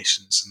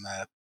tribulations, and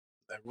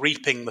they're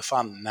reaping the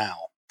fun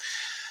now.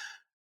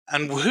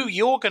 And who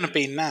you're going to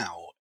be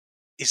now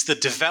is the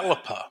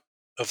developer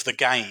of the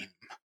game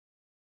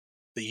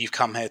that you've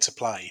come here to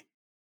play.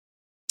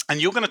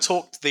 And you're going to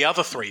talk to the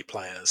other 3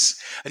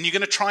 players, and you're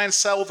going to try and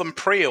sell them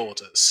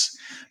pre-orders,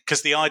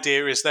 because the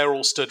idea is they're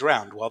all stood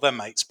around while their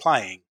mate's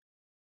playing.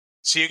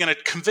 So you're going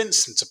to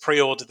convince them to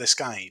pre-order this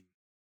game.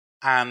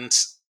 And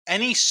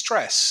any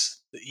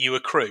stress that you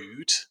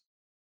accrued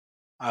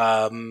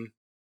as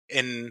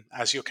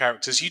your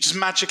characters, you just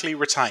magically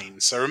retain.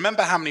 So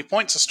remember how many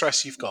points of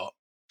stress you've got.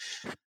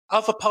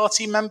 Other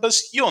party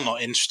members, you're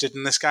not interested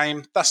in this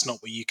game. That's not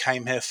what you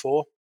came here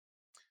for.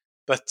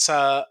 But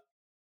the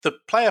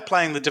player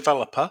playing the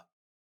developer,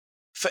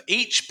 for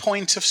each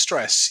point of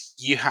stress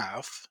you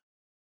have,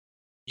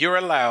 you're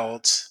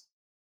allowed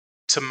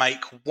to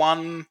make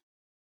one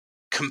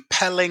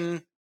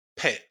compelling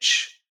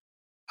pitch.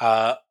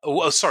 1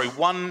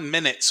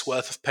 minute's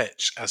worth of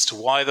pitch as to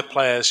why the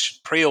players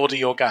should pre-order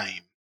your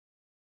game.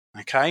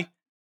 Okay?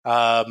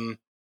 And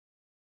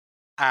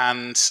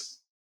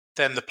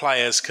then the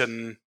players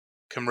can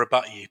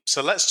rebut you.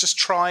 So let's just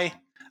try.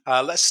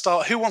 Let's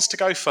start. Who wants to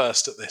go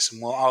first at this?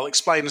 And I'll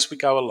explain as we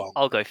go along.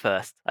 I'll go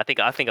first. I think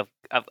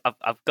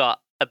I've got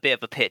a bit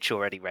of a pitch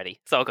already ready,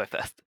 so I'll go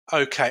first.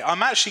 Okay,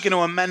 I'm actually going to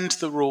amend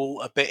the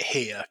rule a bit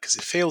here because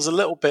it feels a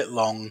little bit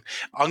long.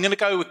 I'm going to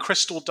go with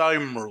Crystal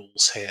Dome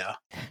rules here.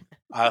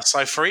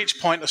 So for each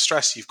point of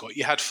stress you've got,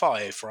 you had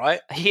 5,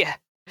 right? Yeah.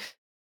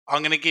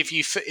 I'm going to give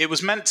you. It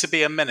was meant to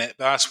be a minute,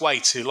 but that's way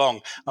too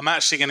long. I'm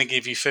actually going to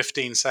give you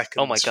 15 seconds.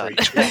 Oh my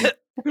God. For each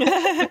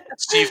one.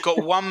 So you've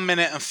got 1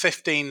 minute and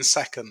 15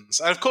 seconds.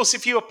 And of course,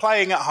 if you were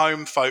playing at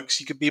home, folks,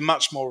 you could be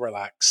much more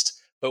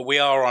relaxed. But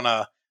we're on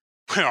a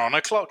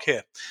clock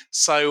here.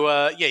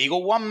 So you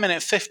got 1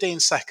 minute 15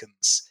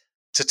 seconds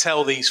to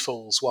tell these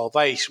fools why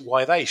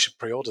they should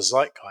pre-order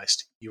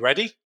Zeitgeist. You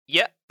ready?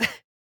 Yep.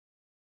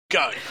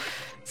 Go.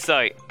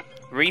 So,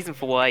 reason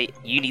for why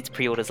you need to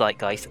pre-order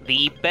Zeitgeist,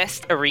 the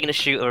best arena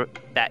shooter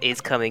that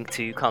is coming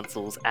to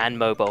consoles and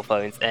mobile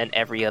phones and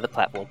every other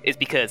platform, is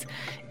because,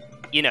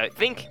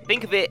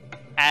 think of it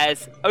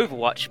as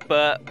Overwatch,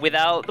 but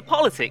without the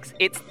politics.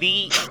 It's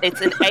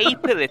an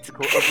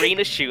apolitical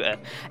arena shooter,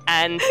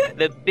 and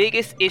the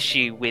biggest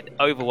issue with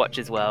Overwatch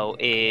as well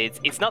is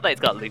it's not that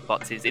it's got loot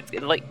boxes. It's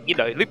like,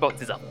 loot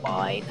boxes are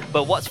fine,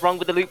 but what's wrong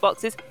with the loot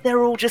boxes?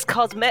 They're all just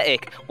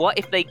cosmetic. What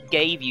if they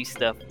gave you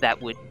stuff that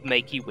would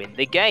make you win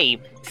the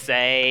game?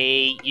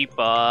 Say you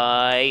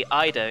buy,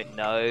 I don't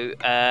know,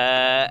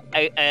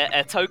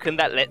 a token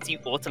that lets you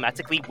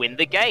automatically win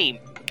the game.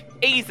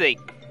 Easy.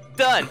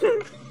 Done.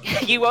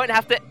 You won't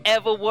have to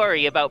ever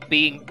worry about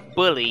being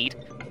bullied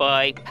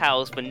by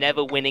pals for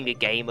never winning a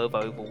game of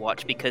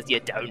Overwatch because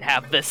you don't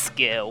have the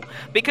skill.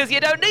 Because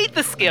you don't need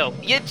the skill.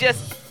 You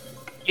just,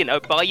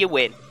 buy your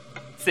win.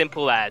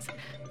 Simple as.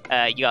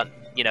 You got,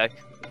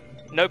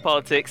 no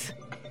politics.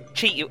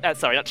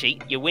 Not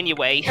cheat. You win your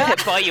way.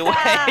 Buy your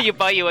way. You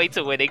buy your way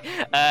to winning.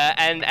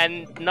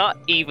 And not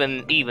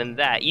even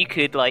that. You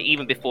could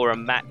even before a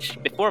match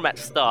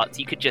starts,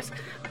 you could just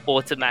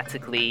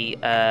automatically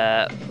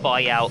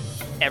buy out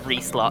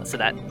every slot so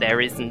that there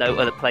is no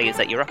other players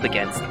that you're up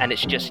against, and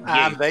it's just you.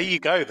 And there you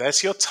go.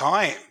 There's your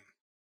time.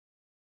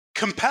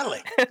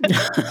 Compelling.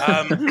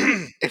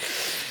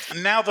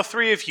 Now the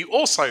 3 of you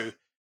also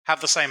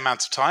have the same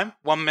amount of time,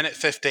 1 minute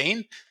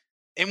 15,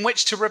 in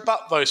which to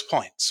rebut those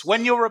points.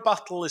 When your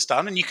rebuttal is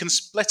done, and you can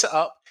split it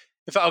up.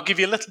 In fact, I'll give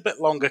you a little bit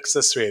longer because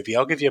there's 3 of you.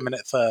 I'll give you 1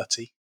 minute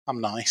 30.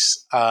 I'm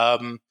nice.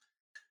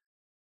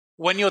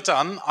 When you're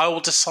done, I will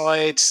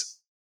decide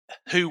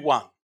who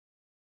won.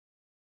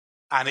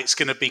 And it's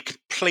going to be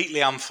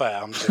completely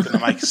unfair. I'm just going to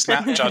make a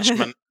snap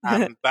judgment,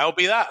 and that'll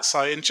be that.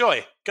 So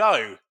enjoy.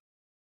 Go.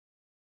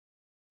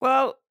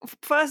 Well,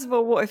 first of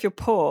all, what if you're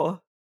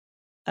poor?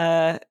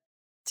 Do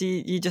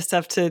you just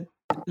have to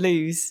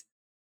lose?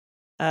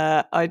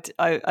 I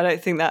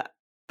don't think that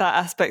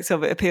aspect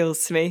of it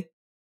appeals to me,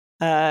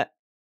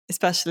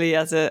 especially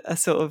as a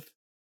sort of,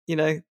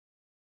 a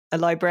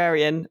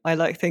librarian. I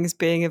like things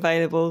being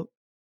available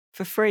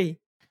for free.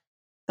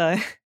 So.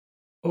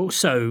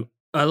 Also,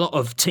 a lot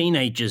of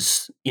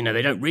teenagers,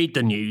 they don't read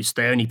the news,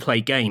 they only play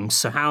games.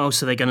 So how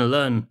else are they going to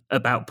learn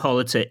about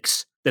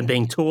politics than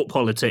being taught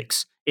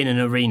politics in an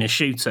arena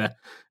shooter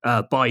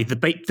by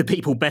the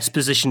people best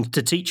positioned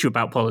to teach you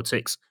about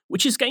politics,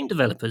 which is game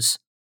developers?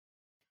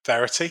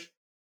 Verity?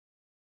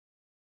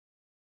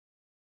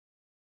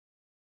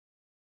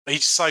 Are you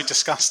so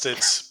disgusted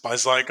by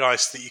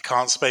Zeitgeist that you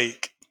can't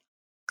speak?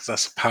 Because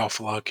that's a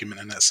powerful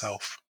argument in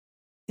itself.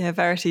 Yeah,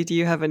 Verity, do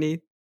you have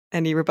any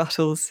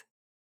rebuttals?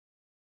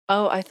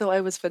 Oh, I thought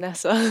I was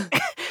Vanessa.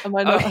 Am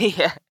I not? Oh,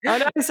 yeah. Oh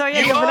no, sorry, yeah,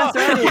 You you're are!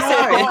 Vanessa earlier, You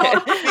sorry.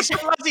 are! These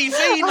bloody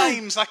V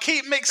names! I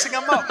keep mixing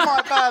them up.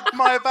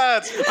 My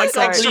bad. I can't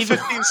Extra believe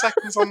 15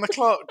 seconds on the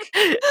clock.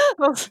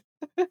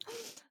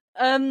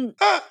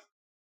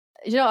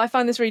 You know, I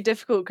find this really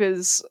difficult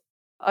because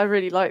I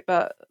really like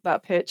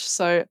that pitch.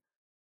 So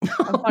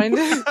I'm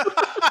finding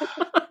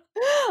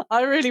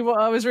I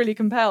was really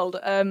compelled.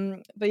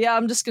 But yeah,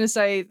 I'm just gonna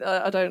say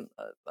I don't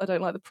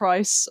like the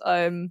price.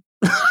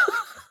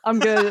 I've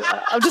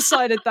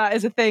decided that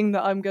is a thing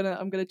that I'm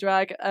gonna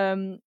drag.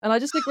 And I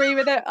just agree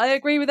with it. I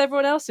agree with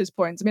everyone else's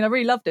points. I mean, I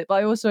really loved it, but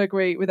I also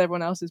agree with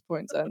everyone else's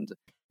points, and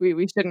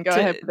we shouldn't go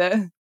ahead with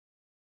it.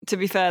 To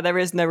be fair, there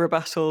is no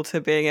rebuttal to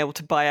being able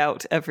to buy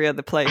out every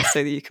other place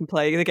so that you can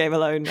play the game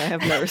alone. I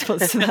have no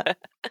response to that.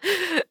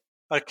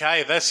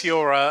 Okay, there's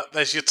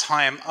your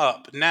time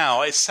up.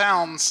 Now, it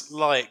sounds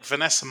like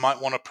Vanessa might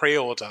want to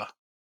pre-order.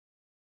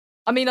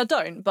 I mean, I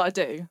don't, but I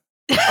do.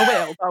 I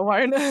will, but I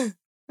won't.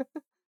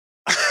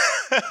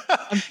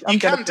 You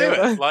can do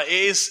it. Like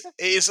it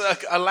is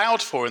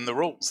allowed for in the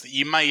rules that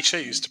you may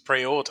choose to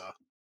pre-order.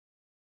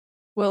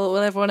 Will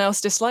everyone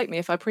else dislike me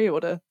if I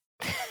pre-order?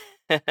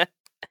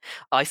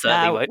 I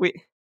certainly won't.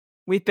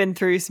 We've been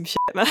through some shit,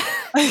 man.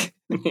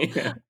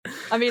 Yeah.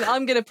 I mean,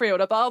 I'm going to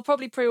pre-order, but I'll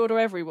probably pre-order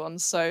everyone.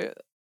 So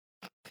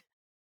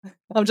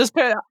I'm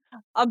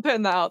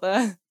putting that out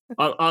there.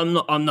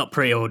 I'm not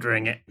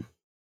pre-ordering it.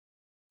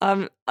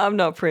 I'm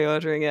not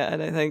pre-ordering it, I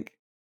don't think.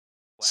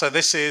 So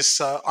this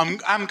is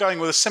I'm going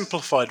with a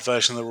simplified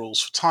version of the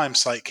rules for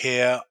time's sake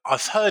here.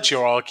 I've heard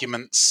your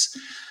arguments.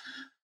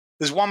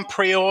 There's one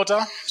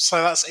pre-order,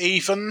 so that's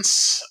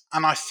evens,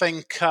 and I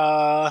think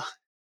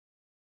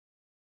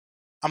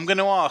I'm going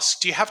to ask,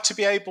 do you have to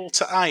be able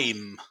to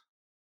aim?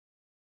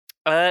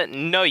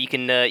 No, you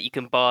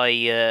can buy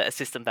a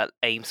system that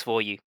aims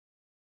for you.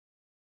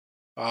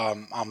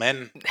 I'm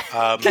in.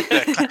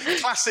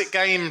 Classic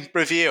game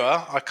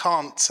reviewer. I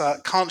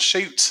can't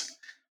shoot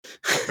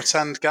a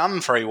pretend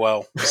gun very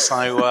well,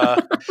 so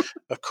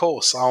of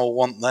course I'll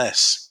want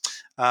this.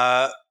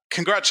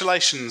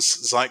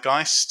 Congratulations,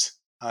 Zeitgeist.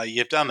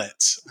 You've done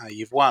it.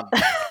 You've won.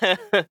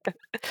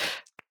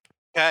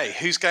 Okay,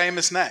 whose game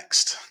is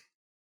next?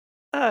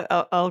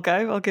 I'll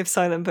go. I'll give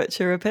Silent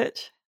Butcher a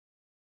pitch.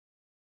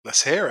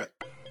 Let's hear it.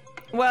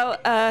 Well,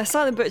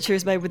 Silent Butcher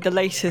is made with the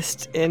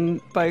latest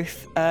in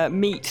both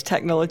meat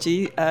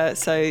technology.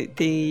 So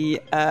the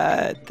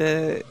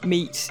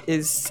meat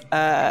is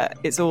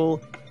it's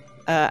all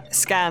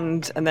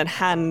scanned and then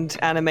hand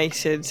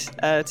animated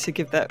to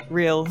give that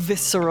real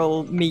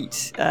visceral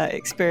meat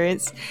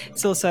experience.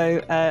 It's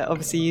also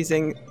obviously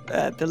using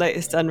the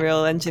latest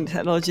Unreal Engine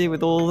technology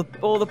with all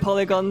the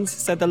polygons.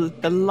 So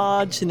the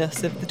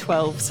largeness of the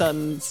 12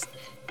 suns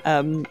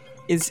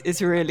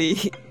is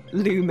really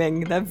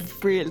looming.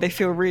 They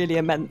feel really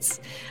immense,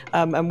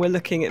 and we're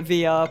looking at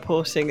VR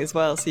porting as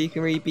well, so you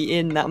can really be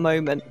in that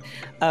moment.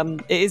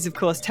 It is of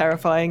course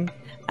terrifying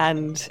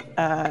and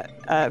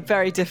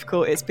very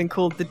difficult. It's been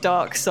called the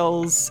Dark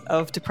Souls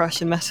of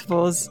depression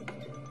metaphors.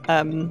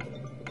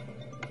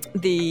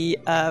 The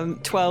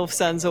 12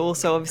 suns are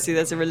also, obviously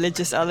there's a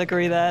religious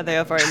allegory there. They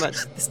are very much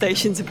the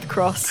stations of the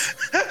cross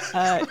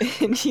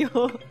in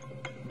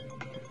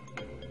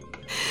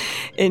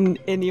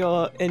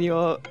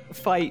your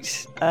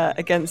fight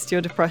against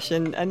your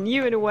depression, and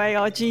you in a way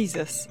are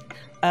Jesus.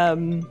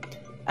 And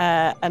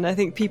I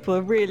think people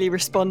are really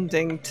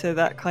responding to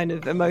that kind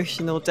of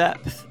emotional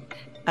depth,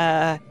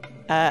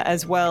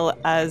 as well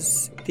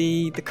as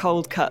the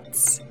cold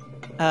cuts,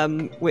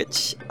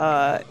 which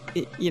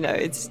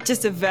it's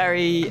just a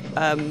very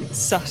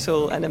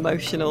subtle and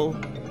emotional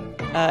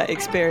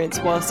experience,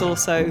 whilst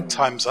also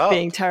Time's up.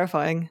 being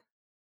terrifying.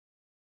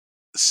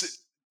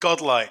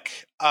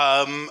 Godlike.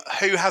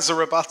 Who has a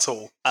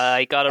rebuttal?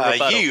 I got a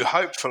rebuttal. You,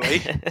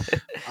 hopefully.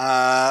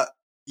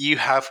 You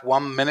have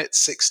 1 minute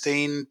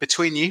 16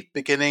 between you,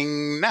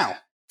 beginning now.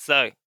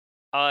 So,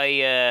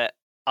 I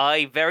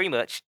very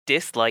much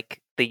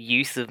dislike the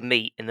use of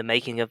meat in the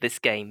making of this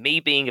game.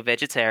 Me being a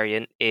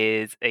vegetarian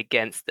is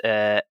against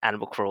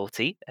animal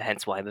cruelty,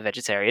 hence why I'm a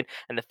vegetarian.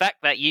 And the fact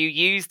that you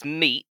used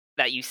meat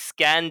that you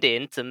scanned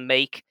in to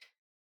make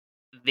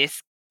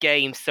this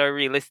game so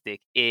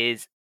realistic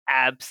is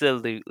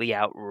absolutely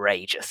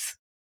outrageous.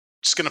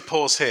 Just going to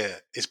pause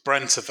here. Is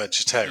Brent a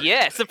vegetarian?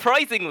 Yeah,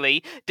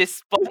 surprisingly,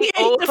 despite He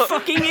all ate the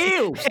fucking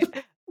eels.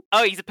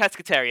 Oh, he's a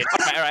pescatarian.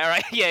 All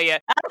right. Yeah.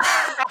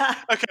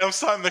 Okay, I'm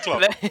starting the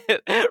clock.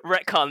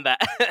 Retcon that.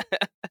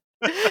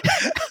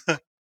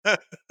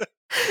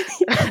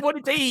 He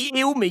wanted to eat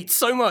eel meat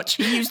so much,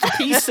 he used a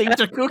PC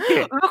to cook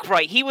it. Look,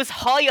 right, he was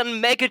high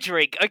on Mega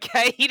Drink,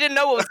 okay? He didn't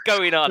know what was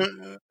going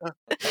on.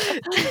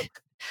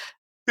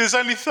 There's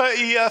only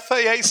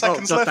 38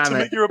 seconds left to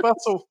make your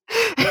rebuttal.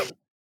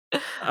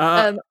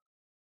 Oh,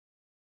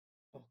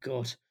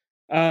 God.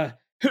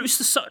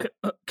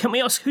 Can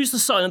we ask who's the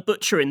Silent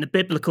Butcher in the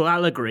biblical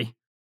allegory?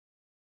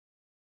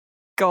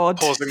 God.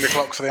 Pausing the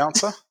clock for the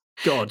answer.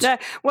 God. No,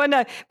 well,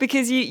 no,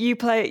 because you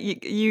play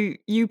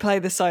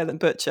the Silent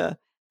Butcher.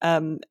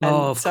 And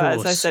of so,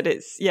 as I course. said,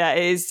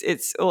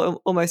 it's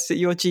almost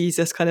your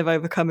Jesus kind of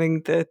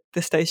overcoming the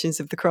Stations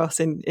of the Cross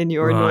in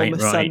your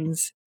enormous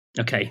sons.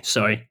 Okay,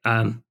 sorry.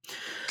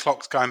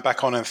 Clock's going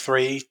back on in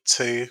 3,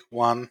 2,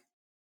 1.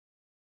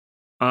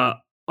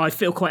 I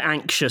feel quite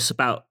anxious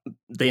about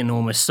the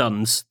enormous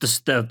suns.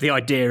 The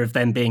idea of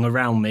them being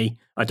around me,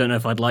 I don't know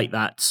if I'd like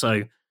that.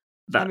 So,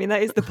 I mean,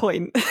 that is the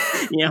point.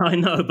 Yeah, I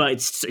know, but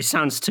it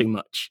sounds too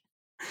much.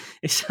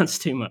 It sounds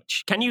too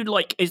much. Can you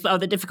are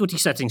there difficulty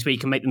settings where you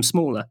can make them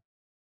smaller?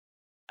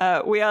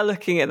 We are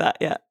looking at that,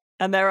 yeah,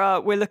 and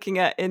we're looking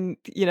at the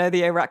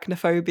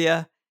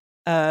arachnophobia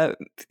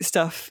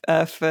stuff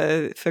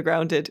for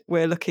Grounded.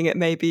 We're looking at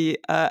maybe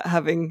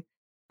having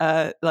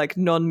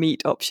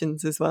non-meat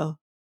options as well.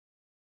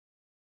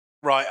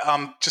 Right,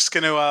 I'm just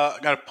going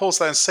to pause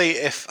there and see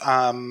if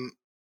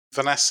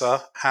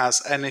Vanessa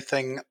has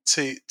anything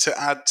to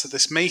add to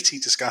this meaty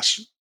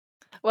discussion.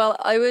 Well,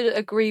 I would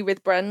agree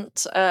with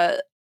Brent.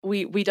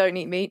 We don't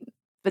eat meat,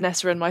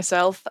 Vanessa and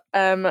myself.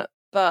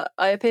 But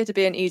I appear to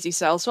be an easy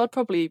sell, so I'd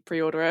probably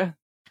pre-order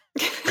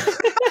it.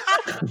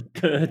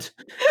 Good.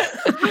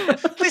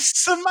 This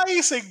is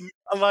amazing.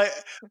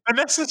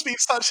 Vanessa's been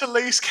such a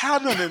loose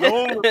cannon in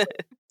all of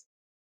it.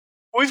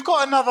 We've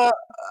got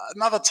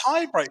another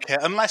tie break here,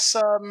 unless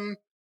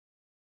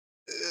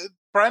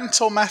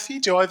Brent or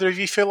Matthew, do either of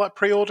you feel like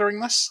pre-ordering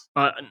this?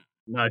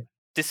 No.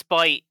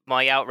 Despite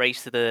my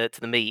outrage to the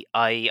meat,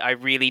 I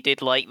really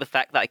did like the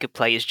fact that I could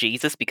play as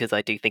Jesus, because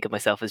I do think of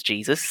myself as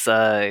Jesus.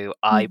 So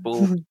I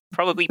will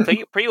probably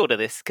pre-order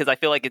this because I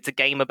feel like it's a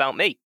game about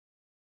me.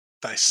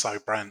 That is so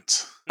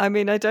Brent. I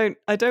mean, I don't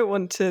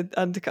want to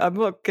undercut. I'm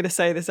not going to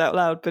say this out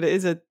loud, but it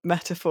is a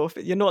metaphor.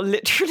 You're not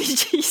literally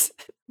Jesus.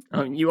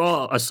 Oh, you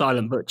are a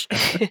Silent Butcher.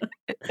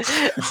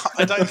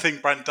 I don't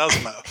think Brent does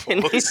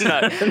metaphors.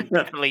 No,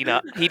 definitely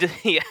not.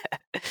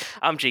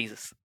 I'm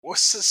Jesus. Well,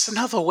 it's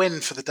another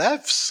win for the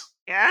devs.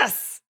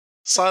 Yes!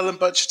 Silent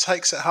Butcher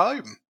takes it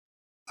home.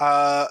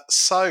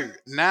 So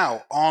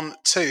now on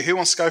to who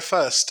wants to go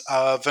first?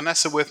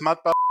 Vanessa with Mud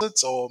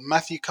Bastards or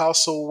Matthew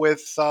Castle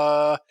with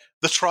The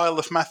Trial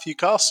of Matthew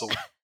Castle?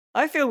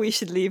 I feel we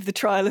should leave The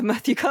Trial of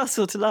Matthew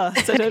Castle to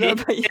last. I don't know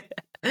about you.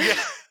 Yeah.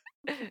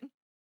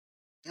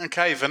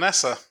 Okay,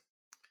 Vanessa.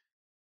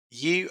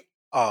 You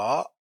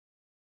are...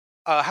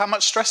 how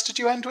much stress did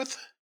you end with?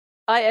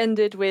 I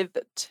ended with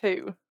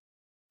 2.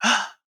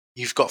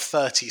 You've got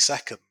 30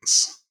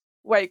 seconds.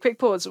 Wait, quick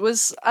pause.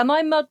 Am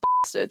I Mud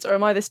Bastards or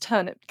am I this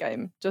turnip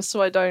game? Just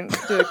so I don't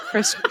do a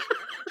crisp.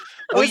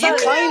 Well, you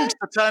claimed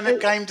the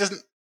turnip game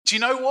doesn't... Do you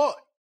know what?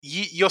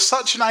 You're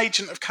such an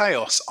agent of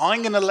chaos.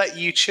 I'm going to let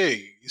you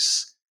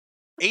choose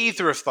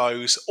either of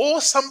those or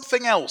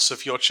something else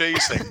of your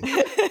choosing.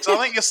 So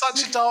I think you're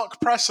such a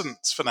dark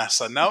presence,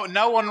 Vanessa.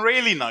 No one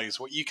really knows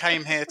what you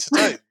came here to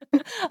do.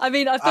 I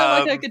mean, I feel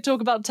like I could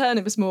talk about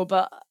turnips more,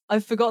 but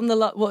I've forgotten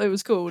what it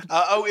was called.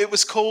 It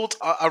was called,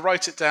 I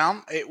wrote it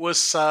down, it was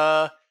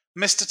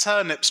Mr.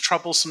 Turnip's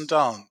Troublesome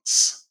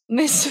Dance.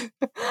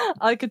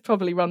 I could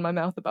probably run my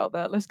mouth about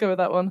that. Let's go with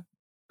that one.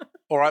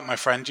 All right, my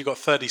friend, you got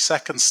 30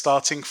 seconds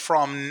starting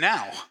from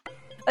now.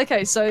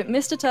 Okay, so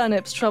Mr.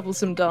 Turnip's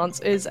Troublesome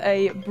Dance is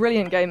a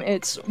brilliant game.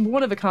 It's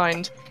one of a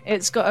kind.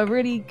 It's got a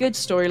really good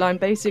storyline.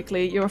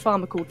 Basically, you're a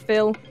farmer called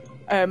Phil.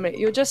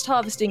 You're just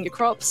harvesting your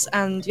crops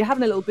and you're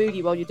having a little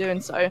boogie while you're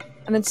doing so.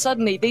 And then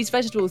suddenly these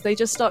vegetables, they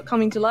just start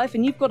coming to life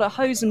and you've got to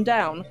hose them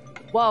down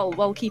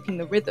while keeping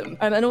the rhythm.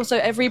 And also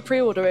every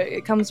pre-order,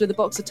 it comes with a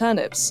box of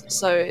turnips.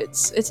 So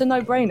it's a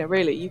no-brainer,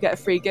 really. You get a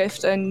free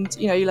gift and,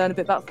 you learn a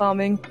bit about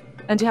farming.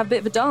 And you have a bit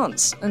of a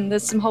dance, and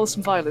there's some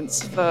wholesome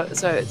violence,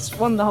 so it's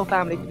one the whole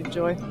family can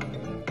enjoy.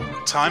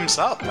 Time's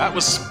up. That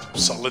was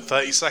solid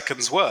 30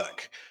 seconds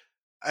work.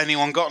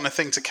 Anyone got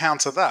anything to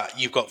counter that?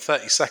 You've got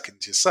 30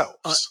 seconds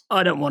yourselves.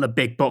 I don't want a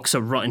big box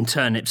of rotten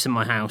turnips in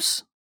my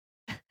house.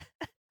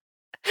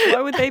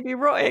 Why would they be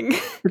rotting?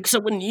 Because I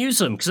wouldn't use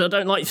them, because I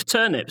don't like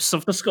turnips.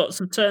 I've just got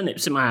some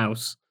turnips in my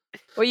house.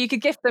 Well, you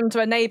could gift them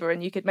to a neighbour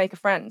and you could make a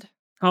friend.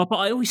 Oh, but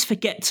I always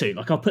forget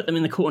to. I'll put them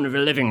in the corner of the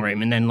living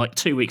room and then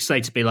 2 weeks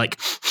later be like,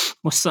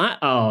 what's that?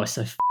 Oh, it's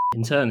a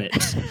f***ing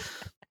turnips.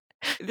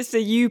 This is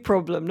a you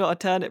problem, not a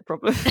turnip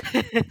problem.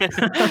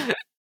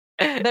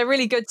 They're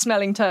really good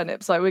smelling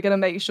turnips. We're going to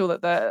make sure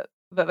that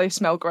they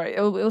smell great.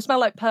 It'll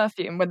smell like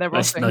perfume when they're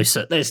rotting.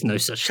 There's no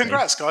such thing.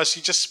 Congrats, guys.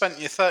 You just spent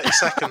your 30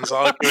 seconds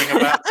arguing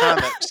about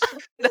turnips.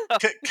 No.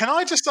 Can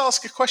I just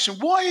ask a question?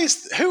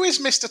 Who is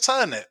Mr.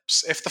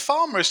 Turnips if the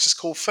farmer is just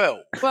called Phil?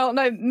 Well,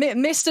 no,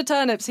 Mr.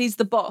 Turnips, he's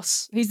the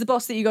boss. He's the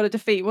boss that you got to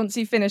defeat once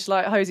you finish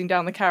hosing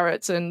down the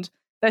carrots, and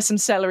there's some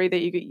celery that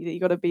you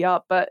got to beat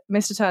up. But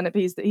Mr. Turnip,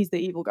 he's the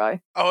evil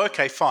guy. Oh,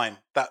 okay, fine.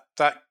 That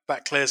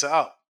clears it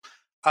up.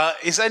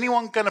 Is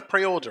anyone going to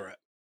pre-order it?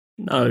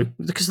 No,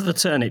 because of the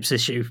turnips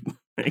issue.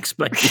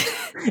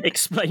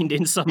 Explained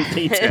in some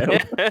detail.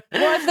 What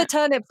if the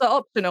turnips are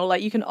optional?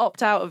 You can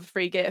opt out of a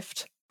free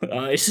gift.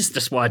 This is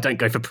just why I don't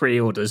go for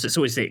pre-orders. It's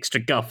always the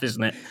extra guff,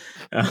 isn't it?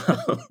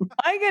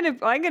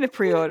 I'm gonna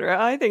pre-order it.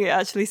 I think it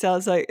actually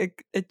sounds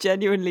like a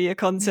genuinely a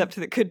concept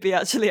that could be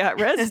actually at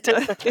rest.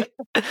 It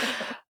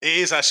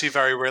is actually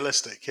very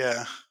realistic,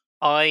 yeah.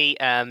 I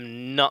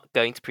am not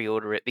going to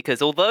pre-order it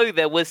because although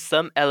there was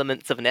some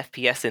elements of an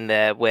FPS in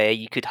there where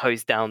you could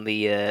hose down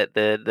the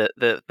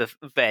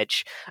veg,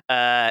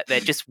 there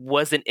just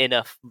wasn't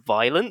enough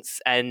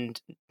violence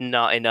and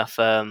not enough.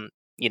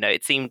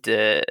 It seemed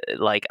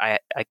like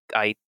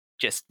I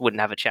just wouldn't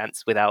have a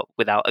chance without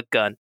a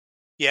gun.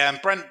 Yeah,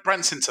 and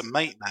Brent's into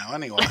mate now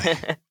anyway.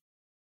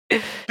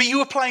 But you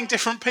were playing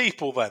different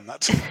people then.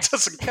 That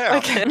doesn't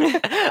count.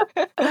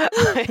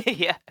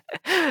 Yeah.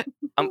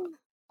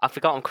 I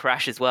forgot on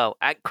Crash as well.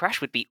 Crash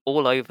would be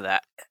all over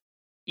that.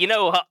 You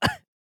know what?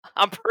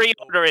 I'm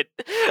pre-ordering.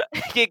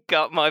 You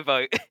got my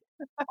vote.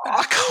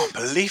 I can't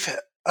believe it.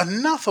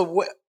 Another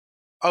win.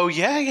 Oh,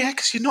 yeah,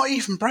 because you're not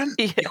even Brent.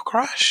 Yeah. You're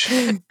Crash.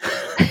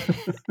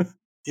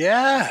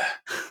 Yeah.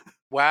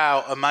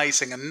 Wow,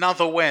 amazing.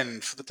 Another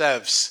win for the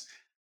devs.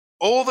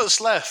 All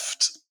that's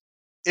left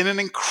in an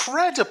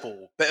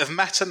incredible bit of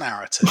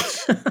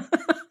meta-narrative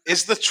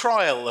is the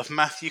trial of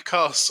Matthew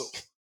Castle.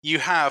 You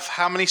have,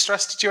 how many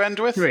stress did you end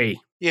with? 3.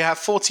 You have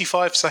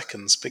 45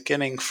 seconds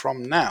beginning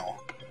from now.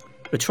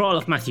 The Trial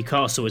of Matthew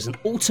Castle is an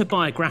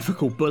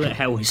autobiographical bullet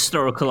hell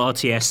historical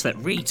RTS that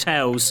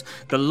retells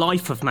the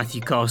life of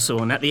Matthew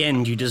Castle, and at the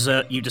end you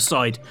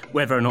decide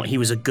whether or not he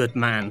was a good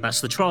man.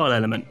 That's the trial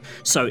element.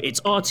 So it's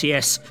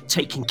RTS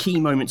taking key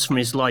moments from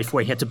his life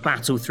where he had to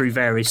battle through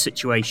various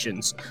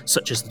situations,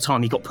 such as the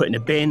time he got put in a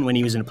bin when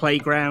he was in a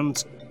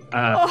playground,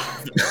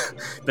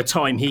 the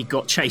time he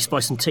got chased by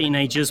some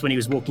teenagers when he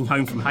was walking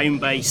home from home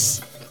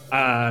base.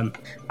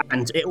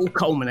 And it all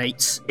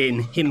culminates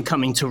in him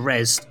coming to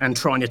Rez and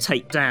trying to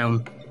take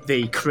down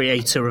the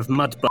creator of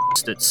Mud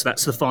Bastards.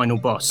 That's the final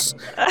boss.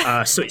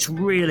 So it's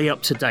really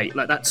up to date.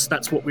 Like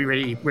that's what we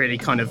really, really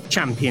kind of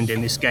championed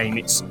in this game.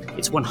 It's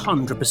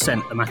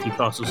 100% the Matthew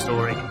Castle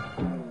story.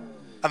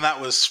 And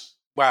that was,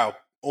 wow,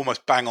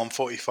 almost bang on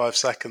 45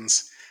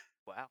 seconds.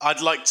 Wow.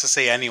 I'd like to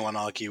see anyone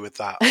argue with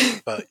that,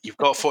 but you've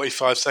got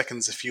 45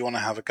 seconds if you want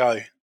to have a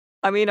go.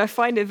 I mean, I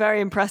find it very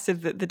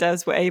impressive that the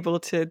devs were able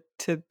to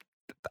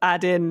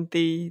add in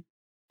the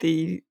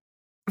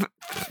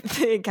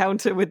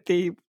encounter with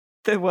the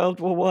World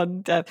War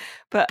One dev.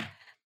 But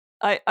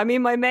I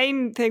mean, my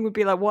main thing would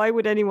be like, why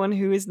would anyone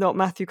who is not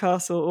Matthew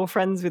Castle or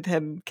friends with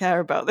him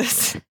care about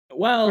this?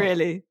 Well,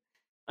 really,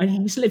 I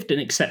mean, he's lived an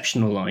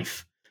exceptional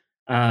life,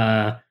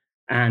 and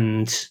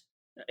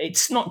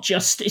it's not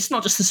just the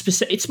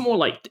specific. It's more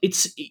like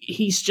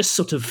he's just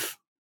sort of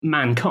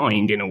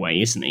mankind in a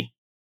way, isn't he?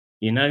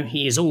 You know,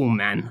 he is all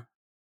man.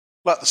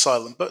 Like the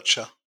Silent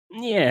Butcher.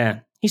 Yeah,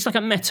 he's like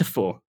a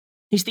metaphor.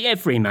 He's the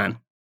everyman.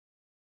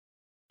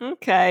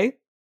 okay.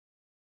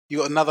 You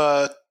got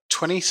another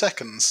 20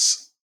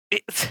 seconds.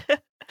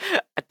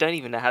 I don't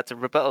even know how to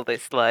rebuttal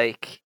this.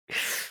 Like,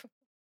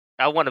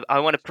 I want to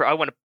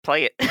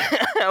play it.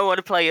 I want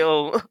to play it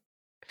all.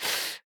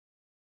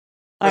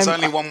 There's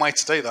only one way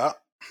to do that.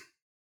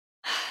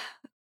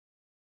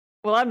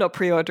 Well, I'm not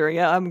pre-ordering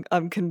it.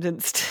 I'm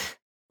convinced.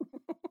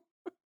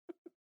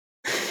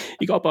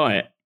 You got to buy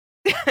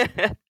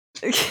it.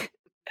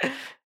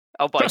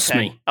 I'll buy Trust 10.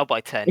 me. I'll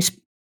buy 10.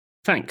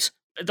 Thanks.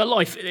 The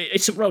life,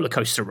 it's a roller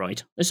coaster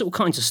ride. There's all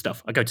kinds of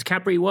stuff. I go to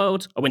Cadbury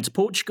World. I went to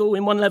Portugal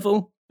in one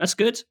level. That's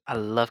good. I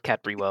love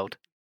Cadbury World.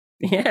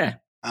 Yeah.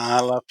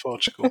 I love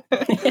Portugal.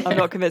 I'm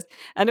not convinced.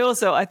 And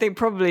also, I think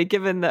probably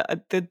given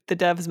that the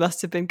devs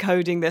must have been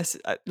coding this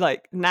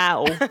like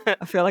now,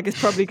 I feel like it's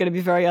probably going to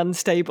be very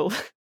unstable.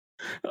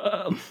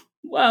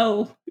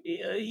 Well,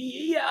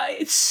 yeah,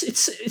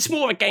 it's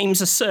more a game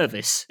as a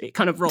service. It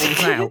kind of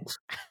rolls out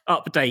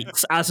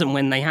updates as and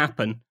when they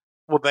happen.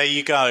 Well, there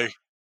you go.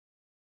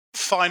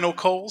 Final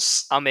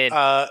calls. I'm in.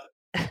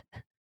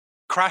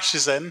 Crash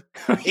is in.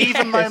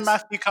 Even though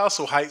Matthew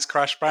Castle hates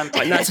Crash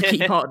Bandicoot. And that's a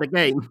key part of the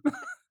game.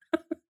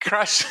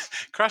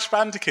 Crash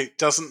Bandicoot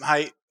doesn't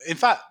hate... In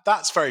fact,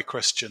 that's very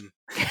Christian.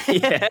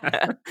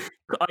 Yeah.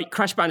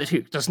 Crash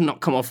Bandicoot does not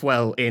come off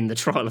well in the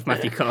trial of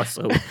Matthew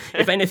Castle.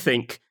 If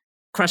anything,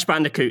 Crash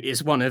Bandicoot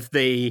is one of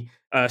the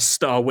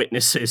star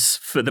witnesses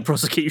for the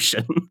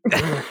prosecution.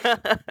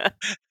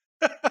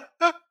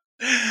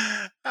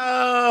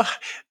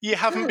 You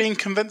haven't been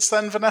convinced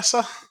then,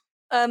 Vanessa?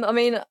 I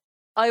mean,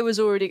 I was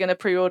already going to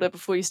pre-order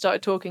before you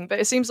started talking, but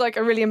it seems like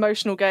a really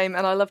emotional game,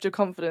 and I loved your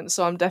confidence,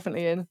 so I'm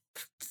definitely in.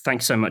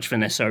 Thanks so much,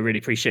 Vanessa. I really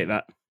appreciate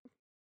that.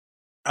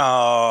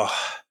 Oh,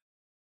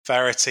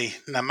 Verity,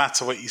 no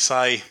matter what you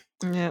say.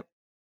 Yeah.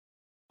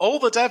 All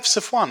the devs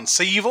have won,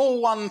 so you've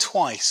all won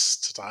twice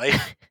today.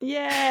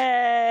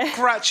 Yeah.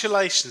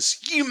 Congratulations,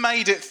 you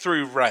made it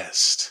through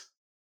Rest.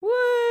 Woo!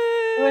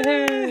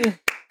 Woohoo!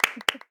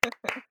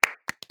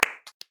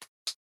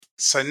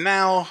 So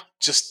now,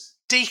 just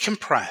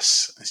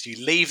decompress as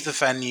you leave the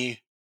venue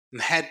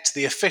and head to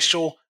the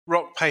official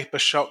Rock, Paper,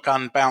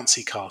 Shotgun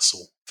Bouncy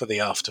Castle for the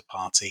after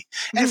party.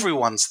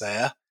 Everyone's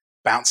there,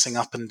 bouncing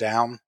up and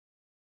down.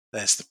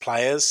 There's the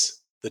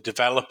players, the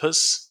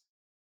developers,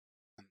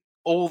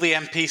 all the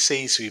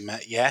NPCs we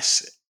met,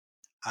 yes,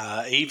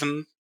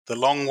 even the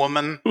Long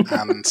Woman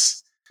and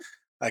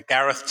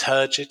Gareth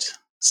Turgid,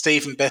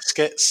 Stephen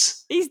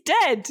Biscuits. He's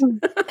dead.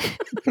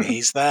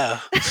 He's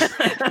there.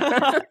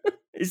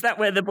 Is that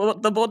where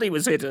the body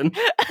was hidden?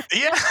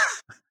 Yeah.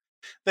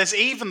 There's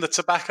even the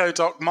Tobacco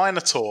Dock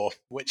Minotaur,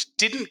 which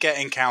didn't get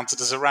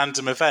encountered as a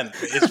random event,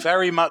 but is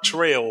very much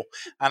real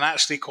and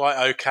actually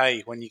quite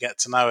okay when you get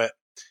to know it.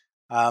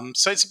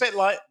 So it's a bit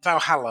like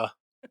Valhalla,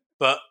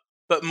 but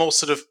more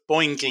sort of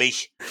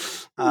boingly.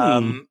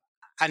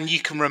 And you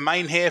can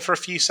remain here for a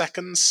few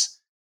seconds,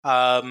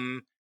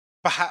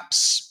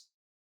 perhaps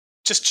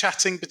just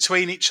chatting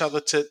between each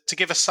other to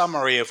give a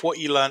summary of what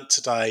you learnt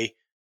today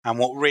and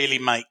what really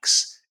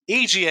makes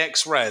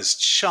EGX Res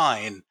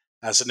shine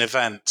as an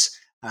event.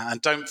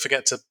 And don't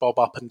forget to bob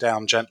up and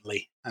down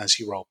gently as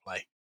you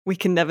roleplay. We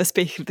can never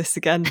speak of this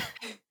again.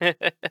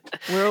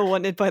 We're all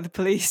wanted by the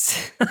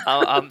police.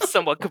 I'm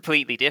someone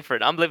completely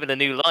different. I'm living a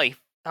new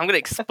life. I'm going to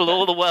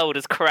explore the world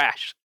as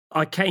Crash.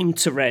 I came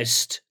to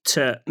Rest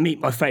to meet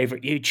my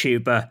favourite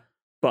YouTuber,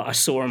 but I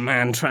saw a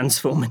man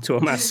transform into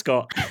a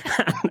mascot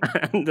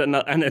and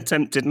an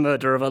attempted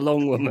murder of a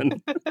long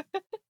woman.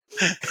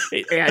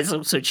 It has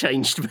also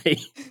changed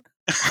me.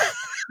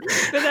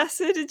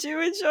 Vanessa, did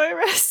you enjoy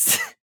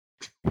Rest?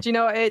 Do you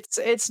know what?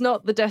 It's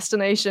not the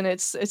destination,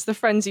 it's the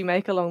friends you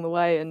make along the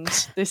way, and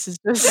this is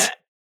just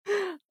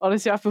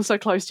honestly, I feel so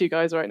close to you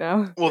guys right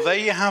now. Well, there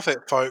you have it,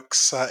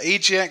 folks.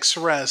 EGX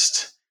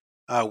Rest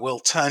will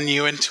turn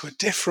you into a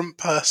different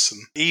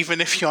person.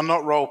 Even if you're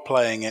not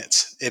role-playing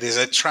it, it is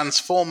a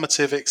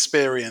transformative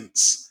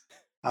experience.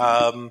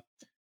 I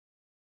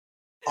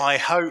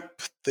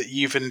hope that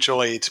you've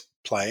enjoyed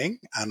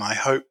playing, and I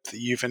hope that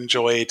you've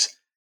enjoyed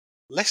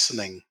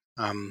listening.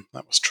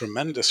 That was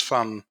tremendous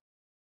fun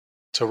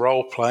to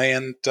role-play,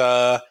 and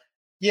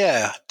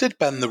did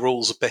bend the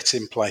rules a bit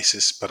in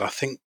places, but I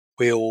think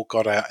we all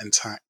got out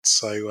intact.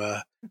 So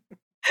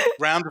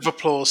round of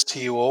applause to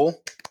you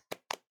all.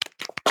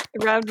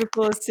 A round of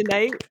applause to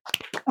Nate.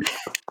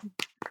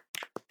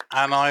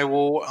 And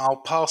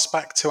I'll pass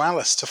back to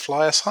Alice to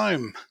fly us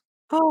home.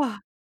 Oh,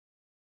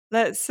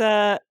 let's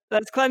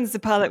cleanse the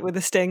palate with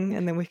a sting,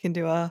 and then we can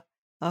do our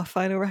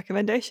final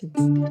recommendations.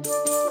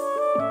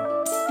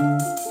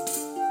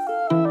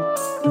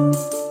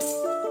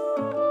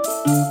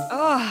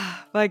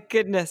 Oh, my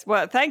goodness.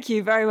 Well, thank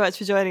you very much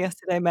for joining us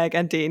today, Meg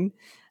and Dean,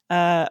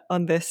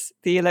 on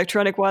the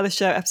Electronic Wireless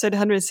Show, episode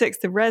 106,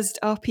 the Rezzed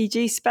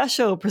RPG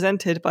special,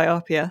 presented by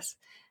RPS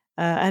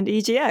and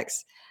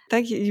EGX.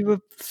 Thank you. You were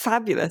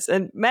fabulous.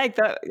 And Meg,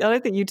 I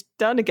don't think you'd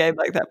done a game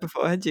like that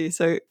before, had you?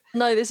 So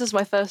No, this is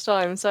my first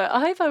time, so I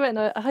hope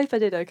I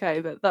did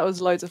okay, but that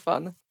was loads of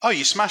fun. Oh,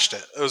 you smashed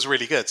it. It was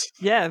really good.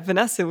 yeah,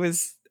 Vanessa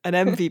was an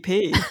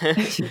MVP.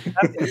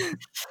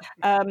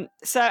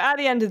 So at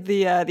the end of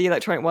the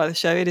Electronic Wireless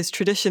Show, it is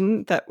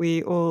tradition that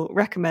we all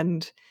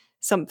recommend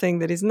something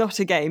that is not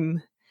a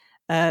game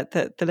that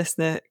the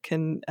listener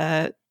can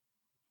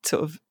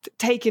sort of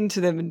take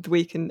into them in the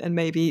week and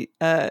maybe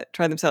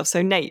try themselves.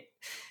 So Nate,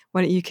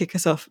 why don't you kick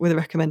us off with a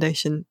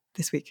recommendation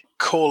this week?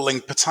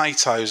 Calling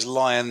potatoes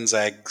lion's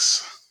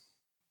eggs.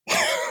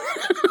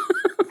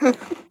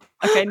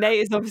 Okay,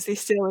 Nate is obviously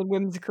still in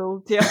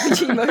whimsical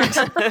TRPG mode.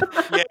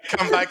 Yeah,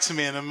 come back to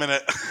me in a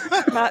minute.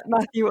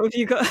 Matthew, what have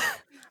you got?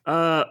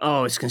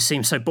 It's going to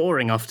seem so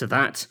boring after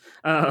that.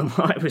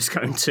 I was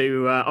going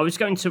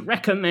to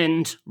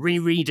recommend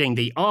rereading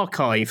the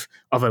archive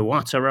of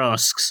Iwata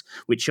Asks,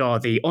 which are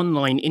the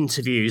online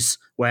interviews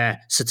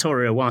where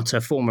Satoru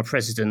Iwata, former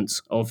president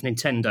of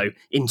Nintendo,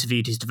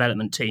 interviewed his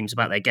development teams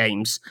about their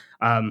games.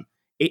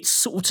 It's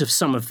sort of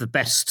some of the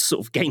best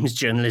sort of games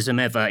journalism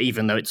ever,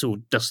 even though it's all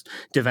just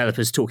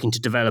developers talking to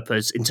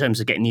developers in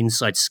terms of getting the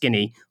inside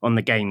skinny on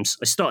the games.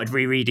 I started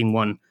rereading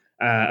one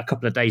a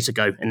couple of days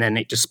ago, and then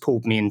it just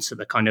pulled me into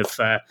the kind of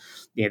the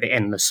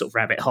endless sort of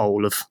rabbit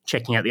hole of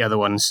checking out the other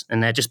ones,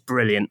 and they're just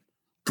brilliant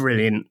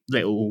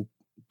little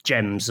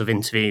gems of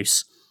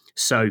interviews.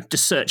 So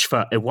just search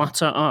for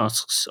Iwata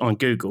Asks on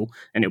Google,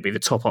 and it'll be the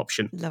top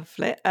option.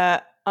 Lovely.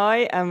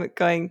 I am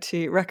going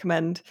to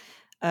recommend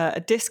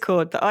a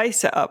Discord that I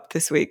set up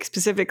this week,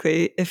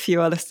 specifically if you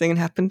are listening and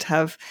happen to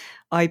have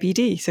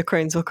IBD, so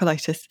Crohn's or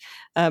colitis,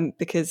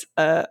 because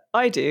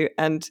I do,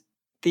 and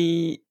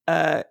the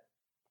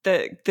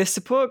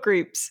support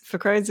groups for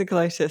Crohn's and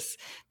colitis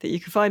that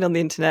you can find on the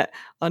internet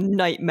are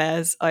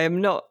nightmares. I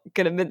am not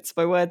going to mince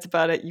my words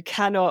about it. You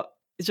cannot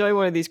join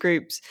one of these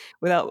groups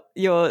without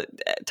your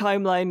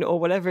timeline or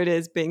whatever it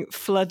is being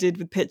flooded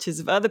with pictures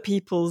of other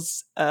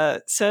people's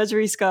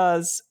surgery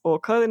scars or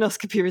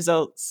colonoscopy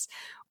results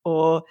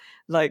or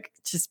like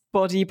just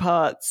body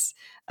parts.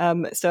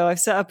 So I've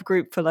set up a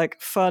group for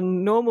like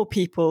fun, normal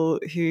people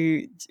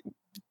who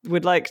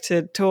would like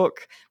to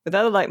talk with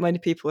other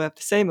like-minded people who have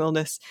the same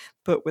illness,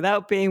 but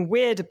without being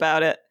weird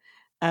about it,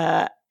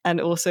 and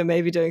also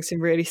maybe doing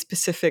some really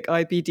specific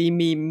IBD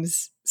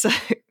memes. So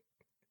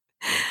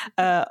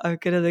I'm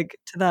going to link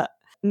to that.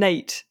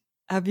 Nate,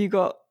 have you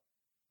got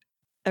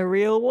a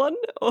real one?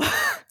 Or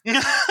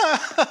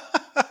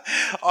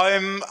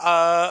I'm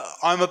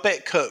a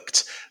bit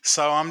cooked,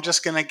 so I'm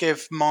just going to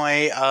give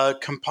my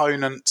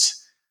component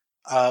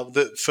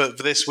for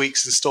this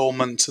week's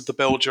instalment of the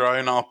Build Your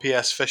Own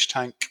RPS Fish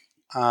Tank.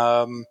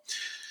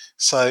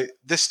 So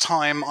this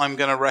time I'm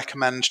going to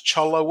recommend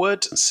Cholla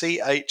Wood,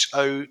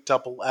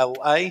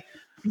 CHOLLA,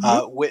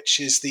 which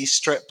is the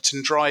stripped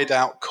and dried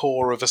out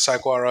core of a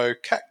saguaro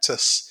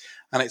cactus.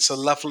 And it's a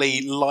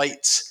lovely,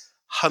 light,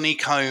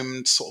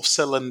 honeycombed sort of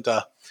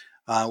cylinder,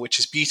 which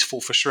is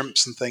beautiful for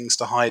shrimps and things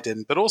to hide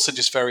in, but also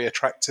just very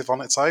attractive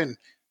on its own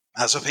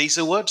as a piece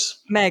of wood.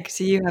 Meg,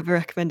 do you have a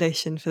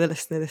recommendation for the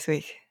listener this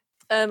week?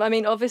 I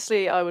mean,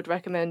 obviously, I would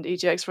recommend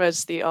EGX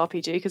Res the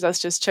RPG because that's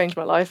just changed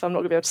my life. I'm not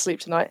going to be able to sleep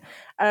tonight.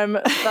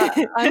 But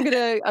I'm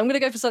gonna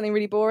go for something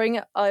really boring.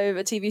 I have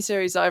a TV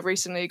series that I've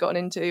recently gotten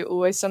into,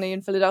 Always Sunny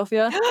in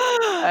Philadelphia.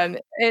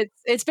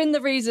 It's been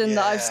the reason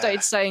that I've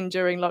stayed sane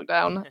during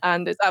lockdown,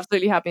 and it's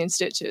absolutely had me in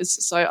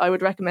stitches. So I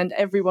would recommend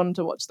everyone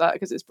to watch that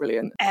because it's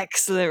brilliant.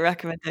 Excellent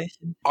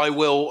recommendation.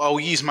 I'll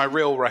use my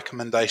real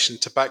recommendation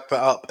to back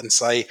that up and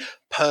say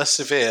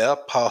persevere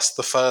past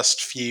the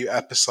first few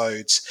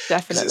episodes.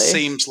 Definitely. Because it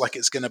seems like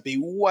it's going to be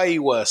way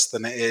worse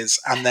than it is,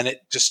 and then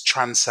it just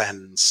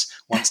transcends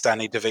once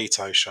Danny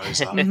DeVito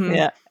shows up.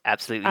 Yeah,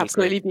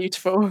 absolutely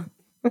beautiful.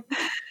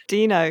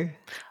 Dino.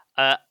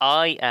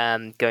 I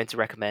am going to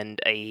recommend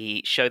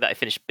a show that I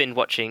finished binge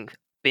watching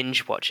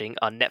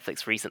on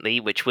Netflix recently,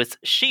 which was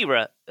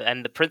She-Ra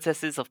and the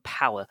Princesses of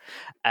Power,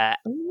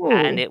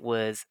 and it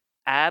was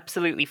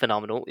absolutely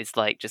phenomenal. It's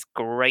like just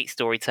great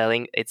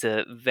storytelling. It's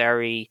a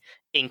very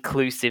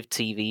inclusive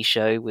TV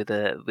show with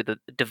a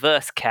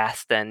diverse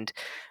cast, and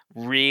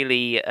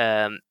really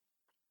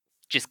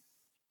just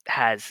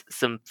has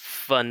some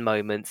fun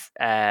moments.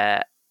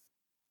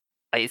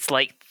 It's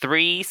like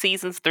 3 or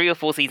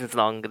 4 seasons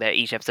long.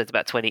 Each episode's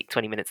about 20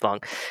 minutes long.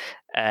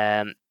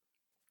 And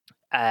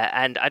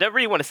I don't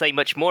really want to say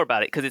much more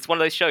about it because it's one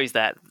of those shows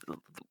that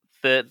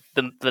the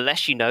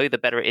less you know, the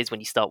better it is when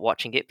you start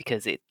watching it,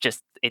 because it's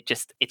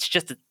just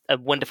a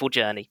wonderful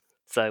journey.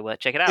 So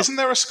check it out. Isn't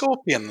there a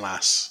scorpion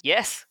lass?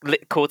 Yes,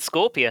 called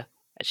Scorpia.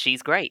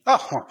 She's great.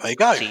 Oh, well, there you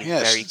go. She's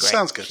yes, very great.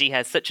 Sounds good. She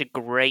has such a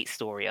great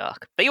story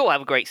arc. They all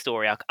have a great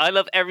story arc. I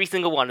love every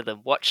single one of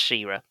them. Watch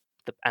She-Ra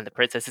and the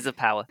Princesses of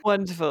Power.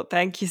 Wonderful.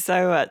 Thank you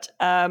so much.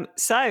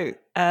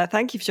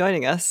 Thank you for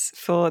joining us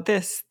for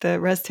this,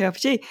 the Res 2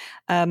 RPG.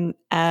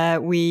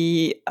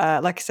 We,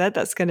 like I said,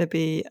 that's going to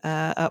be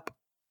up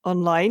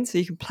online, so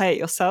you can play it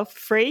yourself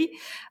free.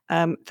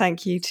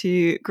 Thank you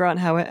to Grant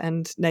Howitt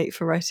and Nate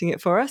for writing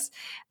it for us.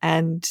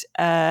 And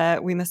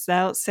we must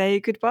now say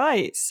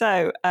goodbye.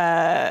 So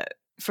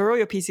for all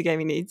your PC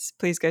gaming needs,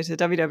 please go to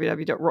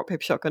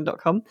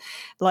www.rockpapershotgun.com.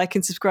 Like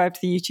and subscribe to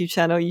the YouTube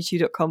channel,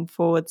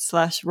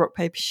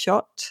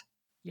 youtube.com/rockpapershot.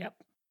 Yep.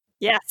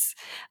 Yes.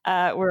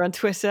 We're on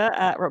Twitter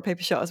at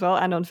rockpapershot as well,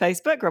 and on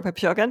Facebook, Rock Paper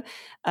Shotgun.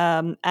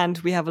 And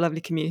we have a lovely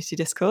community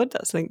Discord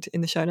that's linked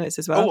in the show notes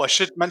as well. Oh, I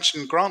should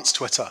mention Grant's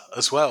Twitter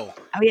as well.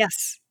 Oh,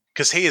 yes.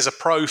 Because he is a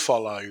pro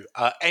follow.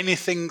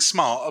 Anything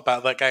smart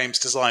about that game's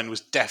design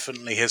was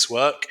definitely his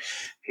work.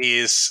 He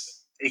is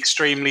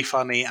extremely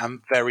funny and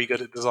very good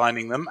at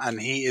designing them,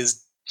 and he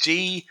is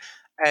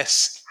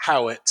GS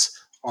Howitt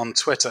on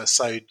Twitter.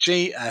 So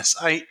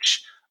GSHOWITT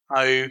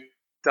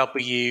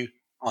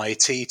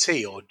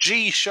or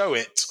G Show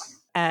It.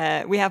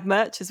 We have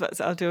merch as well,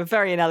 so I'll do a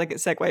very inelegant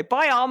segue.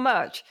 Buy our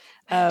merch,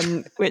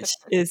 which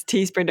is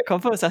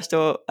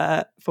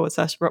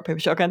teespring.com/store/rock paper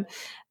shotgun,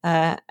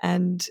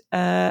 and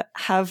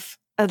have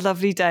a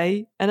lovely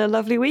day and a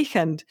lovely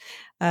weekend.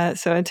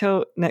 So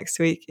until next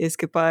week is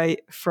goodbye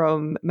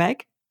from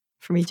Meg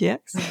from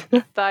EGX.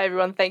 Bye,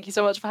 everyone. Thank you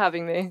so much for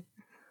having me.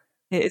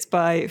 It is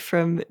bye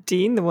from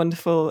Dean, the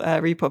wonderful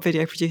Report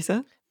video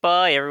producer.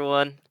 Bye,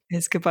 everyone.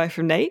 It's goodbye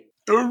from Nate.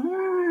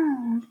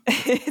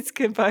 It's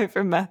goodbye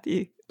from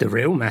Matthew. The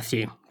real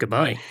Matthew.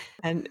 Goodbye.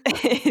 And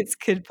it's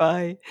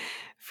goodbye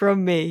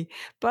from me.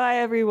 Bye,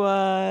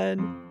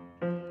 everyone.